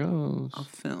 Here it goes. A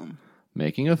film.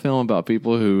 Making a film about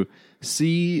people who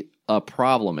see a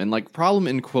problem, and like problem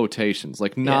in quotations,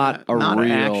 like not an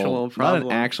actual problem.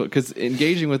 Not an actual, because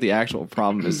engaging with the actual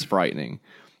problem is frightening.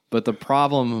 But the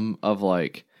problem of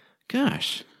like,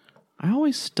 gosh, I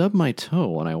always stub my toe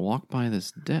when I walk by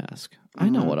this desk. I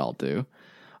know what I'll do.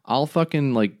 I'll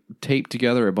fucking like tape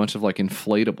together a bunch of like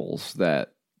inflatables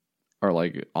that are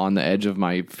like on the edge of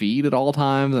my feet at all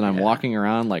times, and I'm walking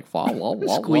around like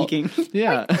squeaking.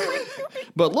 Yeah.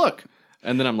 But look.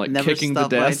 And then I'm like never kicking the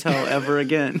desk. My toe ever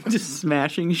again. Just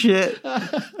smashing shit.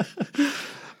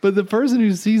 But the person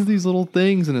who sees these little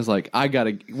things and is like,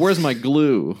 where's my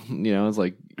glue? You know, it's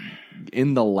like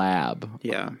in the lab.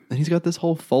 Yeah. And he's got this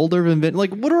whole folder of inventions.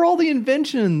 Like, what are all the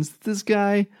inventions? This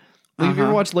guy. Like, if you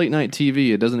ever watch late night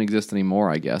TV, it doesn't exist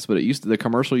anymore, I guess. But the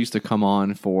commercial used to come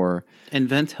on for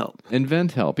Invent Help.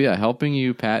 Yeah, helping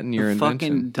you patent your invention.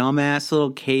 Fucking dumbass little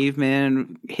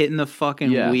caveman hitting the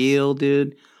fucking wheel,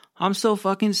 dude. I'm so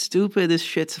fucking stupid. This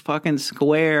shit's fucking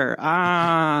square.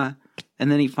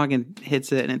 And then he fucking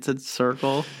hits it, and it's a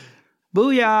circle.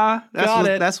 Booyah!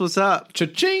 That's what's up.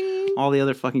 Cha-ching! All the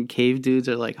other fucking cave dudes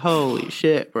are like, holy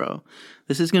shit, bro.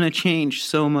 This is going to change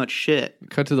so much shit.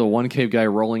 Cut to the one cave guy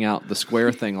rolling out the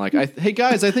square thing like, hey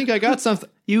guys, I think I got something.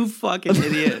 You fucking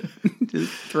idiot.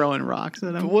 Just throwing rocks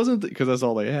at him. Because that's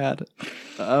all they had.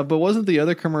 But wasn't the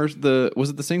other commercial, was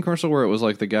it the same commercial where it was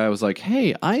like the guy was like,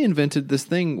 hey, I invented this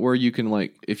thing where you can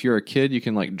like, if you're a kid, you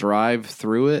can like drive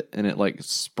through it and it like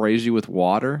sprays you with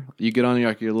water. You get on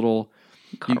your little...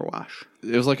 car wash.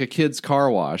 It was like a kid's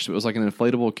car wash. It was like an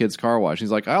inflatable kid's car wash.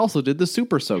 He's like, I also did the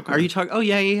Super Soaker. Are you talking? Oh,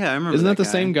 yeah. I remember Isn't that the guy.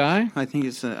 same guy? I think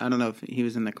it's, I don't know if he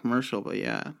was in the commercial, but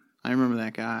yeah. I remember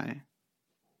that guy.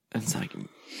 It's like,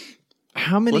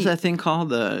 how many? What's that thing called?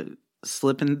 The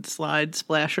slip and slide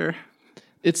splasher?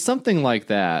 It's something like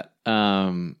that.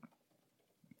 But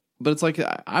it's like,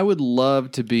 I would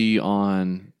love to be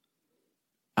on...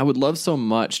 I would love so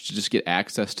much to just get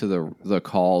access to the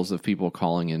calls of people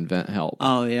calling invent help.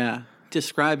 Oh, yeah.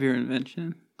 Describe your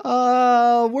invention.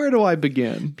 Where do I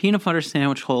begin? Peanut butter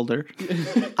sandwich holder.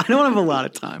 I don't have a lot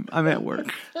of time. I'm at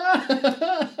work.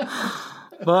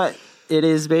 But it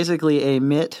is basically a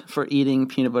mitt for eating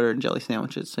peanut butter and jelly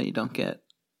sandwiches so you don't get...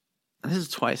 This is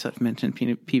twice I've mentioned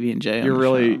PB&J.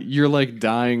 You're like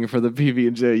dying for the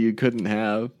PB&J you couldn't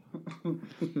have.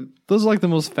 Those are like the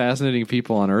most fascinating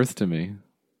people on earth to me.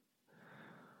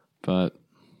 But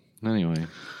anyway,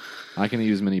 I can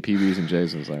use as many PBs and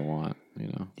J's as I want, you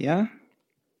know. Yeah.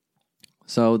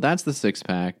 So that's the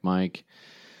 6-pack, Mike.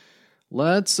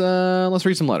 Let's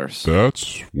read some letters.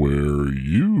 That's where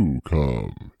you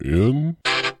come in.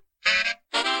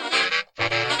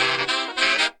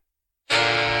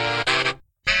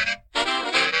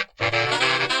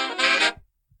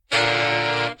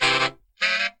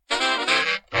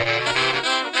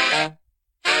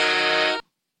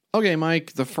 Okay,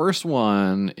 Mike, the first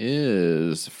one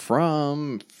is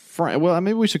from Frank. Well,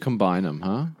 maybe we should combine them,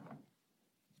 huh?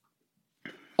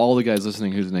 All the guys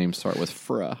listening whose names start with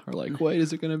Fra are like, wait,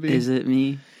 is it going to be? Is it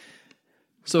me?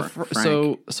 So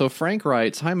Frank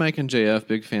writes, hi, Mike and JF,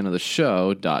 big fan of the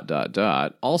show, ...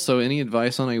 Also, any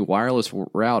advice on a wireless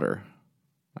router?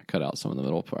 I cut out some of the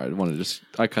middle part.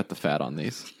 I cut the fat on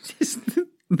these.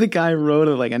 The guy wrote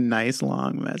a nice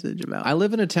long message about... I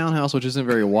live in a townhouse which isn't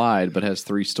very wide, but has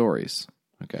 3 stories.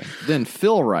 Okay. Then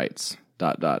Phil writes, ...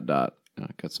 I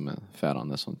cut some fat on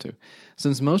this one too.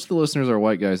 Since most of the listeners are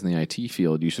white guys in the IT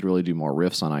field, you should really do more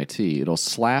riffs on IT. It'll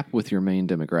slap with your main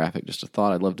demographic. Just a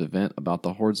thought, I'd love to vent about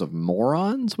the hordes of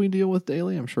morons we deal with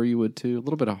daily. I'm sure you would too. A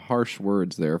little bit of harsh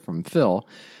words there from Phil.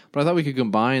 But I thought we could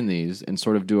combine these and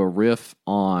sort of do a riff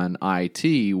on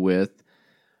IT with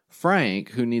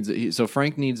Frank, who needs so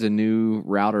Frank needs a new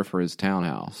router for his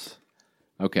townhouse.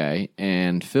 Okay,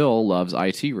 and Phil loves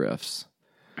IT riffs.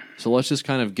 So let's just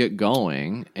kind of get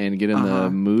going and get in the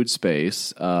mood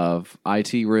space of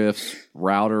IT riffs,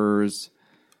 routers,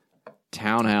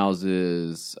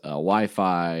 townhouses,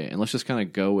 Wi-Fi, and let's just kind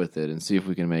of go with it and see if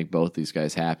we can make both these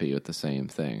guys happy with the same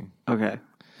thing. Okay.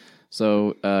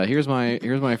 So here's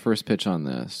my first pitch on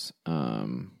this.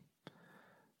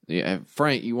 Yeah,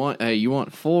 Frank, you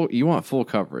want full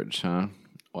coverage, huh?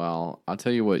 Well, I'll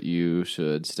tell you what you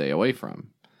should stay away from.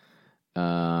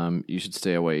 You should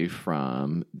stay away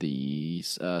from the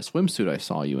swimsuit I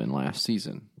saw you in last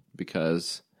season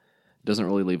because it doesn't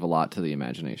really leave a lot to the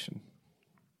imagination.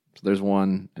 So there's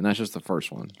one, and that's just the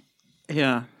first one.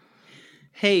 Yeah.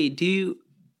 Hey,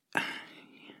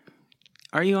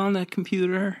 are you on the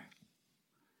computer?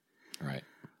 Right.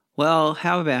 Well,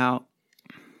 how about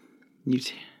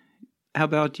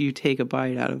you take a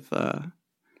bite out of...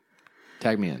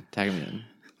 Tag me in. Go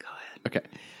ahead. Okay.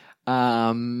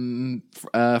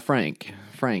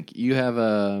 Frank, you have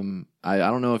I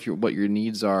don't know what your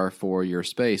needs are for your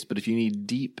space, but if you need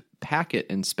deep packet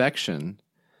inspection,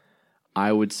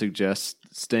 I would suggest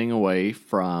staying away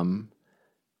from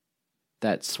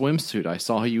that swimsuit I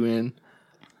saw you in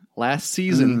last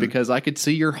season because I could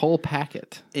see your whole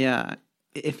packet. Yeah.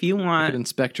 If you want, I could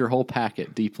inspect your whole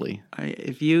packet deeply.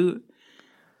 If you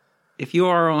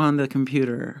are on the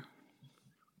computer,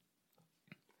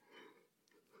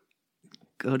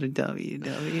 go to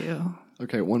www.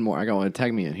 Okay, one more. I got one.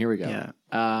 Tag me in. Here we go.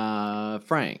 Yeah.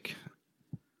 Frank,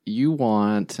 you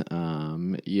want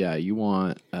you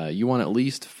want at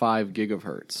least 5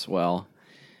 gigahertz. Well,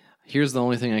 here's the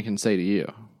only thing I can say to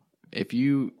you. If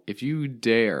you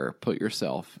dare put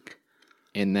yourself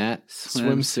in that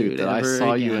swimsuit that I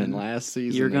saw you in last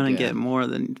season, you're going to get more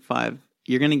than 5.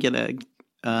 You're going to get a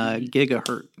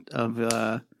gigahertz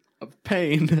of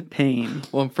pain. Pain.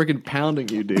 Well, I'm freaking pounding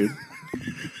you, dude.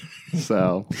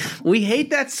 So we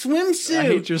hate that swimsuit. I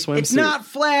hate your swimsuit. It's not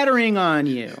flattering on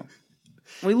you.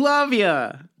 We love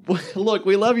you. Look,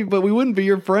 we love you, but we wouldn't be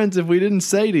your friends if we didn't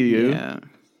say to you. Yeah.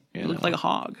 You look like a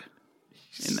hog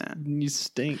in that. You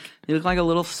stink. You look like a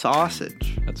little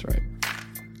sausage. That's right.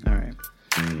 All right.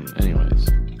 Anyways.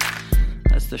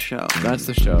 That's the show. That's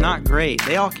the show. Not great.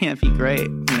 They all can't be great,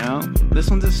 you know? This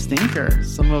one's a stinker.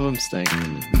 Some of them stink.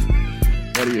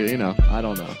 What do you know? I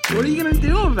don't know. What are you going to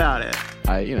do about it?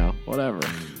 Whatever.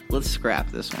 Let's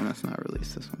scrap this one. Let's not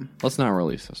release this one. Let's not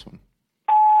release this one.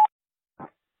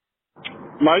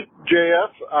 Mike,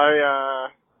 JF,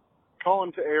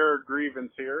 calling to air a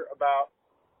grievance here. About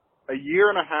a year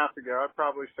and a half ago, I'd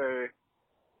probably say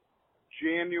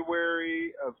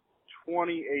January of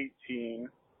 2018,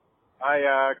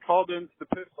 I called into the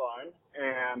piss line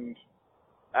and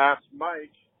asked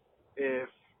Mike if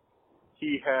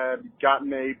he had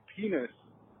gotten a penis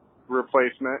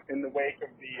replacement in the wake of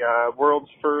the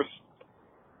world's first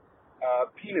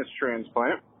penis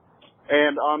transplant.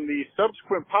 And on the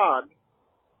subsequent pod,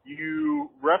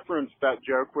 you referenced that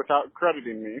joke without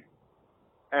crediting me,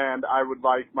 and I would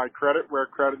like my credit where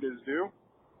credit is due.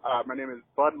 My name is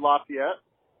Bud Lafayette.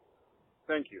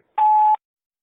 Thank you.